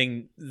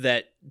everything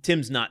that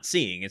Tim's not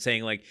seeing and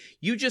saying, like,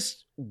 you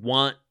just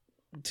want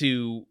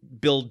to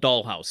build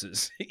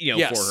dollhouses,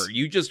 for her.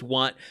 You just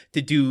want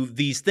to do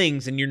these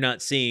things, and you're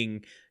not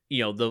seeing,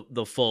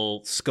 the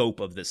full scope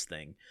of this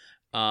thing.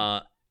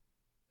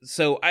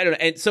 So I don't,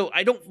 and so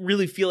I don't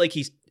really feel like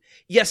he's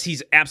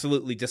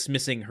absolutely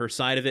dismissing her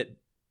side of it.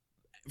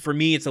 For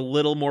me, it's a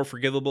little more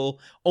forgivable,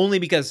 only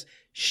because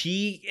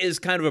she is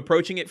kind of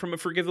approaching it from a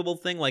forgivable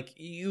thing. Like,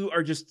 you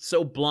are just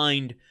so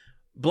blinded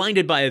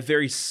by a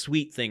very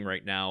sweet thing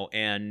right now,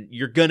 and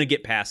you're gonna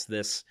get past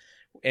this,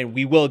 and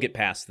we will get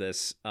past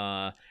this.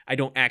 I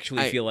don't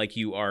actually feel like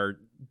you are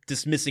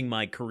dismissing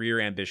my career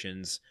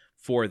ambitions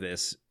for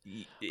this.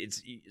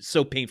 It's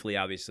so painfully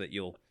obvious that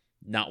you'll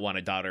not want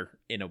a daughter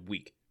in a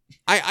week.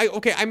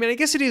 Okay. I mean, I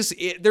guess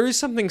there is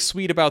something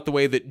sweet about the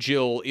way that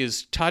Jill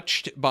is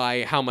touched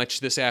by how much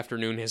this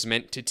afternoon has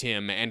meant to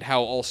Tim, and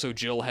how also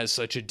Jill has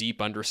such a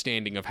deep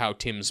understanding of how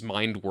Tim's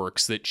mind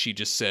works that she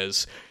just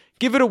says,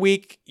 give it a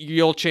week,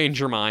 you'll change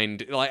your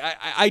mind. Like,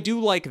 I do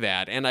like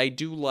that. And I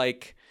do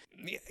like,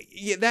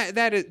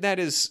 that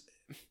is,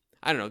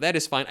 I don't know, that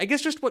is fine. I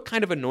guess just what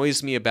kind of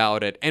annoys me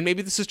about it, and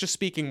maybe this is just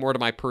speaking more to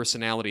my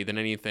personality than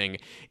anything,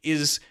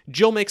 is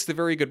Jill makes the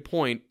very good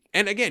point.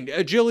 And again,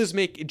 Jill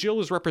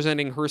is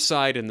representing her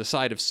side and the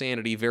side of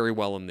sanity very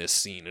well in this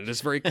scene. It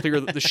is very clear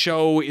that the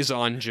show is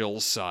on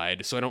Jill's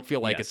side, so I don't feel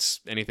like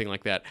it's anything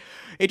like that.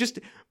 It just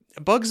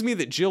bugs me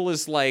that Jill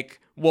is like,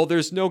 well,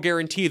 there's no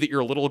guarantee that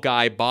your little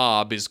guy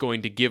Bob is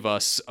going to give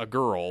us a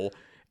girl.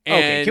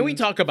 Okay, can we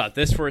talk about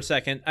this for a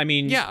second? I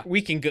mean,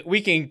 we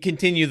can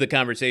continue the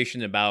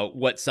conversation about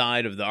what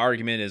side of the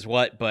argument is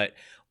what, but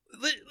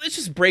let's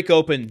just break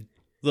open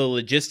the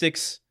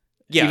logistics.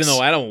 Yes. Even though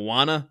I don't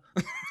wanna.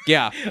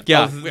 Yeah.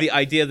 Of the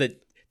idea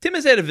that Tim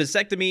has had a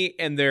vasectomy,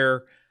 and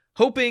they're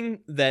hoping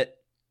that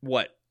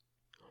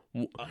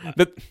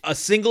a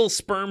single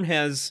sperm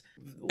has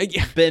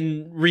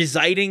been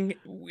residing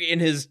in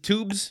his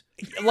tubes.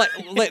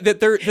 that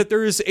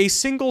there is a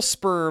single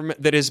sperm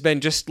that has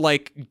been just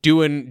like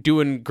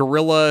doing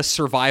guerrilla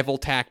survival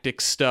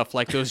tactics stuff,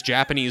 like those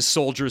Japanese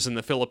soldiers in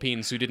the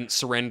Philippines who didn't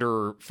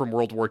surrender from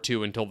World War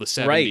II until the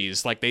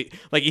 70s.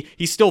 Right.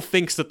 He still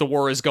thinks that the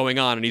war is going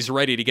on, and he's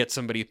ready to get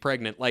somebody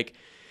pregnant.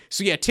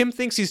 So yeah, Tim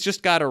thinks he's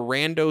just got a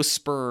rando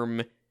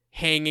sperm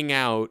hanging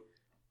out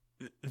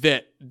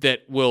that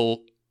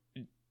will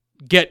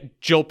get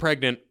Jill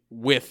pregnant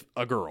with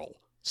a girl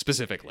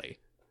specifically.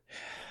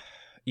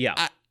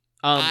 Yeah.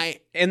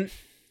 And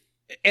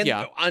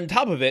on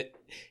top of it,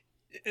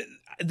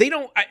 they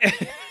don't.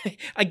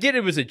 I get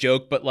it was a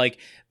joke, but like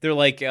they're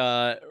like,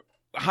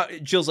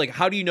 Jill's like,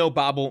 "How do you know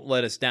Bob won't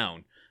let us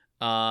down?"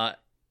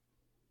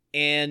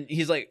 And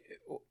he's like,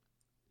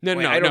 "No,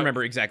 I don't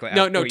remember exactly."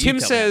 No. Tim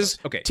says,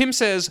 Tim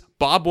says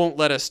Bob won't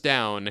let us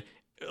down.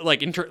 Like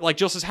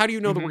Jill says, "How do you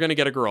know that we're gonna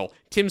get a girl?"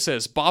 Tim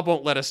says, "Bob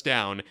won't let us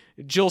down."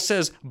 Jill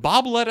says,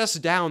 "Bob let us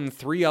down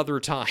 3 other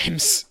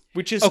times,"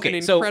 which is an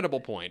incredible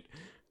point.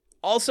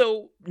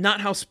 Also, not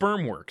how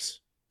sperm works.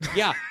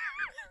 Yeah.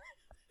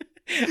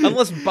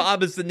 Unless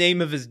Bob is the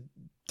name of his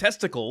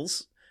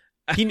testicles.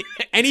 And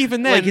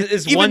even then...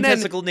 is one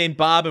testicle named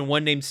Bob and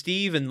one named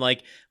Steve, and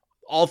like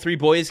all 3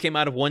 boys came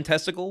out of one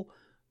testicle?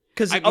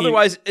 Because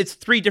otherwise it's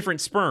 3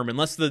 different sperm,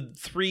 unless the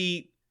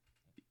 3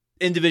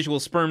 individual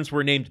sperms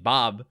were named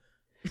Bob.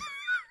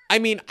 I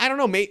mean, I don't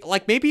know.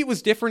 Maybe it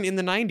was different in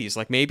the 90s.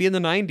 Like, maybe in the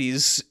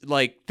 90s,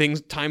 like,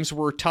 times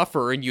were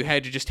tougher, and you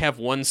had to just have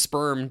one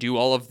sperm do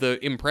all of the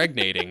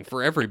impregnating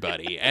for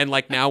everybody. And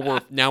like now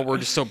we're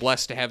just so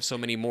blessed to have so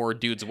many more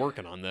dudes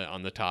working on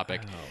the topic.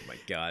 Oh my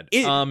god!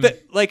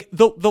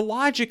 The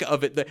logic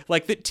of it,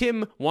 that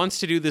Tim wants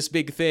to do this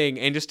big thing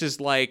and just is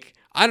like,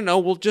 I don't know,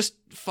 we'll just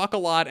fuck a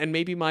lot, and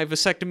maybe my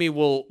vasectomy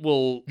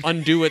will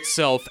undo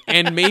itself,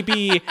 and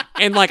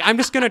I'm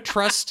just gonna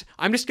trust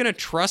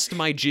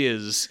my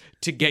jizz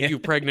to get you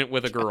pregnant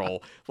with a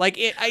girl. Like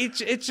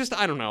it's just,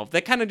 I don't know,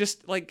 that kind of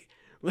just like,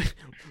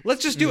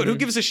 let's just do it. Who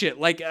gives a shit?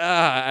 Like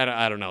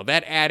I don't know.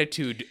 That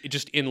attitude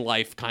just in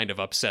life kind of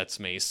upsets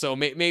me. So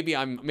maybe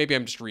I'm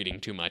just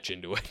reading too much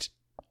into it.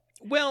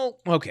 Well,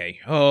 okay.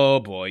 Oh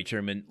boy,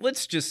 Truman.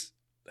 Let's just.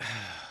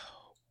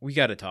 We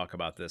got to talk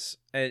about this.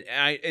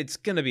 It's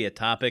going to be a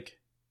topic.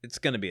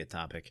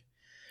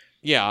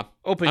 Yeah.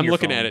 I'm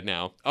looking at it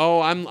now.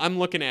 Oh, I'm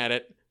looking at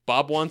it.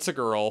 Bob wants a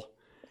girl.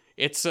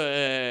 It's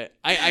when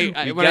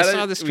I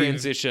saw this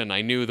transition,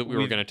 I knew that we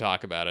were going to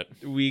talk about it.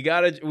 We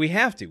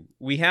have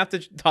to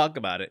talk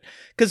about it,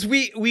 because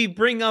we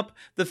bring up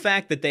the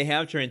fact that they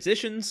have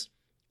transitions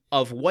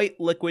of white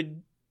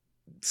liquid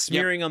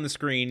smearing on the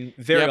screen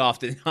very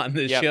often on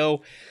this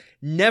show.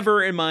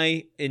 Never in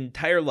my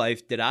entire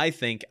life did I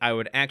think I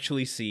would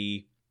actually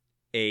see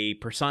a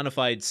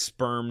personified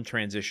sperm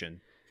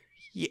transition.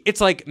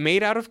 It's like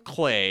made out of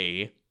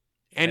clay,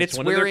 and it's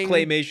one wearing of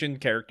their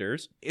claymation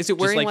characters. Is it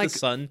wearing just like the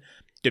sun?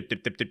 Dip,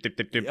 dip, dip, dip, dip,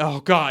 dip, dip.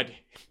 Oh God!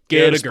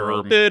 Get a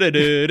girl.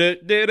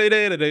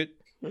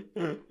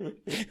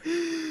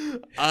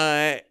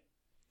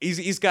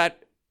 he's got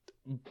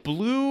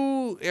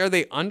blue, are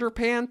they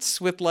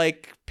underpants with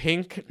like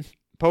pink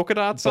polka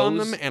dots on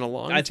them and a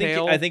long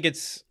tail? I think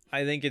it's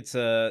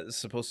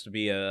supposed to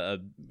be a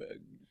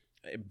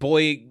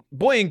boy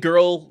and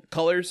girl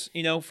colors,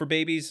 for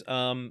babies.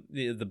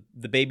 The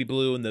baby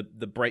blue and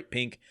the bright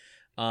pink,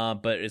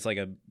 but it's like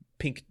a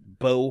pink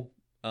bow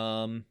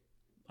on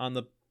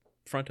the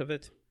front of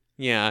it.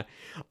 Yeah.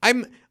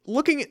 I'm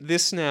looking at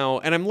this now,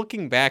 and I'm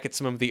looking back at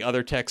some of the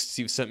other texts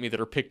you've sent me that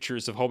are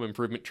pictures of home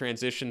improvement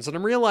transitions, and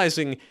I'm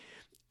realizing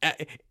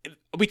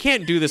we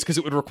can't do this because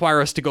it would require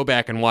us to go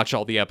back and watch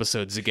all the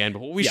episodes again. But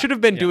what we should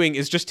have been doing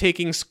is just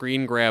taking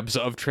screen grabs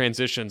of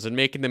transitions and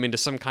making them into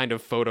some kind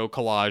of photo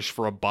collage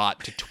for a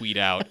bot to tweet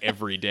out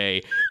every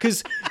day.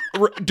 Because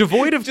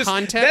devoid of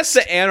context... That's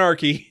the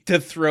anarchy to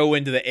throw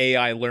into the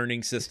AI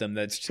learning system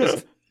that's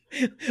just...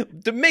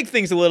 to make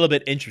things a little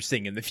bit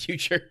interesting in the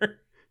future.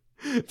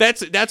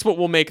 That's what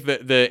will make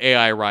the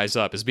AI rise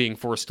up, is being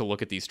forced to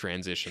look at these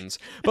transitions.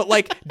 But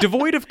like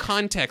devoid of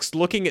context,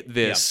 looking at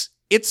this,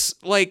 it's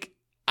like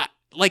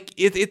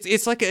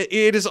it's like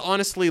it is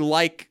honestly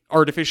like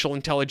artificial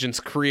intelligence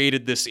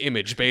created this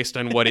image based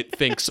on what it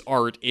thinks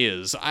art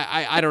is.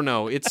 I don't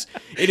know. It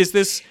is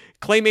this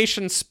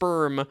claymation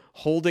sperm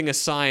holding a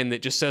sign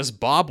that just says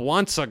 "Bob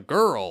wants a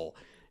girl,"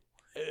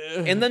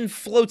 and then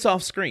floats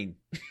off screen.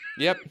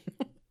 Yep.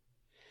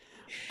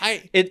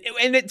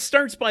 It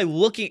starts by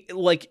looking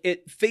like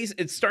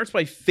it starts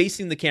by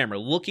facing the camera,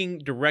 looking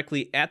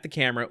directly at the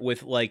camera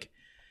with like,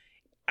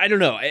 I don't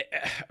know.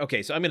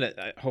 Okay, so I'm gonna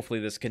hopefully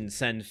this can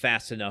send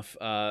fast enough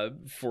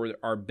for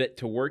our bit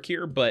to work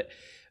here, but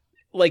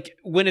like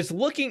when it's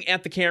looking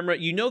at the camera,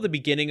 the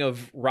beginning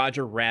of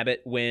Roger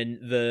Rabbit when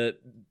the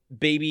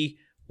baby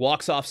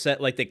walks off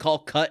set, like they call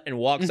cut and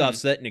walks off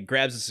set, and it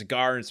grabs a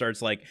cigar and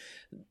starts like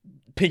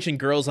pinching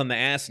girls on the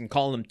ass and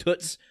calling them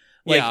toots.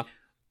 Like, yeah.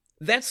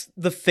 That's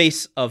the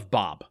face of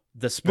Bob,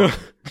 the sperm.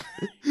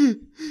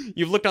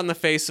 You've looked on the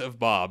face of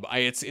Bob.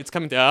 It's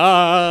coming to...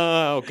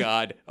 Oh,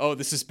 God. Oh,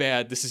 this is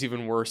bad. This is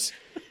even worse.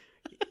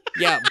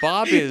 Yeah,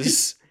 Bob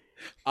is...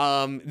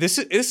 This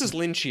is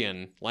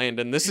Lynchian,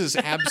 Landon. This is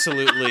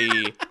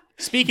absolutely...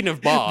 Speaking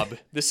of Bob,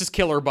 this is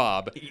Killer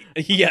Bob.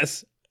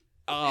 Yes.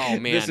 Oh,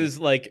 man. This is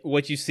like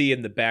what you see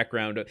in the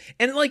background.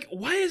 And like,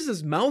 why is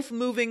his mouth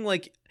moving?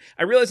 Like,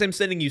 I realize I'm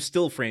sending you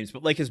still frames,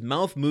 but like his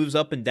mouth moves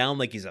up and down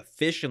like he's a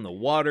fish in the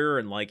water.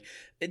 And like,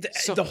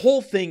 the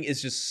whole thing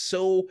is just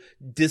so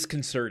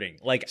disconcerting.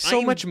 Like,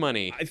 much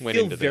money. I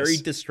feel very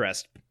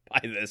distressed by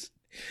this.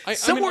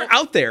 Somewhere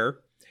out there,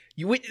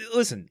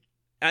 listen,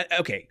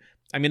 okay.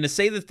 I'm going to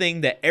say the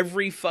thing that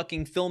every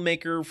fucking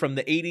filmmaker from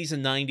the 80s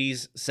and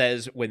 90s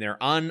says when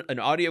they're on an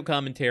audio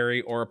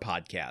commentary or a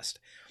podcast.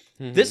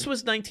 This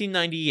was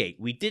 1998.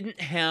 We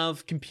didn't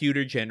have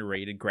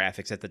computer-generated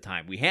graphics at the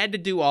time. We had to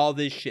do all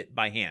this shit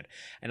by hand.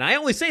 And I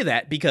only say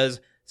that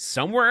because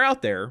somewhere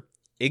out there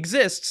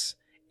exists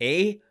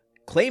a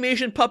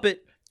claymation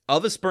puppet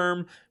of a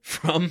sperm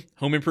from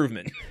Home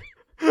Improvement.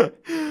 I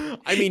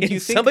mean, do you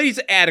think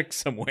somebody's attic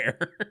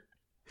somewhere?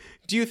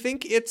 Do you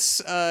think it's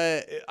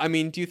do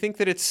you think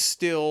that it's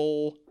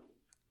still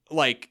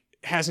like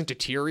hasn't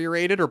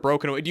deteriorated or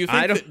broken away? Do you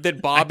think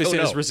that Bob is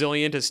as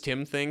resilient as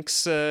Tim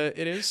thinks it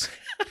is?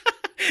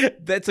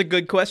 That's a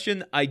good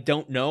question. I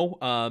don't know.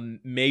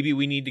 Maybe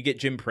we need to get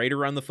Jim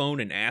Prater on the phone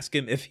and ask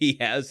him if he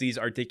has these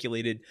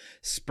articulated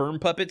sperm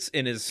puppets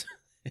in his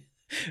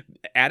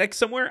attic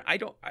somewhere.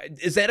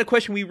 Is that a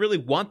question we really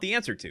want the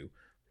answer to?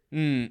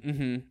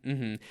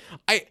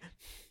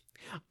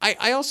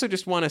 I also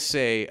just want to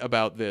say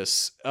about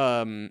this,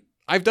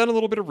 I've done a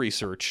little bit of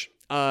research.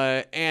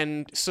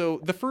 And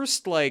so the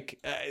first,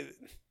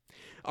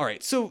 all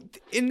right, so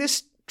in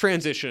this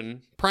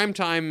transition,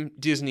 primetime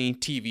Disney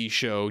TV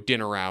show,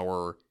 dinner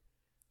hour,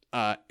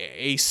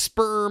 a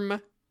single,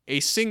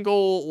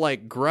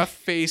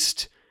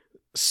 gruff-faced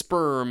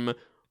sperm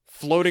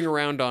floating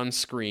around on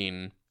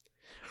screen.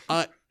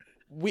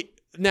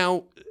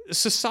 Now,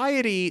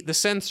 society, the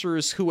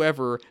censors,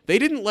 whoever, they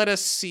didn't let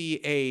us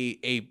see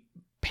a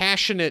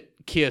passionate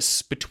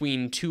kiss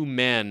between two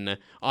men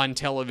on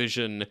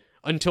television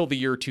until the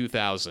year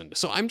 2000.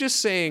 So I'm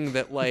just saying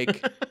that,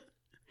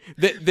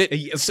 that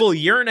a full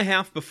year and a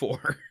half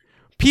before,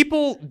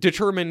 people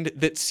determined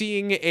that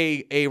seeing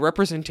a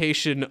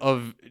representation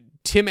of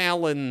Tim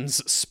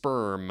Allen's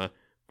sperm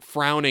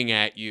frowning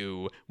at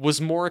you was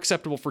more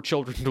acceptable for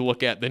children to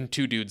look at than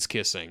two dudes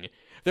kissing.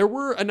 There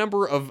were a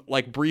number of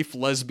brief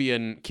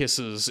lesbian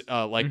kisses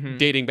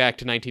dating back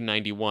to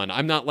 1991.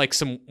 I'm not like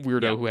some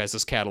weirdo who has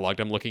this cataloged.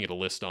 I'm looking at a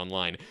list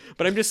online.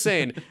 But I'm just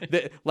saying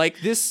that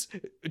this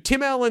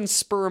Tim Allen's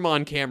sperm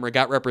on camera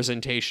got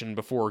representation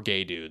before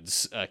gay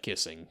dudes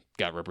kissing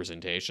got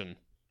representation.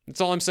 That's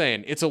all I'm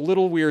saying. It's a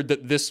little weird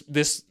that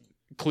this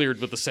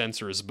cleared with the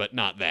censors, but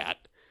not that.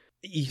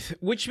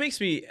 Which makes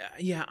me,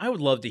 I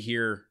would love to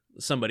hear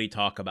somebody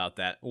talk about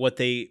that. What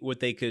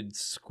they could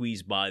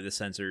squeeze by the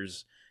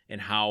censors. And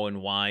how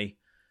and why.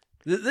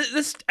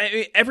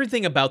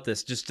 Everything about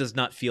this just does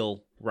not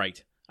feel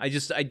right. I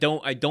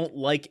don't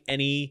like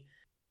any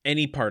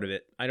part of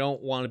it. I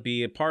don't want to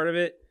be a part of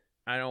it.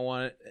 I don't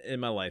want it in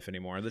my life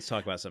anymore. Let's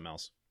talk about something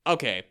else.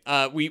 Okay,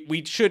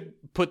 we should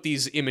put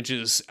these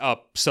images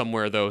up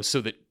somewhere, though, so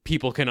that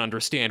people can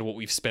understand what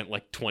we've spent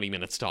like 20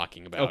 minutes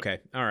talking about. Okay,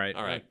 all right.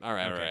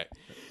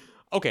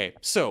 Okay,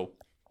 so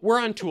we're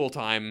on Tool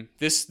Time.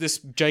 This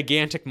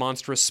gigantic,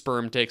 monstrous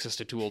sperm takes us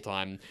to Tool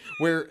Time,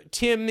 where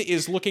Tim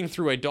is looking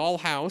through a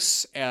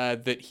dollhouse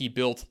that he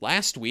built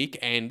last week,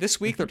 and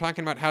this week they're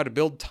talking about how to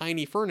build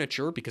tiny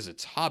furniture, because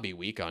it's Hobby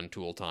Week on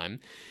Tool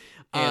Time.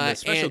 And the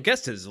special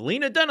guest is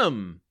Lena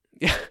Dunham.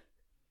 Yeah.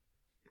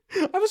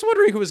 I was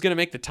wondering who was going to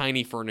make the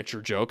tiny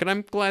furniture joke, and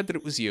I'm glad that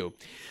it was you.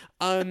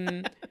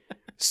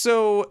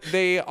 So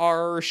they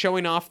are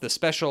showing off the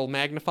special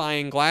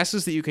magnifying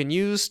glasses that you can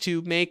use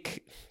to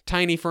make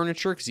tiny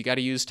furniture, because you got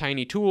to use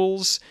tiny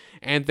tools.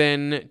 And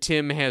then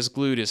Tim has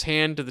glued his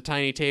hand to the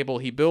tiny table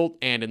he built,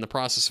 and in the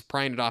process of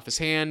prying it off his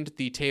hand,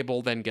 the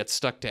table then gets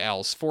stuck to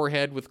Al's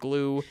forehead with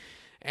glue.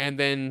 And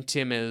then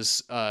Tim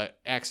has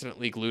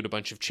accidentally glued a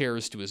bunch of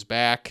chairs to his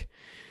back.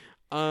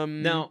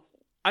 Now,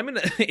 I'm going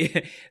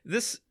to...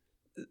 this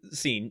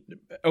scene.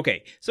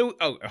 Okay, so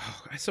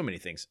so many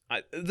things.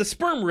 The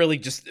sperm really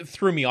just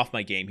threw me off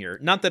my game here.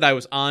 Not that I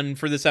was on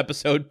for this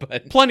episode,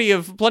 but plenty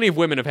of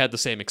women have had the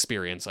same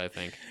experience, I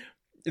think.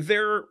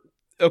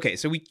 Okay,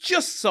 so we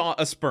just saw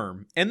a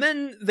sperm, and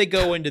then they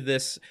go into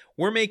this,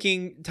 we're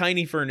making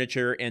tiny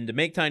furniture, and to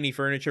make tiny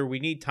furniture, we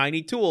need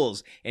tiny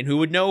tools. And who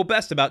would know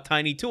best about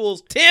tiny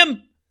tools?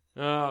 Tim!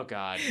 Oh,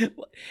 God.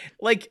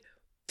 Like,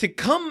 to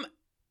come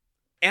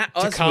at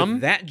us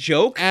with that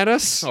joke? At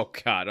us? Oh,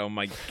 God. Oh,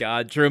 my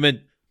God.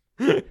 Truman.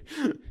 And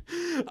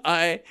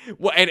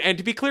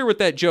to be clear with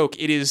that joke,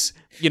 it is,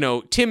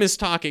 Tim is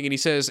talking, and he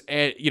says,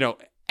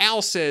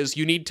 Al says,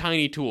 you need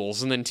tiny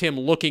tools. And then Tim,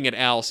 looking at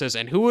Al, says,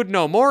 and who would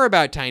know more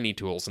about tiny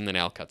tools? And then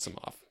Al cuts him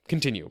off.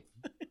 Continue.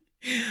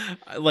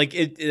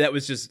 That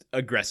was just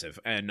aggressive.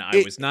 And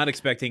I was not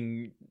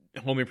expecting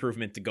Home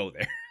Improvement to go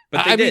there.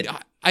 But they did.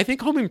 I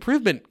think Home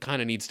Improvement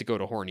kind of needs to go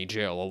to horny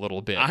jail a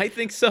little bit. I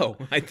think so.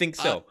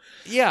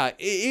 Yeah,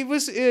 it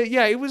was...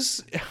 it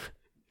was...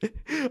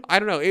 I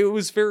don't know. It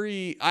was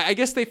very... I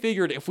guess they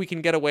figured if we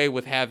can get away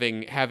with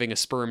having a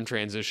sperm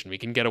transition, we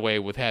can get away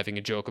with having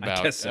a joke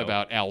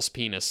about Al's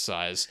penis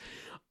size.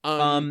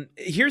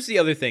 Here's the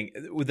other thing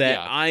that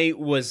I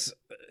was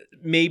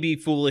maybe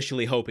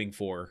foolishly hoping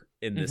for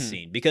in this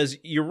scene, because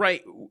you're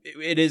right,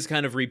 it is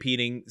kind of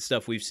repeating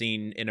stuff we've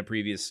seen in a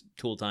previous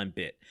Tool Time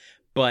bit,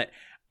 but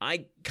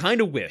I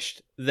kind of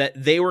wished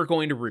that they were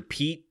going to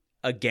repeat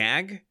a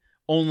gag,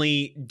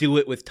 only do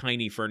it with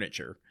tiny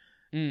furniture.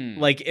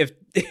 Like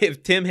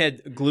if Tim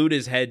had glued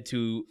his head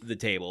to the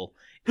table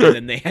and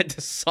then they had to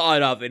saw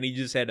it off and he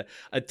just had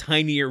a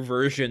tinier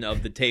version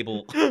of the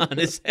table on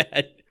his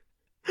head.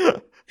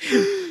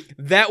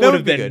 That would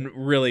have been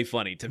really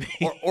funny to me.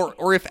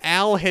 Or if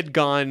Al had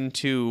gone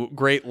to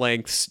great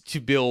lengths to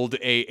build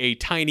a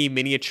tiny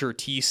miniature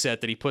tea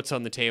set that he puts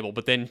on the table,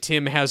 but then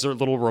Tim has a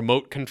little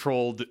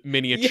remote-controlled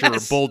miniature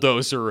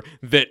bulldozer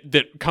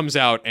that comes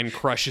out and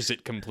crushes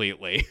it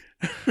completely.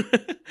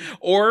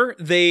 Or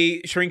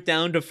they shrink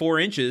down to 4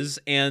 inches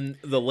and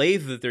the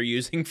lathe that they're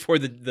using for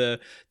the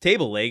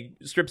table leg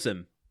strips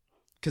him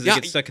because it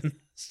gets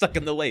stuck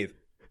in the lathe.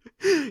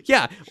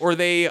 Yeah, or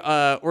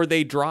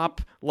they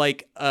drop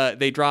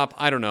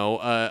I don't know,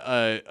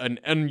 an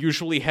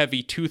unusually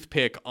heavy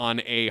toothpick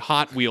on a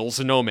Hot Wheels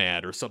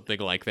Nomad or something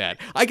like that.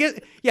 I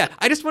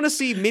just want to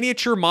see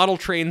miniature model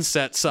train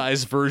set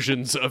size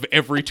versions of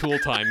every Tool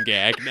Time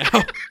gag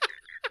now.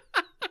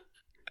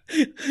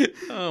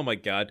 Oh my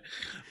God.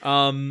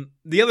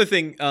 The other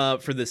thing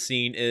for this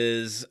scene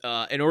is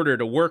in order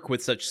to work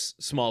with such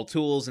small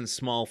tools and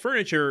small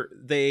furniture,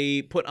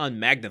 they put on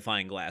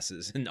magnifying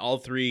glasses, and all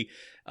three,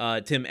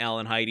 Tim, Al,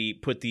 and Heidi,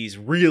 put these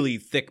really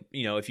thick,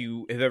 if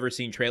you have ever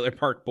seen Trailer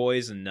Park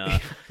Boys and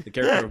the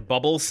character of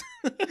Bubbles.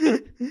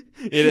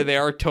 They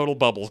are total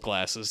Bubbles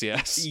glasses,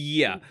 yes.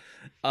 Yeah.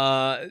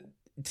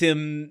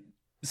 Tim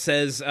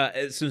says,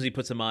 as soon as he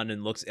puts them on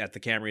and looks at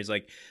the camera, he's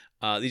like,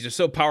 these are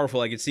so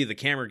powerful I can see the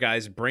camera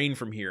guy's brain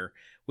from here,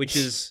 which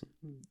is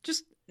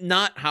just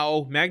not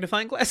how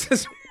magnifying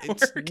glasses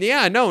work.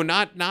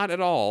 Not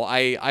at all.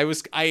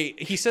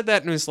 He said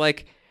that and was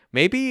like,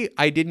 maybe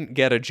I didn't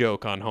get a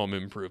joke on Home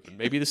Improvement.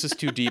 Maybe this is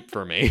too deep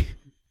for me.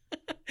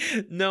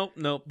 No,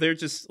 they're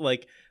just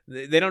like,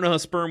 they don't know how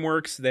sperm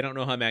works. They don't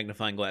know how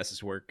magnifying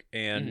glasses work.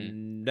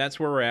 And that's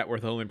where we're at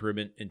with Home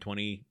Improvement in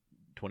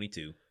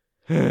 2022.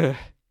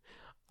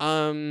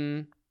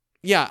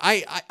 Yeah,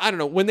 I don't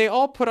know. When they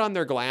all put on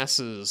their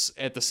glasses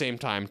at the same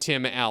time,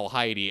 Tim, Al,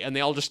 Heidi, and they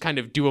all just kind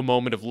of do a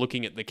moment of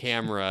looking at the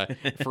camera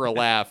for a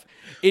laugh,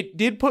 it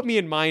did put me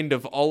in mind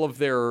of all of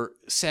their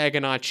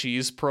Saginaw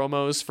cheese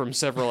promos from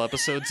several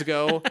episodes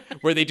ago,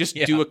 where they just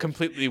do a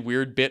completely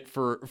weird bit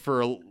for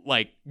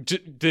that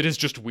is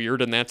just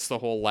weird, and that's the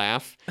whole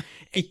laugh.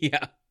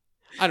 Yeah.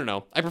 I don't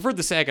know. I preferred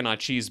the Saginaw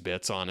cheese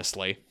bits,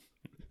 honestly.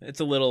 It's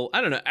a little,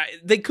 I don't know.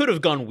 They could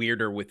have gone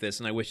weirder with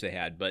this, and I wish they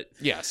had, but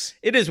yes,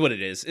 it is what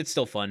it is. It's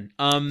still fun.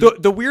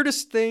 The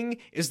weirdest thing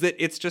is that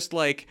it's just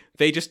like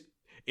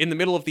in the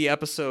middle of the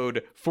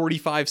episode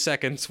 45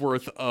 seconds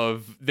worth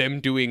of them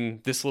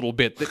doing this little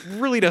bit that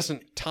really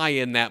doesn't tie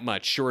in that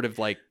much, short of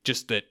like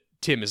just that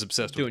Tim is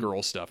obsessed with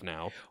girl stuff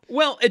now.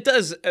 Well, it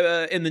does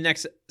in the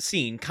next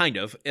scene, kind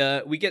of.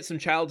 We get some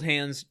child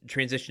hands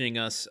transitioning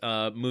us,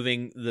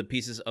 moving the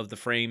pieces of the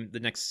frame,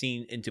 the next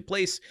scene into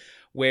place,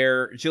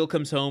 where Jill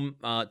comes home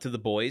to the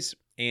boys,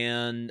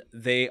 and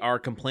they are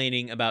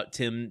complaining about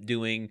Tim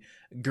doing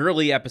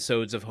girly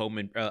episodes of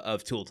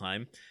of Tool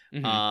Time,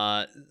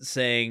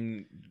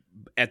 saying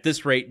at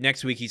this rate,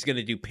 next week he's going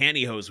to do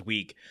Pantyhose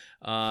Week.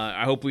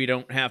 I hope we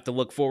don't have to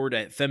look forward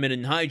to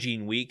Feminine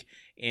Hygiene Week,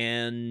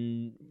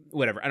 and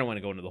whatever. I don't want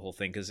to go into the whole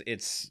thing because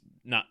it's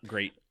not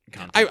great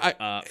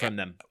content from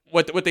them.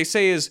 What they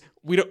say is,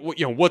 we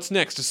don't, what's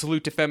next? A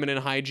salute to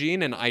feminine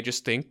hygiene, and I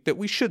just think that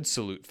we should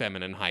salute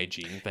feminine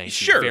hygiene.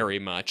 Thank you very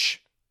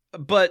much.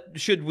 But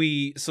should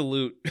we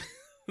salute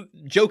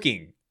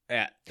joking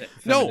at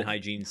feminine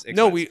hygiene's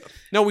expense?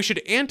 We should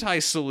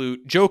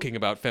anti-salute joking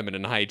about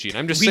feminine hygiene.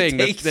 I'm just saying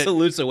that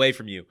salutes away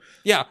from you.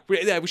 Yeah,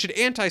 we should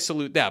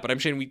anti-salute that. But I'm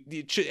saying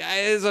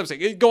as I'm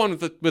saying, go on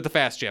with the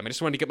fast jam. I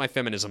just wanted to get my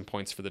feminism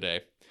points for the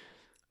day.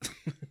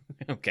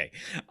 Okay.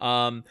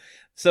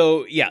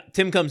 So yeah,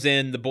 Tim comes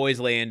in. The boys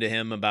lay into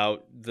him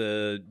about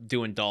the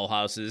doing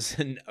dollhouses,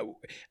 and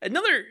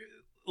another.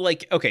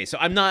 Okay, so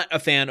I'm not a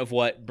fan of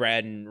what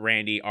Brad and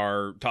Randy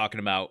are talking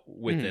about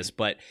with this,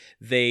 but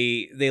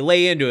they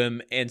lay into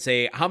him and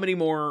say, how many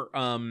more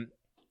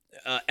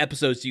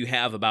episodes do you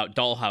have about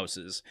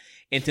dollhouses?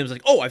 And Tim's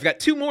like, oh, I've got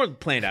 2 more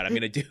planned out I'm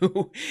going to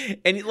do.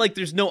 And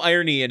there's no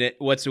irony in it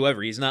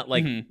whatsoever. He's not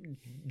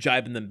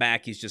jibing them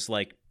back. He's just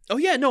like, oh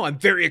yeah, no, I'm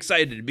very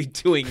excited to be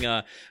doing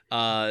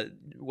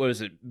what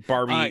is it,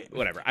 Barbie,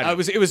 whatever. I don't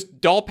know. It was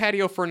doll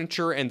patio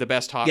furniture and the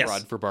best hot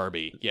rod for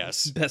Barbie.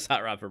 Yes. Best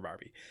hot rod for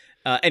Barbie.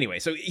 Anyway,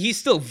 so he's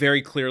still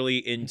very clearly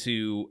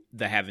into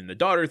the having the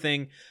daughter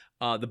thing.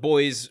 The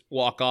boys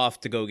walk off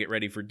to go get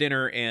ready for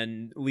dinner,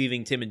 and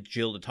leaving Tim and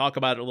Jill to talk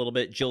about it a little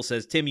bit. Jill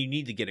says, Tim, you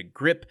need to get a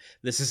grip.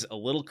 This is a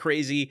little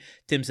crazy.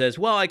 Tim says,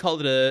 well, I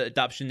called it an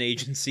adoption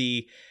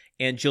agency.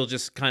 And Jill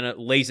just kind of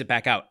lays it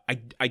back out.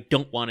 I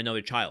don't want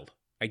another child.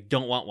 I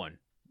don't want one.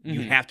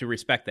 You have to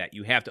respect that.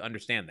 You have to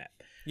understand that.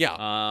 Yeah.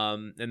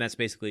 And that's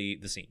basically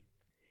the scene.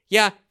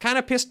 Yeah, kind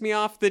of pissed me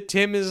off that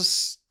Tim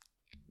is...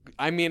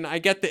 I mean, I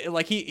get that,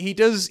 like, he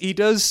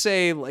does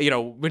say,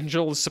 when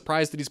Jill is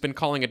surprised that he's been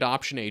calling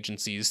adoption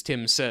agencies,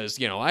 Tim says,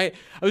 I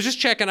was just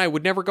checking, I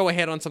would never go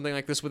ahead on something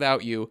like this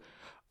without you.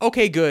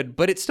 Okay, good,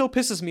 but it still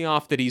pisses me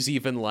off that he's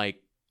even,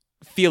 like,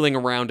 feeling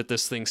around at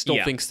this thing,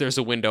 still thinks there's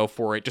a window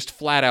for it, just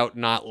flat out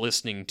not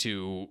listening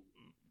to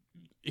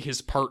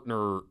his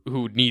partner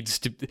who needs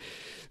to...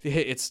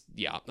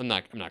 I'm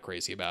not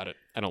crazy about it.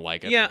 I don't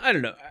like it. Yeah, I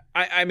don't know.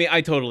 I mean,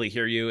 I totally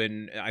hear you,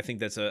 and I think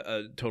that's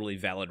a totally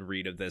valid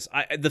read of this.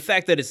 The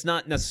fact that it's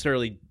not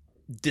necessarily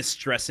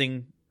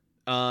distressing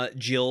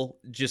Jill,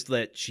 just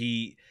that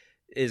she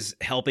is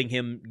helping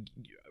him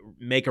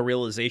make a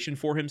realization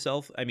for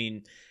himself. I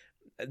mean,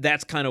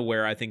 that's kind of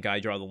where I think I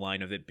draw the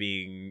line of it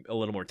being a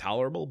little more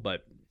tolerable,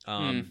 but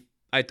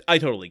I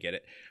totally get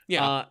it.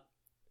 Yeah.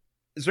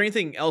 Is there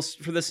anything else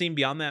for the scene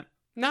beyond that?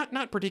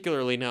 Not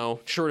particularly, no.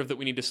 Short of that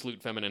we need to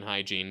salute feminine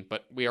hygiene,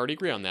 but we already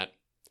agree on that.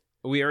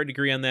 We already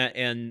agree on that,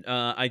 and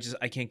I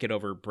can't get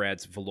over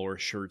Brad's velour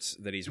shirts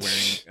that he's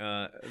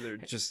wearing. They're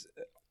just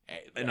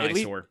an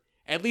eyesore.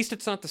 At least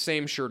it's not the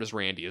same shirt as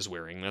Randy is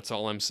wearing. That's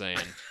all I'm saying.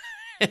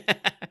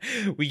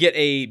 We get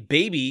a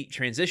baby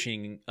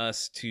transitioning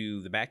us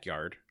to the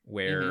backyard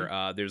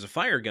where there's a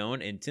fire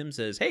going, and Tim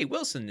says, "Hey,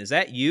 Wilson, is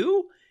that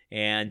you?"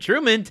 And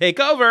Truman,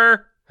 take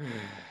over.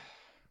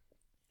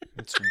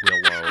 It's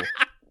Willow.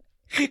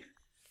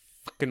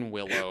 Fucking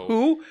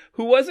Willow.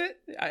 Who was it?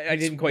 I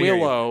didn't quite hear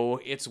you.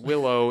 It's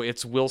Willow.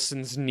 It's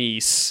Wilson's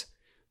niece.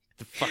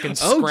 The fucking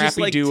just like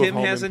scrappy-doo Tim of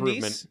Home has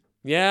Improvement. A niece?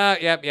 Yeah,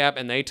 yep.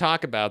 And they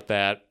talk about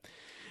that.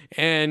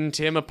 And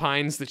Tim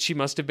opines that she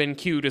must have been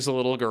cute as a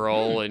little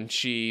girl. And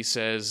she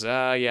says,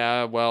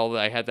 yeah, well,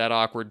 I had that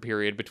awkward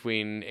period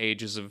between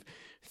ages of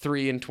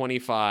 3 and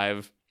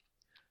 25.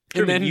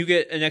 And then you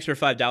get an extra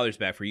 $5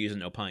 back for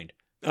using opined.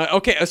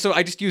 Okay, so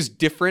I just use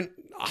different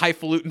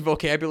highfalutin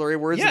vocabulary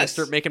words and I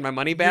start making my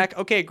money back?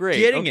 Okay, great.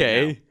 Getting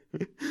it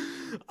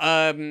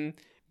now.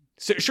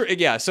 So sure,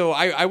 yeah, so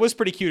I was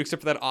pretty cute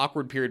except for that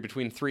awkward period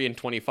between 3 and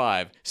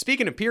 25.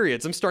 Speaking of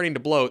periods, I'm starting to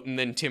bloat, and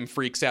then Tim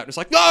freaks out and it's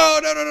like,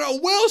 no,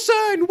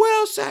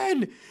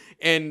 Wilson!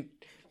 And,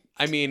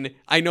 I mean,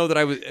 I know that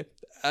I was...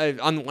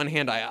 on the one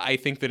hand, I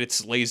think that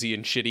it's lazy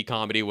and shitty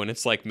comedy when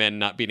it's like men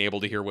not being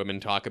able to hear women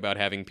talk about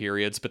having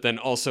periods. But then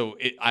also,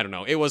 I don't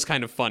know, it was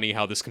kind of funny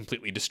how this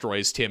completely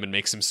destroys Tim and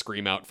makes him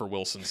scream out for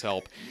Wilson's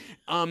help.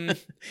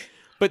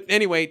 But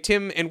anyway,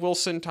 Tim and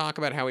Wilson talk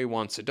about how he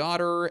wants a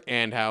daughter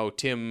and how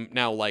Tim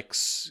now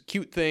likes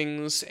cute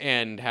things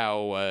and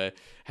how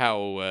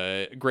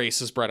Grace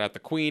has brought out the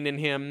queen in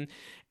him.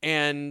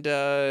 And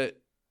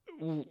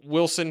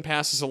Wilson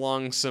passes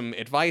along some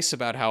advice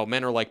about how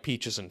men are like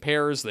peaches and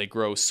pears. They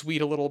grow sweet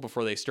a little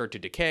before they start to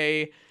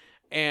decay.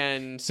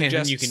 And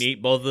suggests... And you can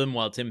eat both of them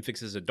while Tim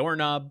fixes a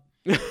doorknob.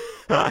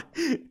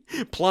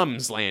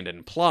 Plums,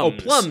 Landon.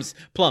 Plums.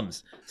 Oh,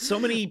 plums. So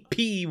many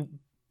pea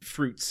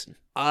fruits.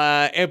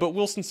 But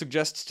Wilson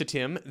suggests to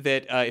Tim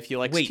that if he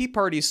likes tea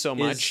parties so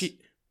much,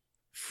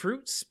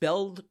 fruit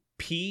spelled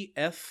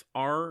Pfriut?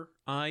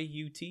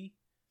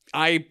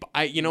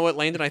 You know what,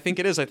 Landon? I think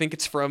it is. I think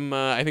it's from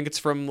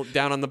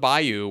down on the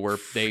bayou where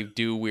they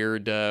do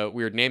weird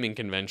naming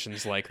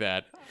conventions like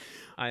that.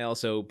 I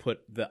also put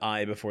the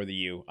I before the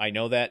U. I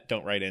know that.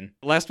 Don't write in.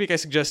 Last week I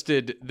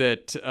suggested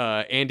that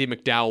Andy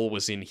McDowell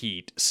was in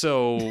Heat,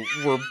 so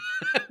we're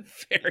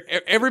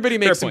everybody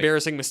makes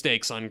embarrassing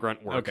mistakes on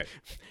grunt work. Okay,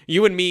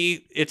 you and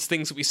me, it's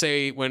things that we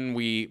say when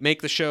we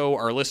make the show.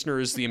 Our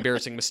listeners, the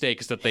embarrassing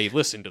mistake is that they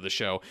listen to the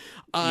show.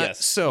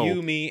 Yes. So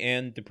you, me,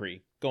 and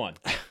Dupree. Go on.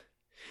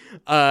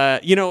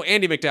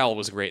 Andy McDowell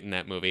was great in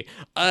that movie.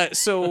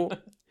 So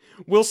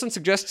Wilson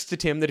suggests to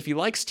Tim that if he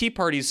likes tea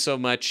parties so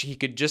much, he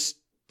could just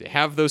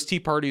have those tea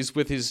parties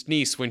with his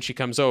niece when she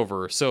comes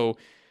over. So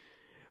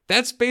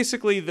that's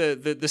basically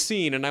the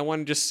scene. And I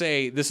want to just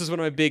say, this is one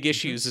of my big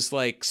issues is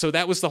like, so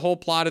that was the whole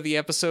plot of the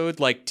episode.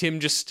 Like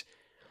Tim just,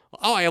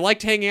 I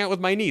liked hanging out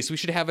with my niece. We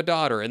should have a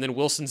daughter. And then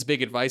Wilson's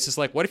big advice is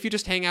like, what if you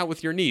just hang out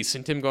with your niece?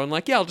 And Tim going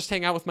like, yeah, I'll just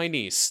hang out with my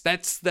niece.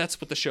 That's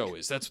what the show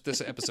is. That's what this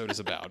episode is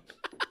about.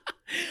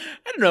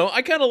 I don't know.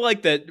 I kind of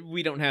like that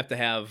we don't have to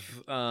have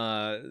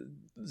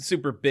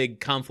super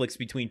big conflicts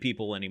between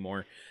people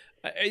anymore.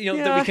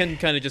 That we can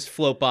kind of just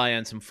float by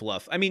on some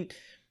fluff. I mean,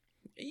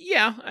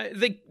 yeah,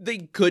 they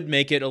could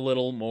make it a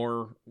little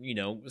more,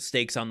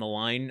 stakes on the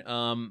line.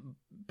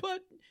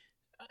 But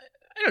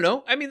I don't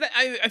know. I mean,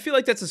 I feel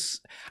like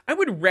I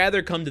would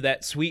rather come to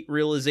that sweet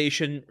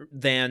realization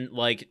than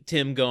like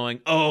Tim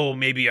going, oh,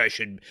 maybe I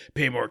should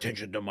pay more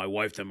attention to my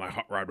wife than my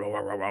hot rod.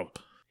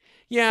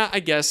 Yeah, I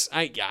guess.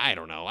 I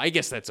don't know. I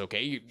guess that's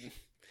okay.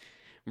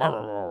 I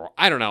don't know.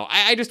 I don't know.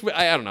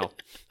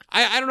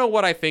 I don't know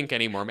what I think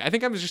anymore. I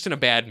think I was just in a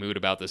bad mood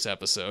about this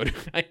episode.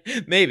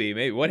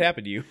 Maybe. What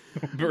happened to you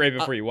right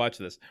before you watched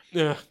this?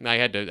 I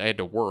had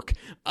to work.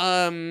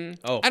 I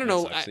don't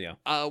know. Sucks, yeah.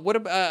 What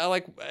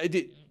about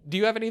do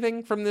you have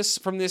anything from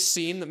this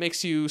scene that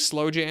makes you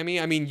slow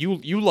jammy? I mean,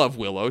 you love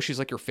Willow. She's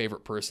like your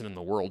favorite person in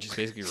the world. She's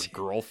basically your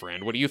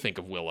girlfriend. What do you think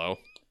of Willow?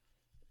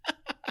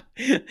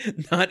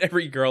 Not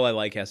every girl I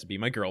like has to be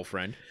my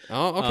girlfriend.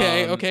 Oh,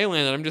 okay,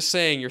 Landon. I'm just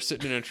saying you're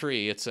sitting in a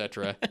tree,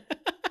 etc.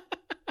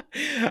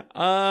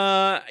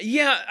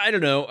 Yeah, I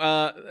don't know.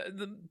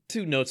 The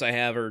two notes I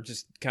have are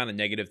just kind of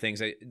negative things.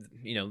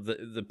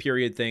 The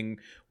period thing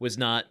was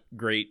not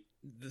great.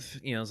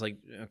 It's like,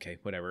 okay,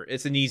 whatever.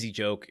 It's an easy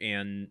joke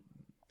and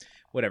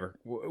whatever.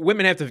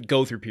 Women have to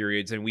go through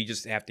periods and we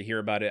just have to hear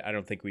about it. I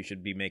don't think we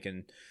should be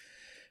making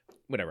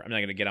whatever. I'm not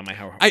going to get on my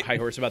high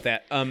horse about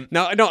that.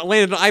 No,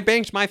 Landon, I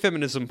banked my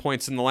feminism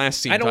points in the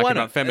last scene talking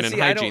about feminine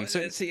hygiene.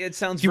 It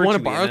sounds do you want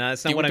to borrow? borrow?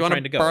 That's not what I'm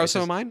trying to go. Borrow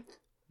some of mine?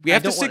 We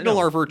have to signal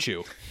our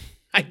virtue.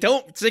 I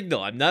don't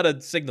signal. I'm not a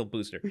signal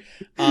booster.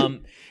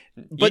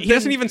 But he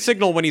doesn't even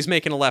signal when he's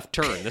making a left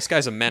turn. This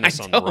guy's a menace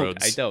on the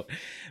roads. I don't.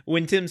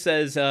 When Tim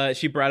says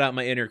she brought out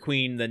my inner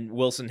queen, then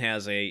Wilson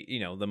has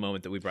the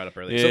moment that we brought up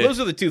earlier. Yeah. So those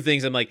are the two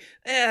things I'm like,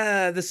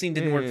 this scene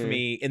didn't work for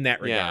me in that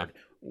regard.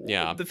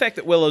 Yeah. The fact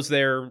that Willow's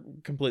there,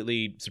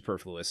 completely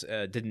superfluous.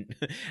 Didn't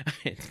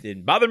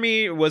bother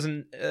me. It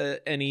wasn't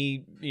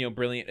any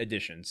brilliant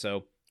addition.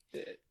 So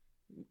it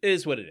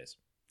is what it is.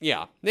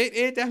 Yeah,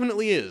 it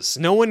definitely is.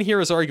 No one here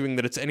is arguing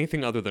that it's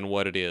anything other than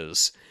what it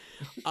is.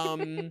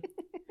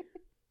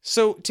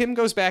 So Tim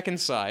goes back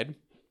inside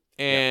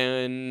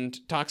and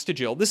talks to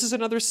Jill. This is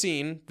another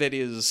scene that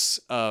is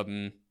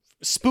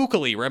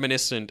spookily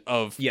reminiscent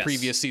of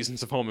previous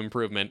seasons of Home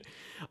Improvement.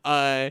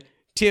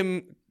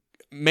 Tim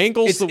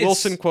mangles the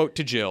Wilson quote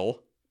to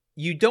Jill.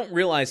 You don't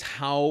realize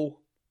how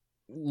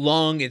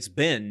long it's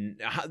been.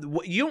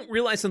 You don't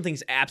realize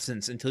something's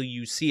absence until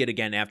you see it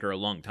again after a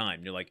long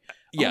time. You're like,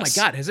 oh my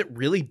God, has it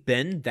really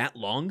been that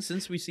long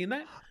since we've seen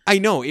that? I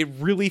know. It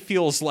really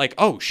feels like,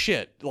 oh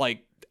shit,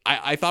 like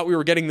I thought we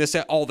were getting this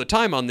all the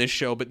time on this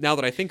show, but now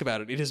that I think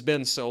about it, it has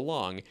been so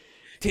long.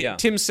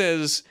 Tim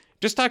says,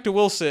 just talk to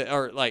Wilson,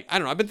 or like, I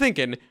don't know, I've been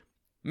thinking,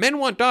 men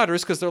want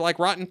daughters because they're like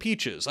rotten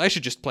peaches. I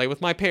should just play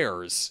with my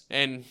pears.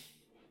 And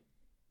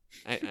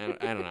I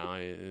don't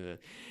know.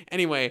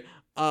 Anyway,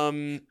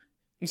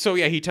 so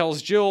yeah, he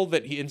tells Jill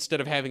that instead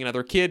of having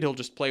another kid, he'll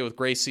just play with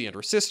Gracie and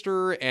her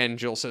sister, and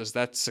Jill says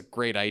that's a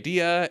great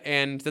idea,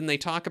 and then they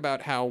talk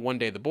about how one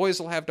day the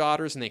boys will have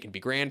daughters and they can be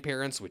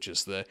grandparents, which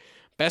is the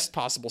best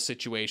possible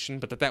situation,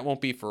 but that won't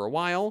be for a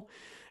while.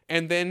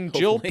 And then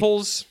hopefully Jill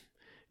pulls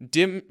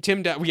Tim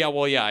down.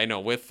 Yeah, I know.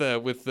 With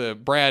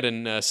Brad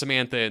and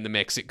Samantha in the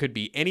mix, it could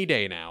be any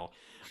day now.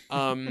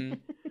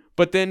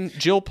 But then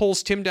Jill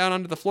pulls Tim down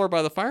onto the floor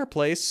by the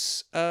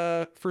fireplace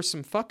for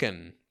some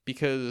fucking,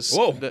 because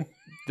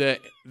the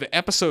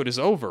episode is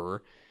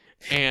over,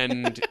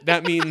 and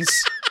that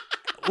means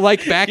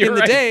like back in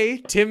the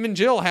day, Tim and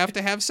Jill have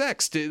to have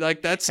sex.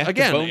 Like that's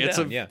again,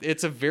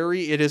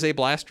 it is a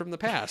blast from the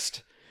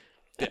past.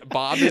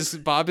 Bob is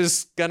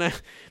gonna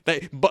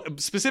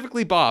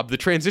specifically Bob. The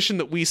transition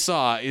that we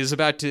saw is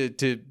about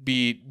to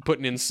be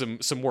putting in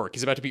some work.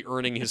 He's about to be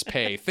earning his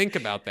pay. Think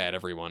about that,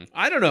 everyone.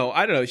 I don't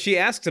know. She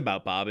asks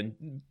about Bob,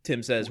 and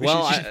Tim says,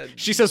 "Well,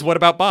 she says, what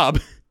about Bob?"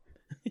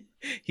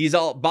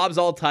 Bob's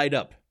all tied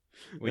up,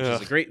 which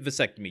is a great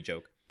vasectomy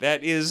joke.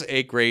 That is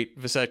a great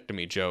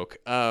vasectomy joke.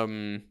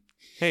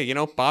 Hey,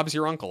 Bob's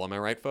your uncle. Am I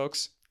right,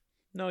 folks?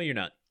 No, you're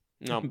not.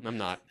 No, I'm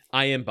not.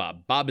 I am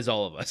Bob. Bob is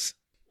all of us.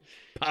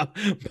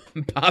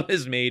 Bob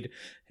has made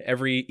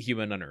every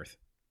human on Earth.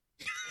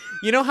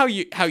 You know how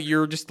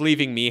you're just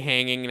leaving me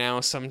hanging now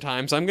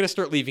sometimes? I'm going to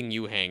start leaving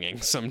you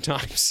hanging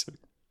sometimes.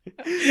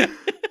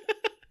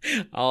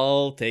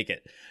 I'll take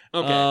it.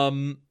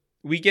 Okay.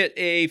 We get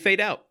a fade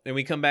out, and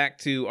we come back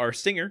to our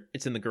stinger.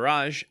 It's in the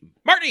garage.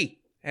 Marty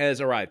has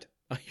arrived.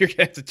 You're going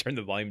to have to turn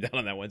the volume down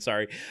on that one.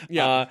 Sorry.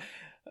 Yeah.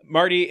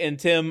 Marty and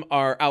Tim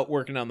are out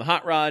working on the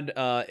hot rod,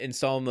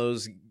 installing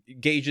those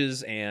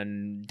gauges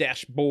and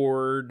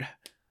dashboard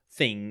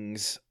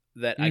things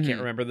that I can't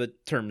remember the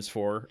terms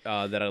for,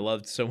 that I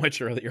loved so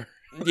much earlier.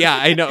 Yeah,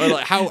 I know.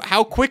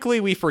 How quickly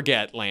we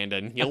forget,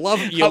 Landon. You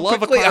love a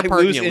car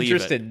part and you leave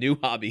interest it. in new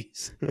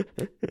hobbies.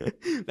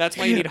 That's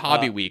why you need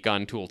Hobby Week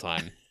on Tool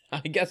Time.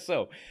 I guess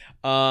so.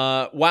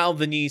 While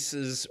the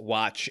nieces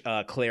watch,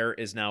 Claire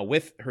is now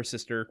with her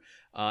sister,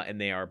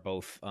 and they are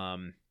both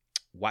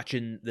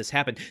watching this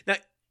happen. Now,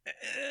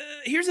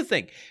 here's the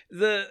thing.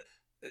 The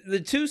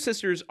two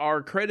sisters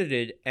are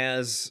credited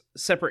as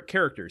separate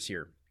characters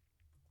here.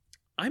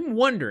 I'm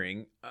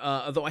wondering,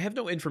 although I have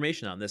no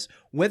information on this,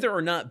 whether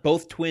or not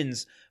both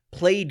twins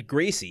played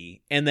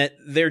Gracie and that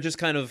they're just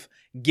kind of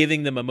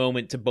giving them a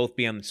moment to both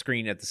be on the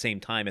screen at the same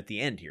time at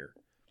the end here.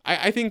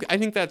 I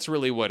think that's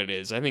really what it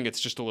is. I think it's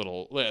just a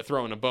little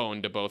throwing a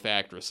bone to both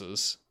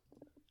actresses.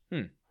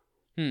 That's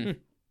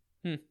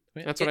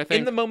what I think.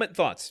 In the moment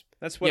thoughts.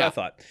 That's what I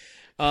thought.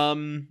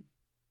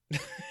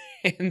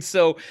 And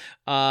so,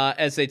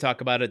 as they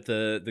talk about it,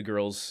 the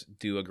girls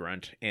do a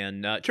grunt.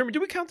 And Truman,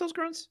 do we count those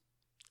grunts?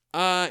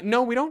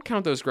 No, we don't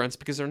count those grunts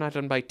because they're not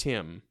done by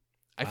Tim.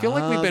 I feel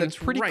like we've been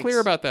pretty clear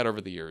about that over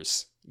the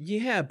years.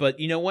 Yeah, but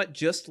you know what?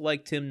 Just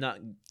like Tim not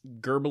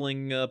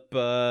gurgling up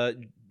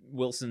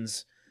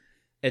Wilson's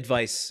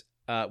advice,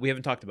 we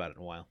haven't talked about it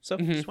in a while. So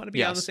just want to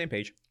be on the same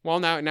page. Well,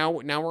 now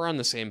we're on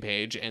the same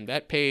page, and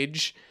that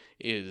page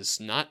is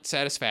not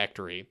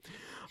satisfactory.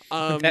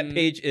 That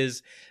page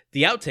is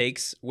the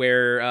outtakes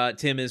where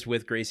Tim is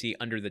with Gracie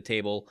under the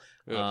table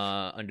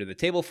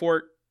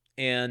fort,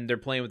 and they're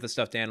playing with the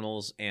stuffed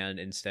animals, and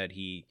instead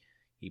he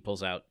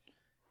pulls out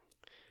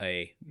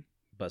a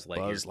Buzz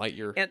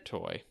Lightyear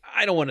toy.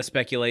 I don't want to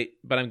speculate,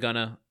 but I'm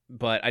gonna.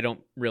 But I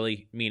don't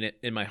really mean it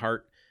in my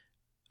heart.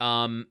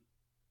 Do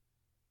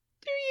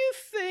you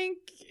think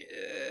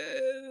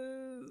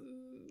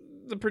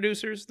the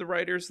producers, the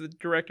writers, the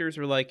directors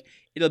are like,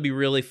 it'll be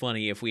really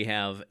funny if we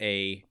have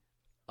a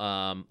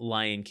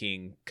Lion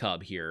King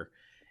cub here?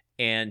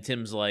 And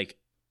Tim's like,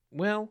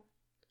 well,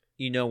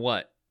 you know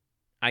what?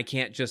 I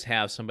can't just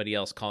have somebody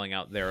else calling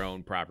out their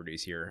own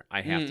properties here. I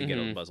have to get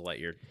a Buzz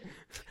Lightyear.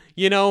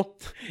 It's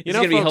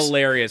going to be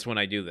hilarious when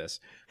I do this.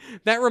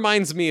 That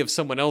reminds me of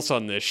someone else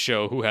on this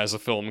show who has a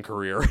film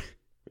career.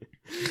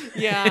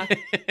 Yeah.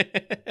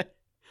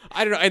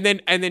 I don't know.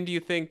 And then do you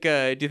think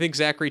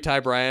Zachary Ty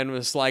Bryan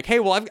was like,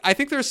 hey, well, I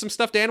think there's some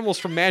stuffed animals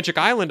from Magic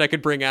Island I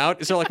could bring out.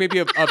 Is there like maybe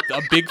a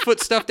Bigfoot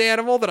stuffed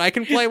animal that I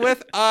can play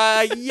with?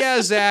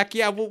 Yeah, Zach.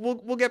 Yeah,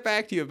 we'll get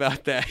back to you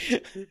about that.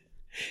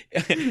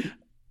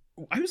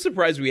 I'm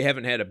surprised we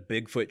haven't had a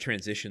Bigfoot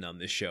transition on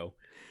this show.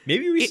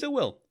 Maybe we still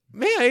will.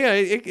 Yeah,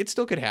 it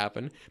still could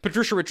happen.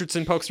 Patricia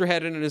Richardson pokes her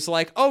head in and is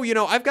like, "Oh,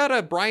 I've got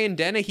a Brian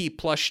Dennehy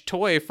plush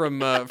toy from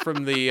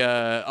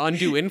the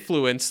Undue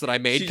Influence that I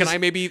made. Can I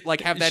maybe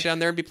have that down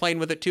there and be playing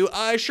with it too?"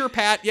 Sure,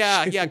 Pat.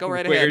 Yeah, go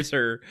right ahead.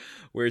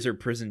 Wears her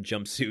prison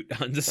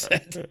jumpsuit on the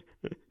set.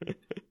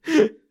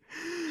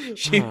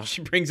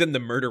 She brings in the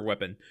murder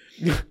weapon,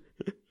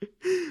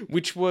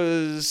 which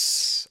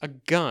was a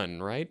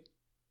gun, right?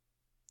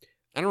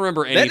 I don't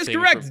remember anything. That is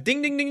correct.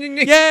 Ding, ding, ding, ding,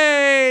 ding.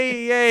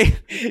 Yay!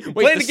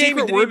 Wait, the game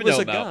secret word was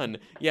a gun.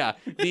 Yeah.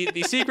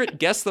 The secret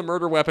guess the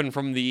murder weapon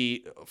from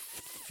the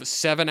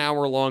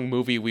 7-hour-long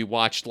movie we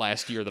watched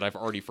last year that I've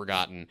already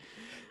forgotten.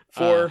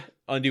 For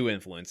Undue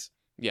Influence.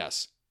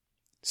 Yes.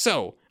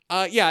 So,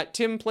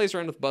 Tim plays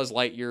around with Buzz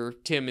Lightyear.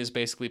 Tim is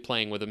basically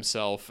playing with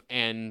himself,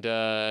 and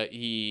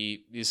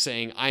he is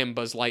saying, "I am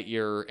Buzz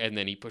Lightyear," and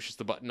then he pushes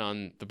the button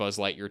on the Buzz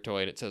Lightyear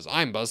toy, and it says,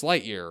 "I'm Buzz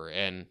Lightyear,"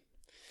 and...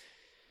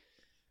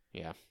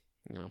 yeah,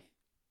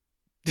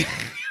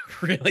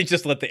 really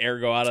just let the air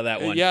go out of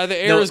that one. Yeah, the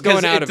air was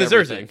going out of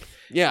everything.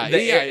 Yeah,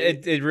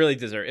 it really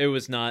deserves. It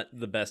was not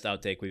the best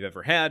outtake we've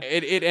ever had.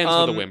 It ends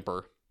with a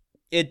whimper.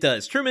 It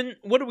does. Truman,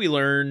 what did we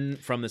learn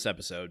from this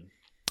episode?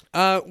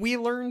 We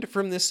learned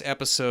from this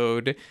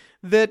episode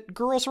that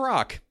girls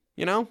rock.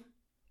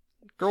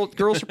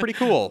 Girls are pretty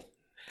cool,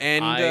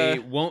 and I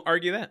won't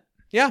argue that.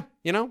 Yeah,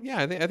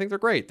 I think they're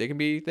great. They can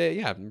be,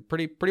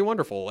 pretty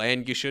wonderful,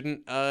 and you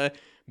shouldn't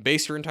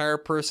base your entire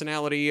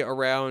personality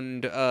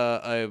around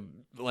a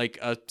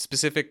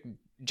specific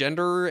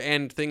gender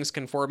and things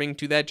conforming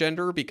to that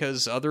gender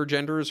because other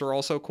genders are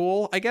also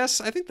cool. I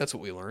think that's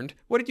what we learned.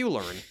 What did you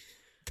learn?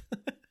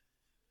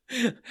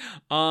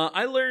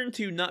 I learned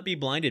to not be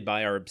blinded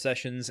by our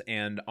obsessions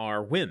and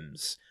our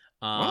whims.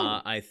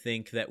 Wow. I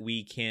think that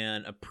we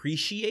can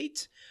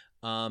appreciate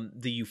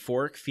the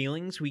euphoric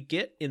feelings we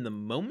get in the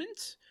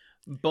moment,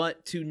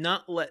 but to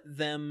not let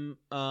them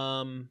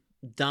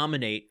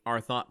dominate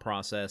our thought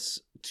process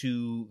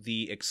to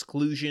the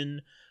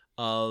exclusion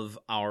of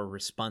our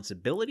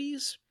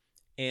responsibilities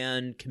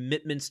and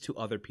commitments to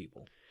other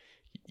people.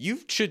 You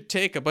should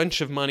take a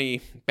bunch of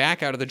money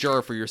back out of the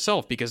jar for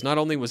yourself, because not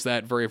only was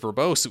that very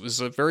verbose, it was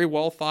a very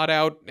well thought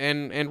out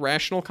and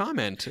rational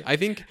comment. I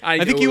think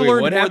you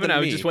learned what more happened? than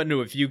I me. just went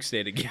into a fugue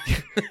state again.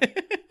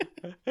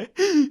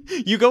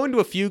 You go into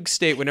a fugue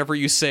state whenever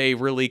you say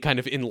really kind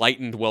of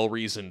enlightened,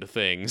 well-reasoned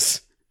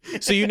things.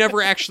 So you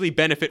never actually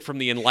benefit from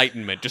the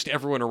enlightenment, just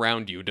everyone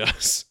around you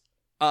does.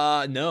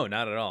 No,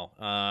 not at all.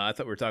 I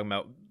thought we were talking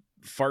about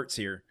farts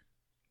here.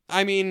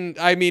 I mean,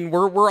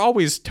 we're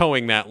always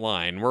towing that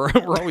line. We're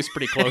always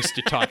pretty close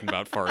to talking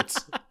about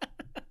farts.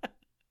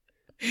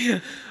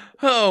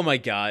 Oh my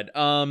god.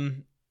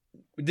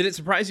 Did it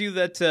surprise you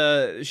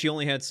that she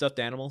only had stuffed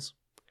animals?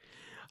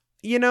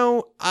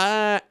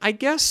 I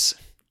guess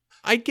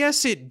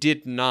it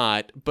did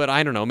not, but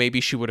I don't know. Maybe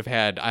she would have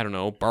had, I don't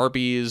know,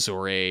 Barbies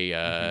or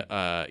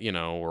a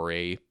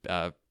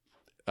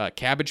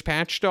Cabbage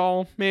Patch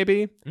doll,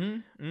 maybe.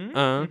 Like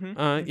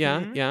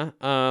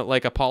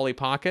a Polly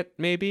Pocket,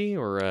 maybe,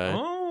 or a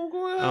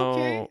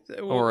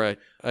or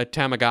a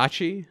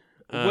Tamagotchi.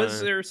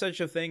 Was there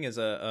such a thing as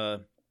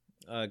a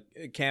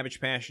Cabbage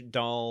Patch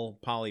doll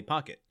Polly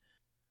Pocket?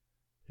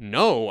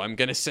 No, I'm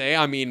gonna say.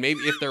 I mean,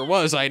 maybe if there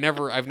was, I've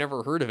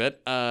never heard of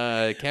it.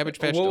 Cabbage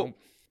Patch doll.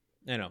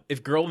 I know.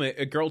 If Girl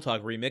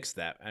Talk remixed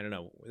that, I don't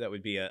know. That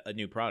would be a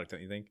new product,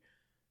 don't you think?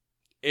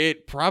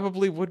 It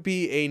probably would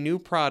be a new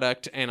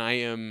product, and I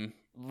am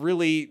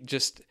really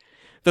just...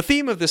 The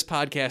theme of this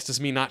podcast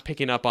is me not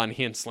picking up on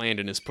hints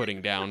Landon is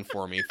putting down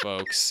for me,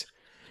 folks.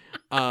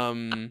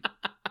 Cabbage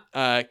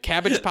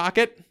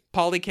Pocket,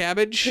 Polly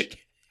Cabbage.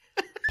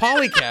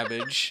 Polly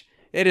Cabbage.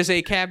 It is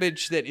a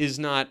cabbage that is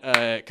not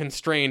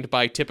constrained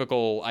by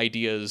typical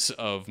ideas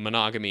of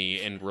monogamy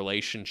and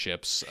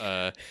relationships.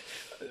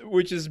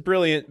 Which is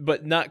brilliant,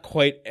 but not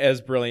quite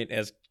as brilliant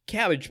as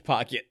Cabbage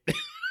Pocket.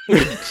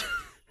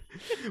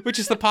 Which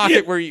is the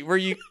pocket where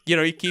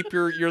you keep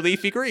your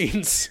leafy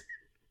greens.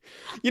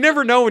 You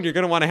never know when you're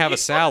going to want to have a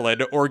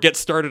salad or get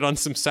started on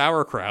some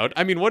sauerkraut.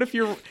 I mean, what if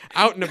you're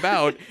out and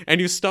about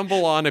and you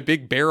stumble on a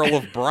big barrel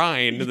of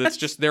brine that's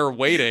just there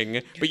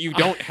waiting, but you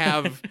don't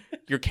have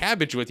your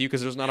cabbage with you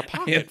because there's not a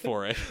pocket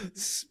for it?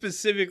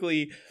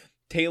 Specifically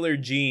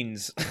tailored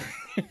jeans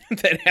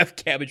that have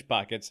cabbage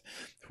pockets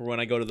for when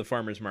I go to the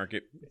farmer's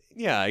market.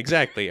 Yeah,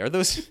 exactly. Are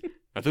those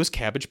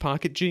cabbage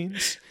pocket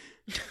jeans?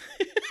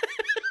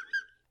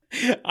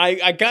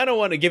 I kind of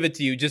want to give it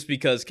to you just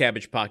because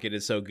Cabbage Pocket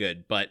is so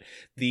good, but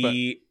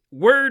the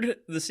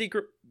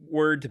secret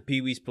password to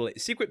Pee-wee's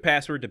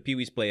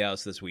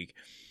Playhouse this week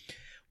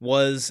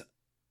was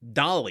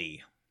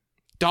Dolly.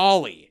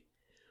 Dolly.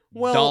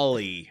 Well,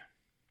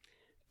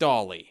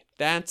 Dolly.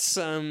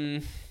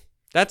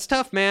 That's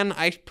tough, man.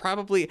 I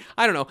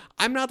don't know.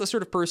 I'm not the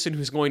sort of person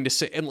who's going to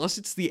say, unless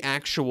it's the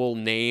actual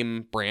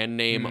brand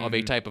name of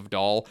a type of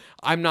doll,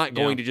 I'm not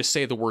going to just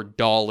say the word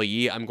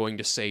dolly. I'm going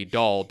to say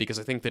doll, because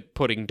I think that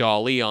putting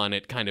dolly on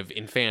it kind of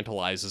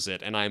infantilizes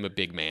it, and I'm a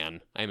big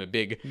man.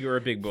 You're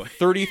a big boy.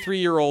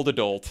 33-year-old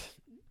adult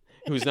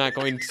who's not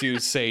going to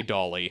say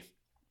dolly.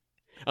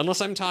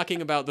 Unless I'm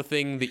talking about the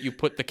thing that you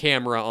put the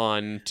camera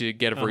on to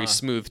get a very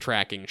smooth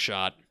tracking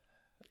shot.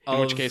 In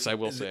which case I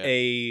will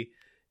say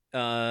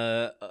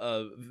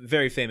a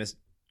very famous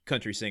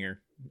country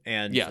singer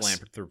and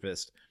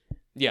philanthropist.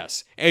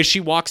 Yes. As she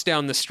walks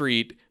down the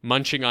street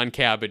munching on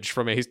cabbage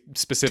from a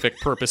specific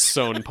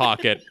purpose-sewn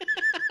pocket.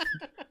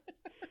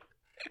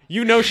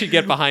 She'd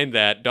get behind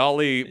that.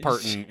 Dolly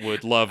Parton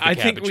would love the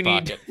cabbage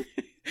pocket.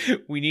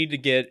 We need to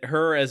get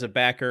her as a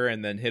backer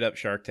and then hit up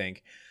Shark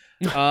Tank.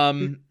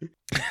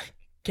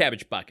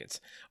 Cabbage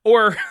pockets.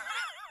 Or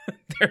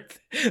they're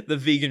the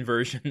vegan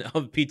version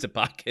of pizza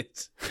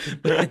pockets.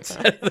 But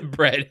instead of the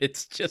bread,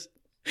 it's just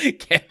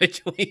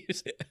cabbage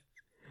leaves.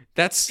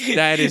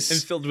 That is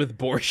and filled with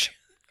borscht.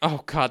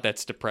 Oh god,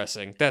 that's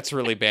depressing. That's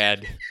really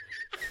bad.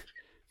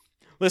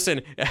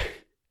 Listen,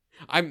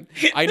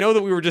 I know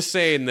that we were just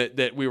saying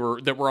that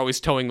we're always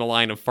towing the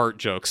line of fart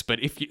jokes, but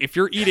if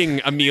you're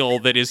eating a meal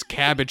that is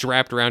cabbage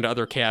wrapped around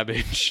other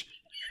cabbage,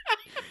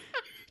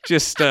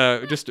 just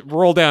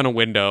roll down a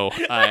window.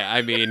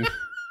 I mean,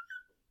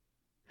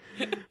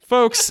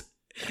 folks,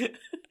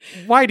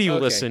 why do you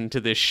listen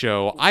to this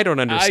show? I don't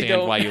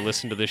understand why you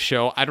listen to this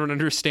show. I don't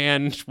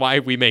understand why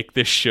we make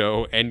this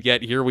show, and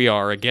yet here we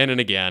are again and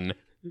again.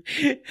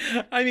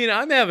 I mean,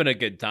 I'm having a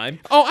good time.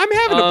 Oh, I'm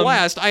having a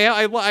blast.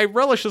 I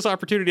relish this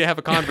opportunity to have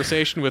a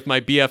conversation with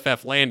my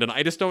BFF Landon.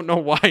 I just don't know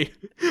why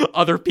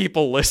other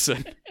people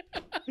listen.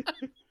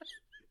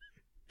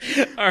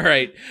 All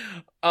right.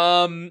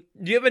 Do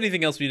you have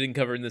anything else we didn't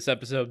cover in this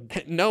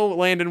episode? No,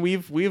 Landon,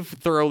 we've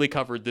thoroughly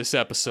covered this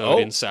episode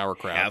in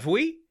Sauerkraut. Have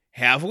we?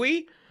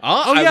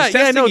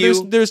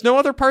 No, there's no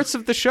other parts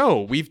of the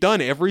show. We've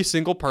done every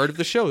single part of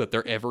the show that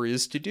there ever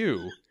is to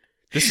do.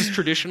 This is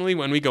traditionally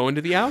when we go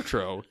into the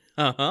outro.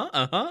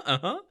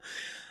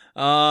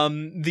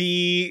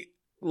 The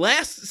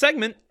last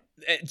segment,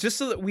 just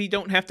so that we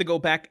don't have to go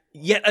back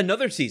yet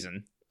another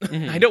season.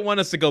 I don't want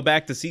us to go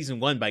back to season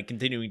 1 by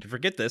continuing to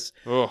forget this.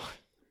 Ugh.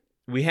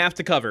 We have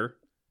to cover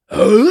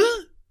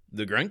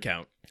the grunt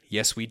count.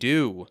 Yes, we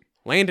do.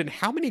 Landon,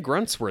 how many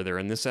grunts were there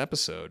in this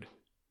episode?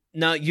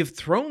 Now, you've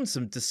thrown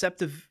some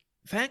deceptive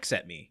facts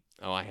at me.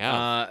 Oh, I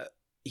have.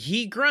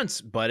 He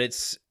grunts, but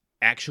it's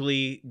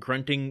actually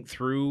grunting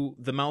through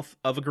the mouth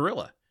of a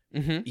gorilla.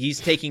 Mm-hmm. He's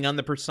taking on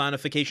the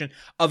personification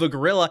of a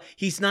gorilla.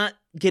 He's not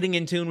getting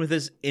in tune with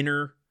his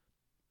inner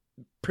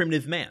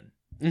primitive man.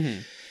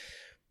 Mm-hmm.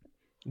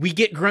 We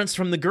get grunts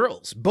from the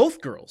girls, both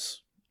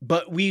girls,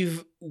 but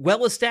we've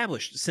well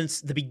established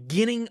since the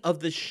beginning of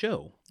the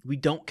show, we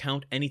don't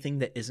count anything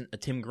that isn't a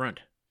Tim grunt.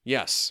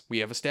 Yes, we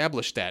have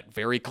established that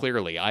very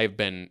clearly. I've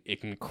been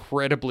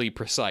incredibly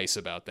precise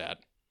about that.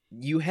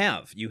 You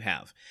have.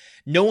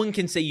 No one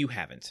can say you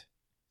haven't.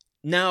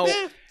 Now,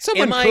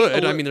 someone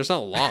could. I mean, there's not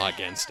a law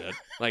against it.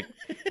 Like,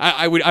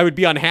 I would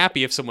be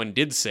unhappy if someone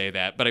did say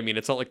that, but I mean,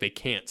 it's not like they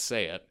can't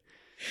say it.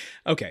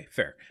 Okay,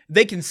 fair.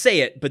 They can say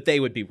it, but they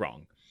would be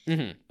wrong.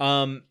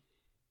 Mm-hmm.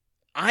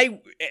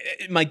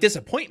 My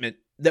disappointment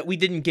that we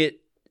didn't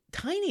get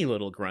tiny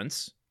little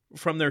grunts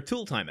from their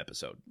Tool Time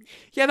episode.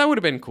 Yeah, that would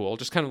have been cool.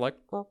 Just kind of like.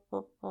 Well,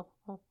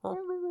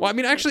 I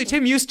mean, actually,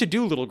 Tim used to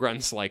do little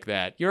grunts like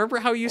that. You remember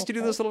how he used to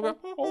do those little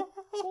grunts?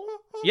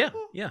 Yeah,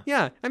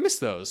 I miss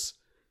those.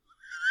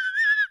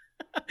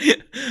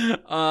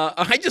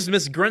 I just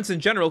miss grunts in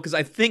general because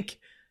I think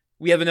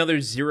we have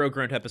another 0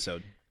 grunt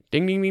episode.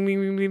 Ding, ding, ding,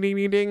 ding, ding, ding,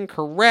 ding, ding.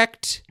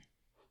 Correct.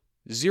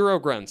 0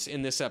 grunts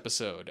in this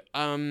episode.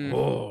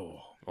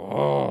 Yeah,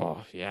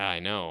 I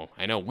know.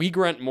 We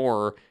grunt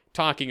more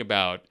talking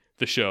about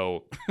the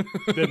show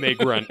than they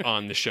grunt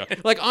on the show.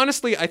 Like,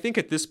 honestly, I think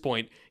at this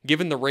point,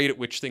 given the rate at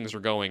which things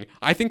are going,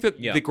 I think that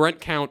the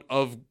grunt count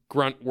of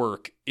grunt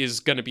work is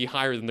going to be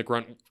higher than the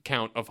grunt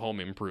count of Home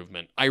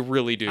Improvement. I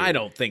really do. I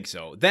don't think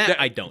so.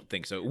 I don't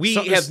think so. We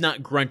have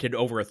not grunted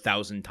over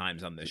 1,000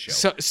 times on this show.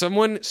 So,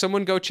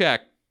 someone go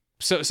check.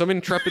 So, some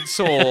intrepid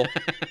soul.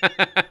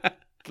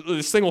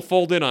 This thing will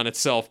fold in on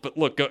itself, but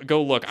look,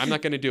 go look. I'm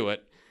not going to do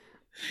it.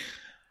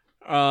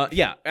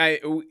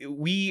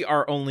 We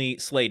are only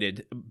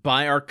slated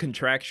by our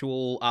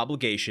contractual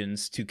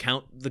obligations to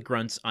count the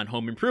grunts on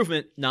Home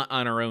Improvement, not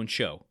on our own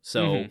show.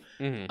 So,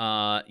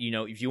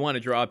 if you want to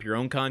draw up your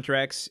own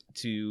contracts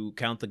to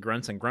count the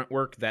grunts on grunt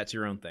work, that's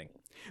your own thing.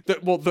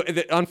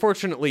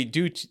 Unfortunately,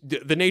 due to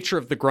the nature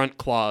of the grunt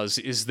clause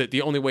is that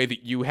the only way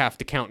that you have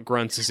to count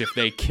grunts is if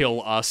they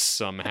kill us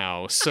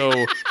somehow.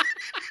 So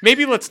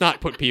maybe let's not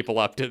put people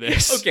up to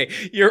this. Okay,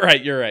 you're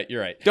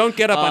right. Don't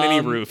get up on any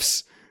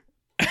roofs.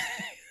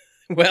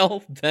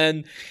 Well,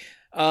 then,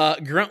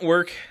 grunt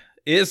work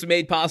is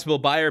made possible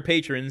by our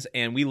patrons,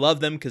 and we love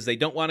them because they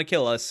don't want to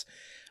kill us.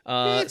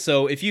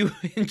 So if you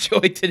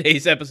enjoyed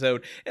today's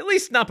episode, at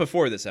least not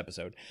before this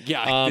episode.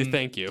 Yeah,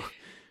 thank you.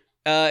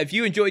 If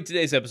you enjoyed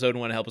today's episode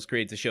and want to help us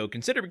create the show,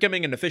 consider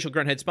becoming an official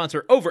Grunthead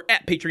sponsor over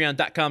at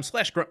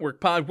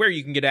patreon.com/gruntworkpod, where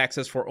you can get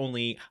access for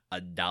only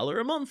 $1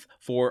 a month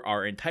for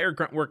our entire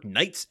Gruntwork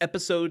Nights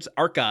episodes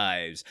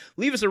archives.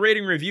 Leave us a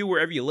rating review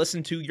wherever you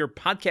listen to your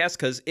podcast,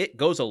 because it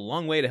goes a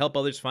long way to help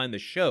others find the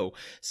show.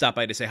 Stop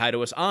by to say hi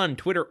to us on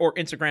Twitter or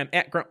Instagram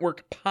at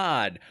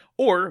gruntworkpod,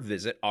 or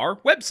visit our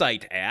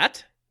website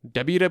at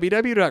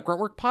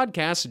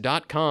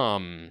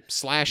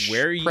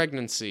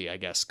www.gruntworkpodcast.com/pregnancy, I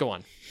guess. Go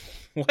on.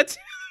 What?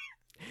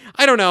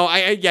 I don't know.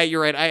 Yeah,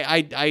 you're right.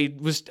 I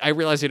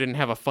realized I didn't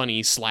have a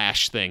funny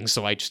slash thing,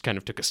 so I just kind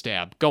of took a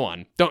stab. Go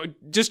on.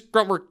 Just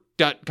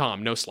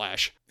gruntwork.com, no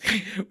slash.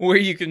 Where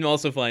you can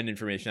also find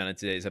information on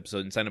today's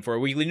episode and sign up for our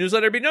weekly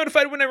newsletter to be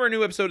notified whenever a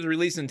new episode is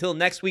released. Until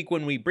next week,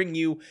 when we bring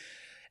you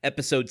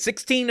episode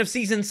 16 of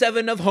season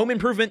 7 of Home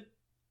Improvement.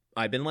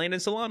 I've been Landon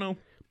Solano.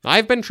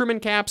 I've been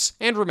Truman Caps,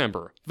 and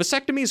remember,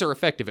 vasectomies are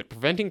effective at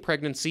preventing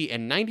pregnancy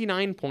in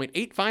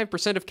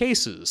 99.85% of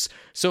cases.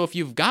 So if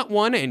you've got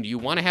one and you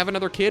want to have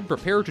another kid,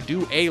 prepare to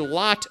do a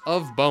lot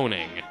of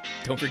boning.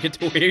 Don't forget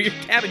to wear your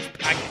cabbage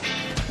pocket.